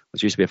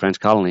 which used to be a French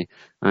colony,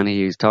 and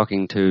he was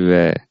talking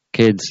to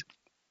kids,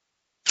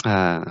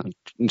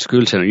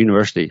 school center,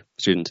 university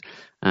students,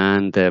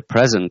 and the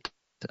president,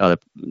 I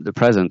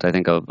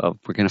think, of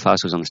Burkina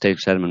Faso was on the stage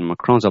beside him, and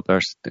Macron's up there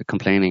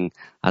complaining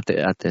at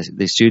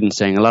the students,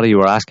 saying, "A lot of you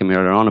were asking me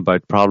earlier on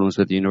about problems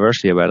with the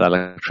university, about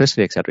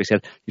electricity, etc." He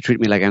said, "You treat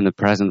me like I'm the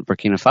president of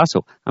Burkina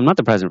Faso. I'm not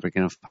the president of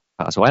Burkina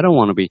Faso. I don't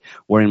want to be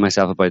worrying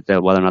myself about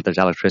whether or not there's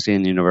electricity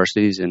in the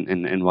universities in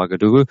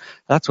Ouagadougou.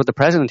 That's what the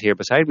president here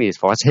beside me is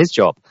for. It's his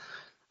job."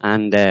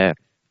 And he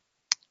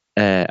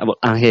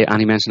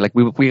mentioned, like,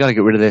 we got to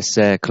get rid of this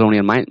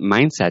colonial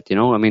mindset. You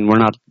know, I mean,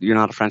 you're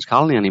not a French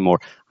colony anymore.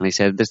 And he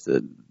said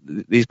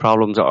these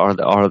problems are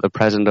the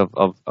president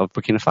of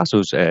Burkina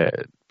Faso's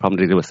problem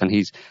to deal with, and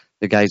he's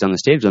the guy's on the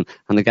stage, and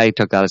the guy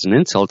took that as an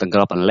insult and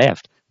got up and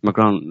left.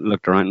 Macron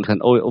looked around and said,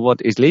 "Oh,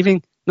 what? He's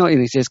leaving?" No, and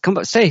he says, "Come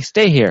back,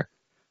 stay here."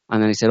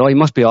 And then he said, "Oh, he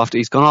must be off.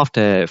 He's gone off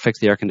to fix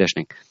the air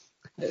conditioning."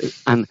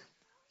 And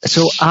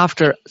so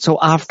after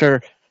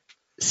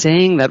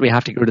saying that we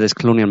have to get rid of this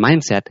colonial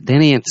mindset,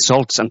 then he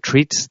insults and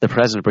treats the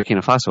president of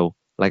Burkina Faso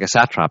like a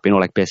satrap, you know,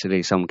 like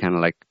basically some kind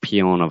of like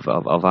peon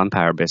of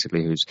empire,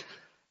 basically, who's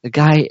the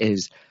guy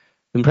is.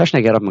 The impression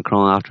I get of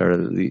Macron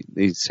after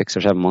these 6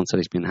 or 7 months that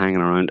he's been hanging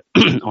around,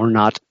 or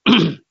not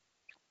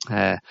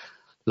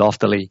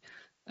loftily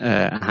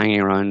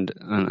hanging around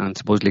and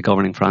supposedly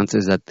governing France,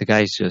 is that the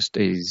guy's he's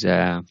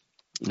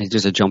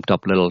just a jumped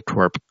up little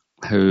twerp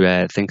who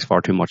thinks far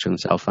too much of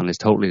himself and is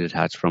totally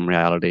detached from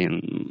reality,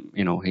 and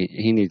you know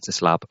he needs a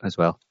slap as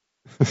well.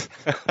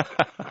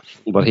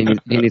 But he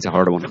needs a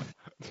harder one.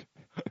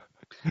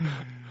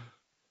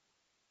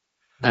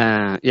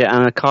 And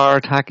a car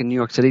attack in New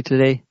York City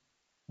today.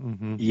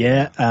 Mm-hmm.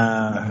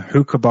 Yeah,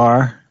 hookah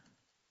bar.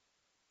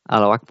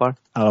 Allahu Akbar.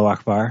 Allahu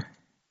Akbar.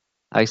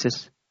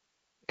 ISIS.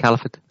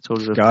 Caliphate.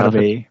 Soldiers of Gotta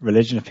Caliphate. be.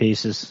 Religion of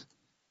pieces.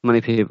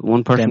 Many people.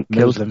 One person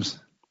killed. Muslims.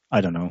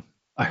 I don't know.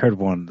 I heard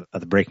one at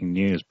the breaking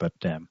news, but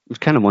it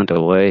kind of went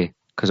away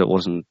because it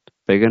wasn't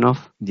big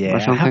enough. Yeah,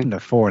 it happened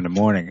at 4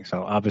 a.m,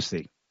 so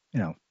obviously,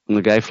 you know. And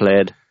the guy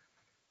fled.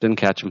 Didn't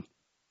catch him.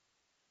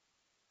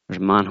 There's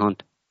a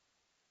manhunt.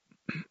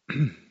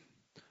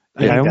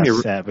 We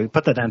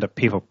put that down to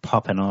people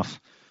popping off.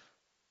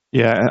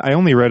 Yeah, I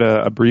only read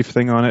a brief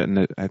thing on it,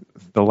 and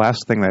the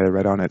last thing that I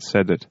read on it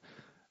said that,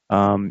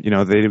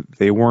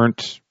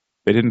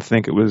 they didn't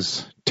think it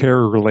was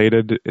terror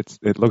related.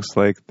 It looks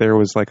like there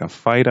was like a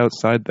fight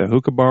outside the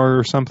hookah bar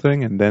or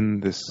something, and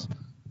then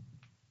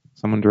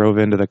someone drove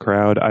into the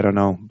crowd. I don't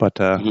know, but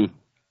we'll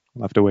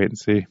have to wait and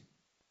see.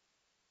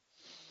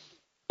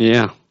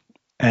 Yeah.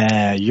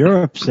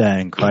 Europe's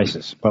in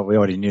crisis, but we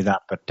already knew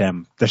that. But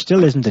there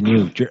still isn't a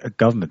new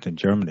government in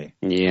Germany.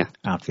 Yeah.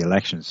 After the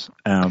elections.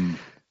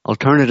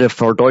 Alternative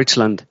for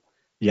Deutschland.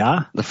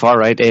 Yeah. The far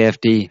right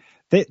AfD.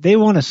 They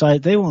won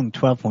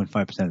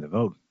 12.5% of the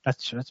vote.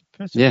 That's a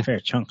fair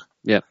chunk.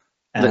 Yeah.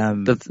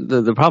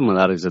 The problem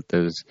with that is that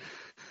there's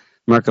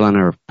Merkel and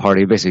her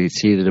party basically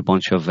seeded a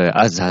bunch of,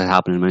 as has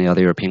happened in many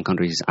other European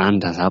countries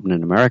and has happened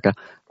in America,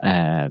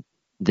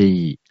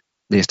 the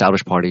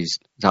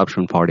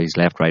establishment parties,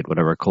 left, right,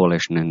 whatever,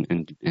 coalition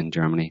in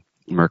Germany,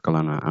 Merkel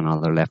and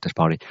another leftist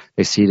party.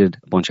 They ceded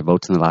a bunch of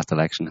votes in the last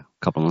election a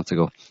couple of months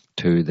ago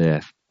to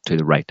the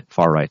right,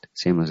 far right.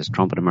 Same as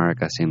Trump in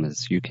America, same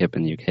as UKIP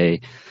in the UK.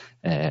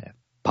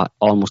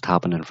 Almost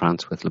happened in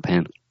France with Le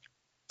Pen.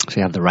 So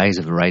you have the rise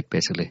of the right,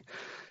 basically.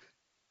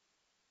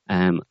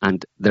 And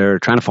they're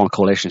trying to form a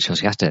coalition, so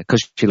she has to,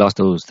 because she lost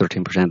those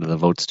 13% of the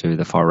votes to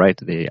the far right,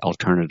 the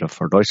Alternative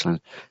for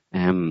Deutschland,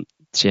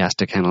 she has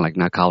to kind of like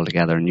now cobble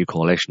together a new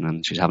coalition,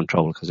 and she's having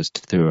trouble because it's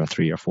 2 or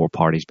 3 or 4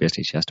 parties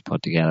basically she has to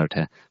put together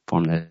to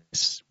form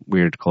this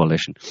weird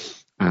coalition.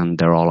 And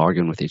they're all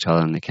arguing with each other,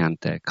 and they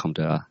can't come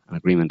to an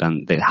agreement.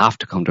 And they have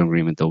to come to an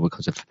agreement, though,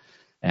 because if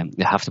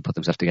they have to put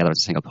themselves together as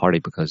a single party,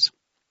 because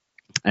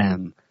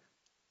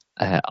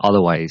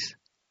otherwise,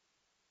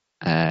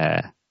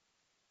 actually,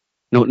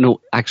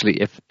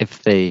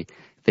 if they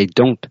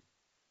don't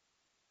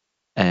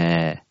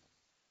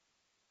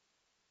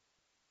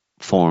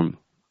form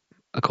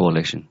a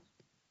coalition,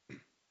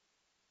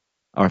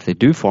 or if they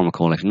do form a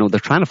coalition, they're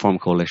trying to form a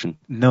coalition.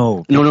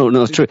 No,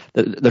 it's true.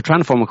 They're trying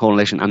to form a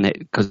coalition, and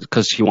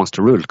because she wants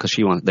to rule, because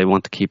they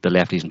want to keep the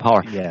lefties in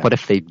power. Yeah. But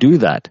if they do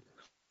that,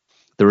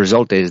 the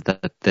result is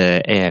that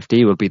the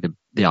AfD will be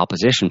the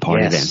opposition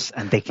party. Yes,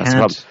 then, and they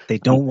can't. They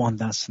don't want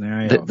that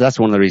scenario. That's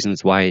one of the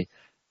reasons why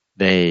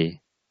they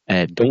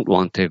don't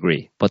want to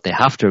agree, but they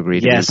have to agree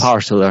to be in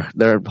power. So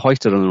they're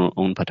hoisted on their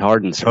own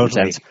petard in certain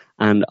sense.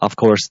 And of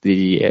course,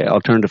 the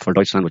Alternative for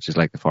Deutschland, which is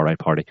like the far right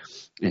party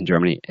in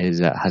Germany,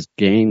 has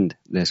gained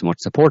this much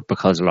support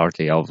because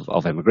largely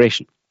of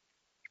immigration,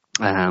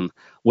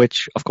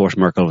 which of course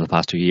Merkel over the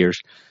past 2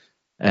 years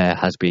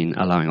has been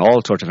allowing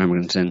all sorts of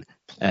immigrants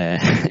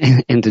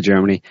into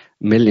Germany,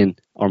 million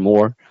or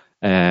more.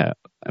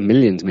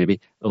 Millions maybe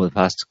over the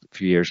past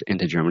few years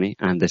into Germany,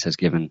 and this has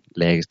given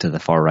legs to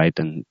the far right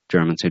and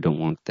Germans who don't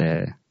want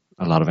a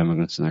lot of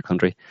immigrants in their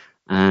country,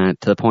 to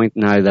the point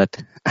now that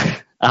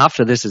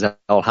after this has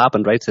all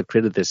happened, right, so they've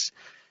created this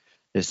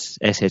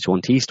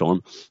SH1T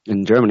storm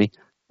in Germany.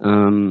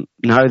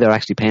 Now they're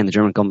actually paying, the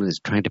German government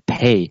is trying to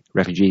pay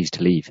refugees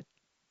to leave.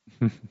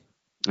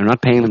 They're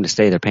not paying them to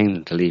stay, they're paying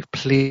them to leave.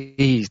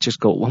 Please, just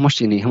go. How much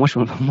do you need? How much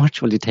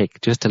will you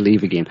take just to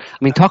leave again? I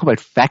mean, talk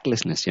about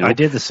fecklessness, you know. I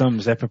did the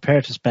sums. They're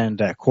prepared to spend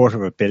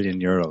 €250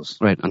 million.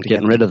 Right, and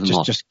getting rid of them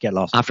all. Just get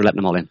lost. After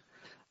letting them all in.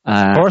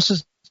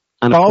 Horses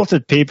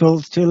faulted people,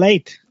 it's too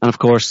late. And of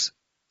course,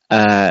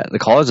 the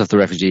cause of the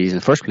refugees in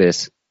the first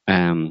place,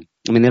 I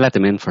mean, they let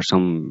them in for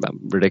some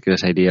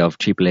ridiculous idea of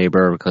cheap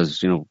labour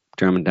because, you know,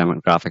 German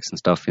demographics and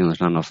stuff, you know, there's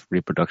not enough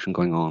reproduction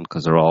going on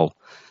because they're all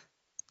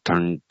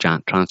turned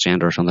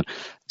transgender or something,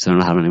 so they're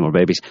not having any more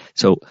babies.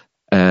 So,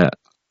 well,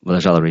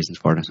 there's other reasons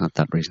for it. It's not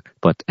that reason,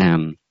 but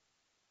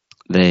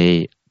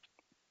they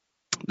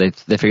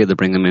figured they'd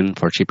bring them in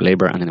for cheap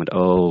labour, and they went,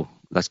 "Oh,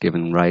 that's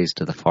giving rise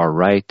to the far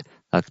right.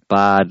 That's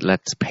bad.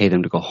 Let's pay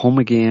them to go home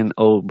again.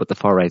 Oh, but the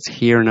far right's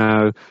here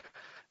now."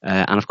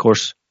 And of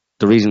course,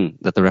 the reason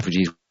that the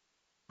refugees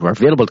were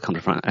available to come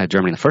to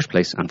Germany in the first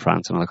place, and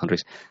France and other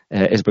countries,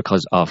 is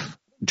because of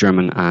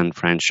German and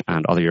French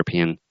and other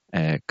European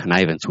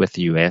connivance with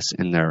the US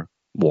in their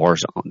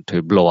wars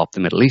to blow up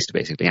the Middle East,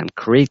 basically, and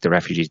create the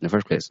refugees in the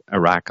first place.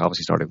 Iraq,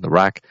 obviously started with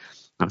Iraq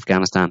and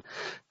Afghanistan,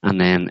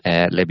 and then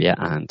Libya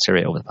and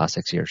Syria over the past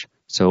 6 years.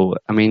 So,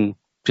 I mean,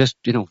 just,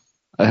 you know,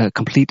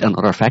 complete and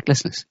utter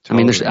fecklessness. Totally. I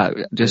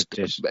mean, there's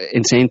just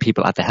insane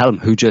people at the helm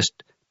who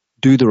just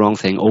do the wrong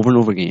thing over and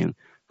over again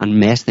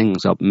and mess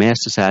things up, mess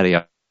society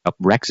up,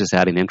 wreck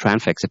society, and then try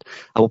and fix it.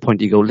 At what point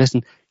do you go,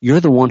 listen, you're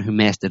the one who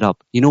messed it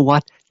up. You know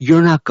what?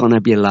 You're not going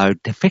to be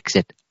allowed to fix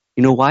it.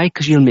 You know why?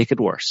 Because you'll make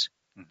it worse.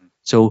 Mm-hmm.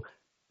 So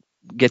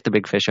get the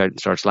big fish out and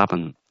start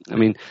slapping. I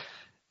mean,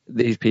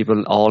 these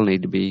people all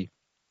need to be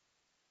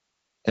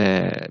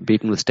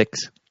beaten with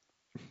sticks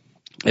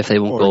if they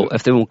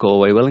won't go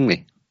away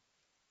willingly,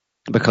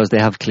 because they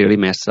have clearly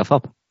messed stuff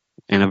up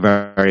in a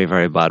very,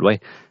 very bad way.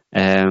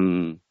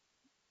 And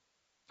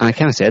I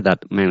kind of said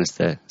that minus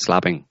the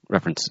slapping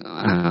reference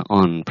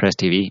on Press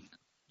TV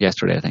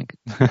yesterday, I think.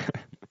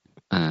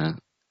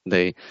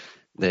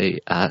 They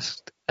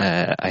asked,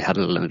 I had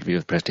a little interview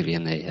with Press TV,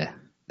 and they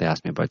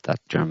asked me about that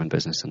German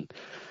business, and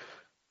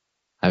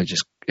I was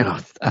just, you know,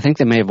 I think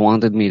they may have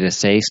wanted me to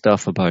say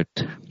stuff about,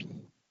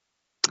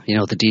 you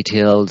know, the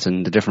details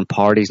and the different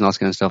parties and all this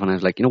kind of stuff, and I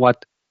was like, you know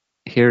what,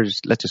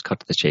 let's just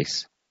cut to the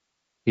chase.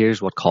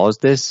 Here's what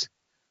caused this,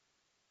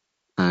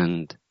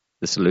 and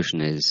the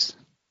solution is,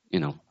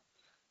 you know,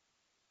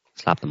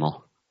 slap them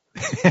all.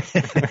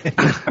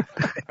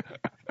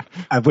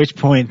 At which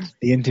point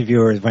the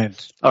interviewers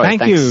went,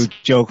 "Thank you,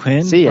 Joe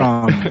Quinn." See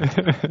ya.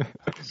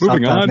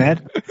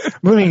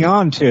 Moving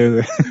on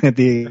to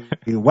the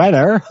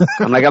weather.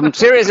 I'm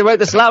serious about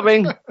the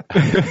slapping.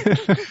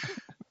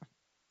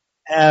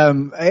 I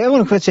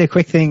want to say a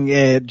quick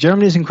thing.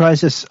 Germany's in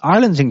crisis.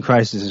 Ireland's in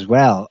crisis as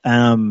well.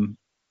 There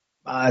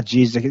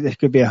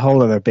could be a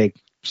whole other big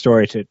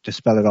story to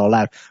spell it all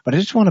out. But I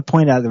just want to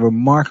point out the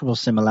remarkable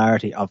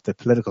similarity of the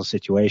political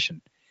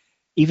situation,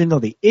 even though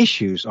the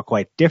issues are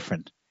quite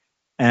different.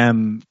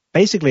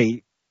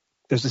 Basically,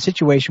 there's a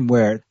situation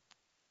where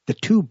the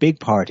two big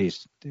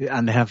parties,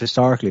 and they have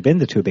historically been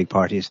the two big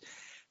parties,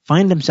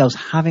 find themselves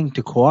having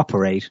to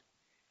cooperate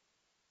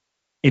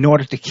in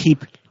order to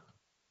keep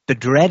the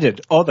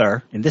dreaded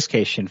other, in this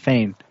case Sinn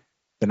Féin,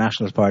 the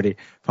Nationalist Party,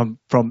 from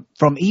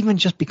even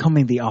just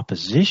becoming the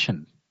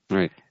opposition.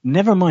 Right.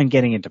 Never mind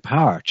getting into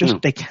power.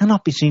 Just they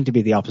cannot be seen to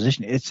be the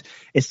opposition.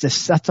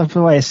 That's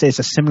why I say it's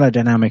a similar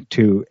dynamic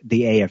to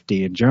the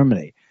AfD in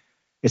Germany.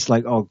 It's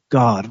like, oh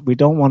God, we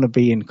don't want to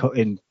be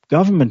in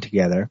government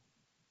together.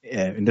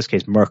 In this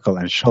case, Merkel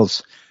and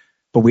Schulz.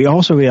 But we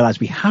also realize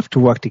we have to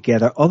work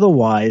together.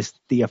 Otherwise,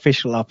 the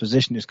official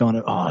opposition is going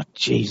to, oh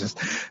Jesus.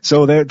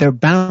 So they're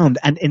bound.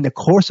 And in the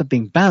course of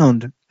being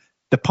bound,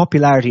 the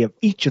popularity of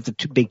each of the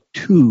big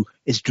two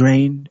is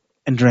drained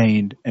and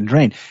drained and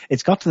drained.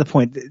 It's got to the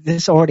point,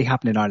 this already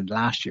happened in Ireland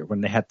last year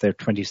when they had their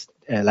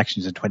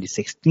elections in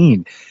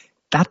 2016.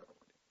 That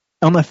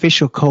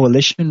unofficial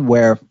coalition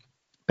where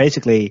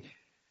basically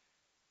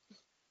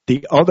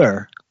the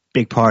other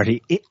big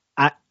party,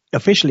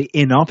 officially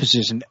in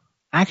opposition,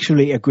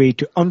 actually agreed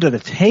to, under the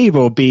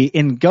table, be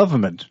in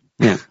government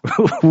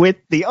with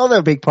the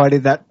other big party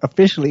that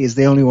officially is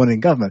the only one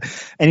in government.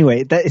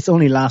 Anyway, it's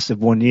only lasted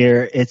 1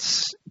 year.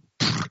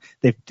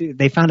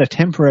 They found a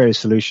temporary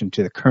solution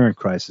to the current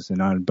crisis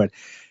in Ireland, but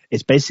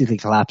it's basically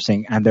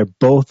collapsing, and they're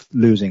both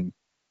losing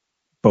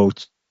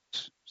vote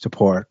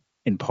support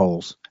in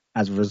polls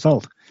as a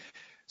result.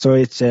 So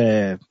it's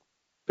very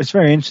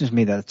interesting to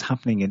me that it's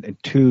happening in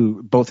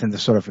two, both in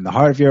the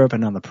heart of Europe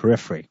and on the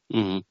periphery.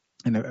 Mm-hmm.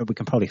 And we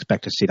can probably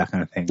expect to see that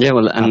kind of thing. Yeah,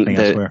 well, and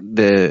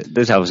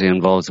this obviously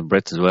involves the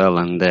Brits as well,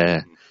 and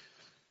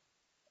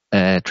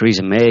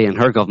Theresa May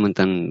and her government,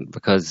 and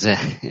because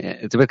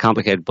it's a bit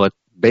complicated, but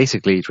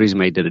basically Theresa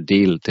May did a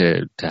deal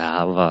to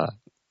have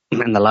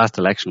in the last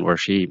election where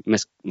she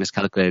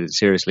miscalculated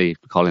seriously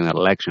calling that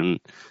election,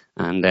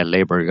 and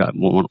Labour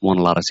won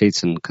a lot of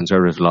seats and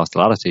Conservatives lost a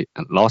lot of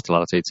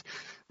seats.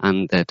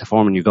 And to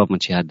form a new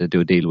government, she had to do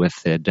a deal with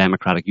the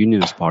Democratic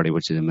Unionist Party,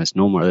 which is a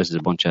misnomer. This is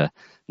a bunch of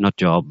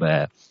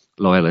nutjob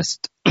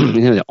loyalist,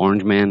 the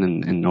Orange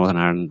Men in Northern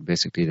Ireland,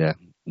 basically the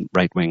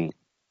right-wing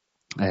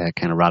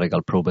kind of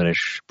radical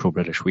pro-British,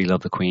 we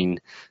love the Queen,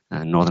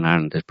 Northern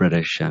Ireland is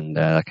British, and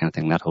that kind of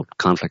thing, that whole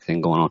conflict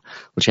thing going on.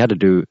 Well, she had to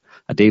do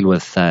a deal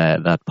with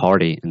that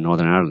party in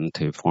Northern Ireland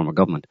to form a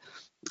government.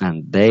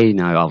 And they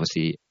now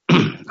obviously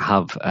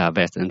have a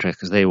vested interest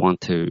because they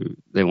want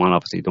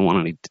obviously don't want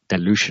any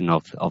dilution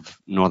of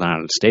Northern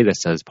Ireland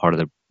status as part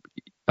of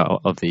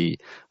the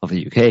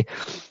UK.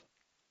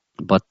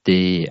 But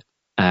the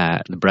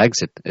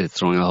Brexit is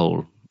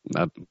throwing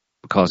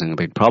causing a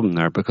big problem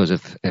there, because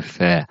if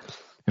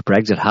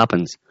Brexit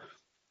happens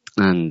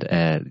and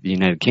the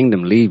United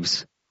Kingdom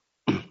leaves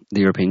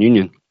the European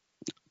Union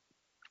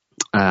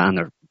and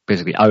they're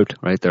basically out,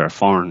 right? They're a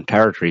foreign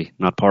territory,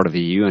 not part of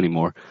the EU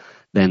anymore.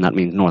 Then that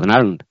means Northern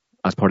Ireland,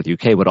 as part of the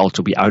UK, would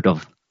also be out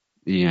of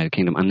the United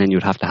Kingdom, and then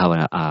you'd have to have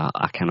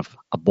a kind of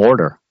a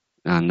border,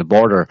 and the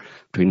border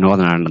between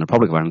Northern Ireland and the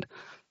Republic of Ireland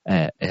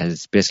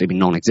has basically been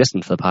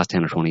non-existent for the past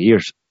 10 or 20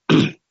 years.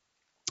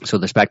 So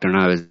the spectre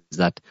now is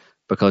that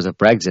because of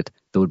Brexit,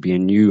 there would be a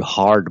new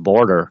hard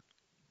border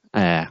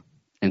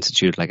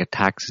institute, like a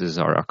taxes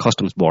or a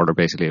customs border,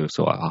 basically,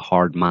 so a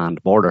hard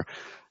manned border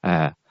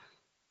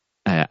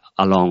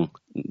along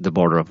the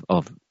border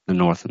of the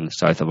north and the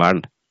south of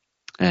Ireland.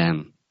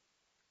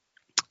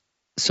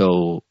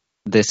 So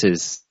this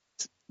is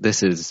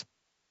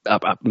a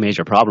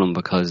major problem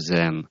because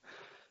it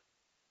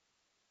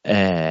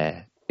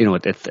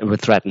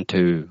would threaten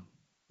to,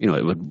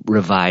 it would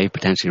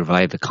potentially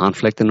revive the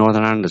conflict in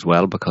Northern Ireland as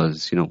well,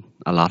 because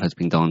a lot has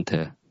been done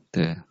to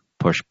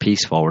push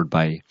peace forward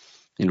by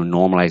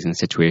normalising the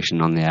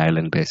situation on the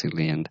island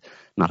basically, and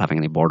not having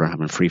any border,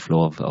 having free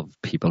flow of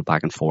people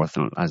back and forth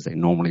as they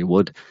normally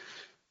would.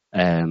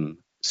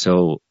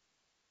 So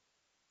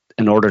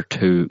in order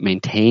to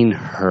maintain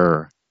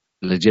her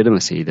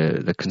legitimacy,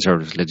 the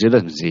Conservatives'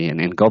 legitimacy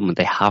in government,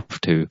 they have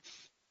to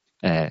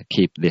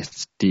keep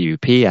this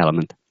DUP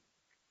element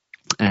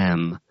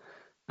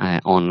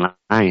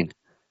online,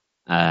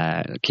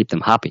 keep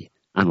them happy.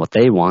 And what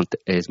they want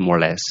is more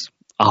or less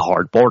a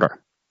hard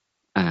border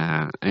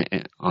in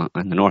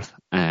the north.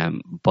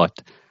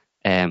 But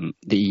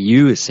the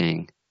EU is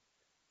saying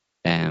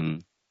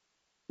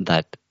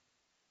that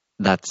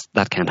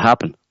can't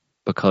happen,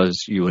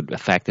 because you would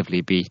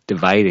effectively be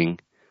dividing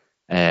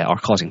or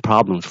causing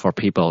problems for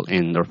people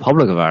in the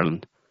Republic of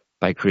Ireland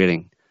by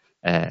creating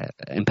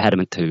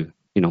impediment to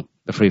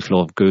the free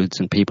flow of goods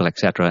and people,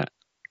 etc.,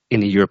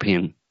 in a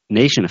European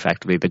nation,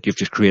 effectively, that you've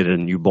just created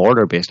a new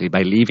border basically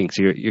by leaving.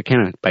 So you're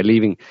kind of, by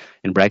leaving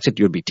in Brexit,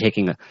 you'll be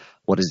taking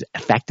what is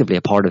effectively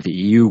a part of the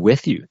EU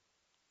with you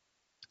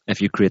if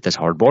you create this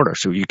hard border.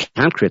 So you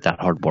can't create that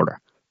hard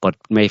border, but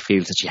May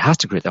feels that she has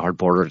to create the hard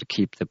border to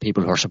keep the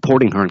people who are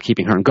supporting her and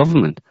keeping her in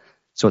government.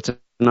 So it's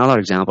another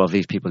example of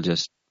these people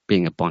just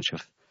being a bunch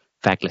of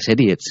feckless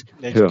idiots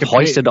who have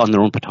hoisted on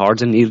their own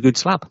petards and need a good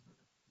slap.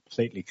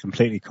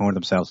 completely cornered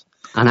themselves.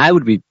 And I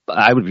would be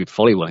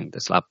fully willing to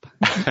slap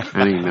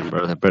any member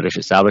of the British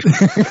establishment.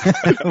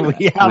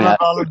 We have a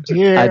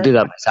volunteer. I'd do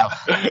that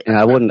myself. And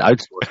I wouldn't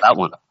outsource that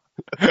one.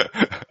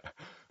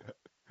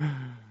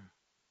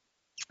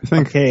 I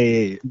think,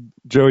 Okay.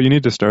 Joe, you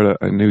need to start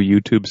a new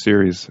YouTube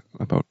series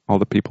about all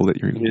the people that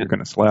you're going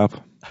to slap.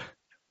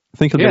 I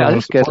think you'll get a lot I'll of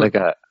just get support.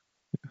 like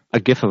a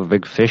gif of a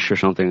big fish or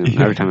something,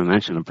 and every time I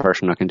mention a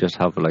person, I can just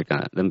have like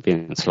them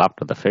being slapped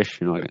with the fish.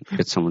 You know, I can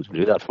get someone to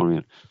do that for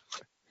me.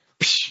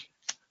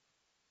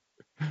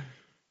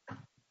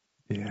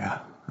 Yeah.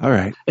 All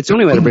right. It's the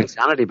only way to bring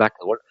sanity back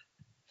to work.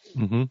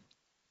 Mm-hmm.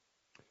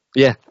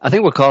 Yeah, I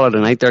think we'll call it a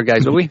night there,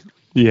 guys, will we?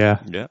 Yeah.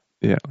 Yeah.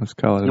 Yeah. Let's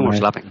call it. No more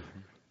slapping.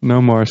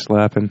 No more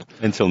slapping.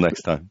 Until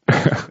next time.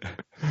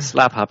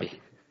 Slap happy.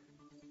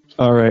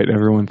 All right,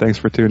 everyone. Thanks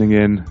for tuning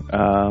in.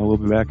 We'll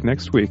be back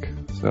next week.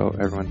 So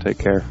everyone, take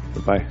care.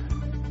 Bye-bye.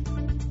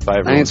 Bye,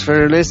 everyone. Thanks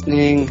for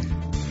listening. See you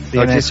Talk to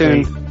you next soon.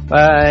 week.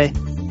 Bye.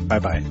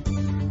 Bye-bye.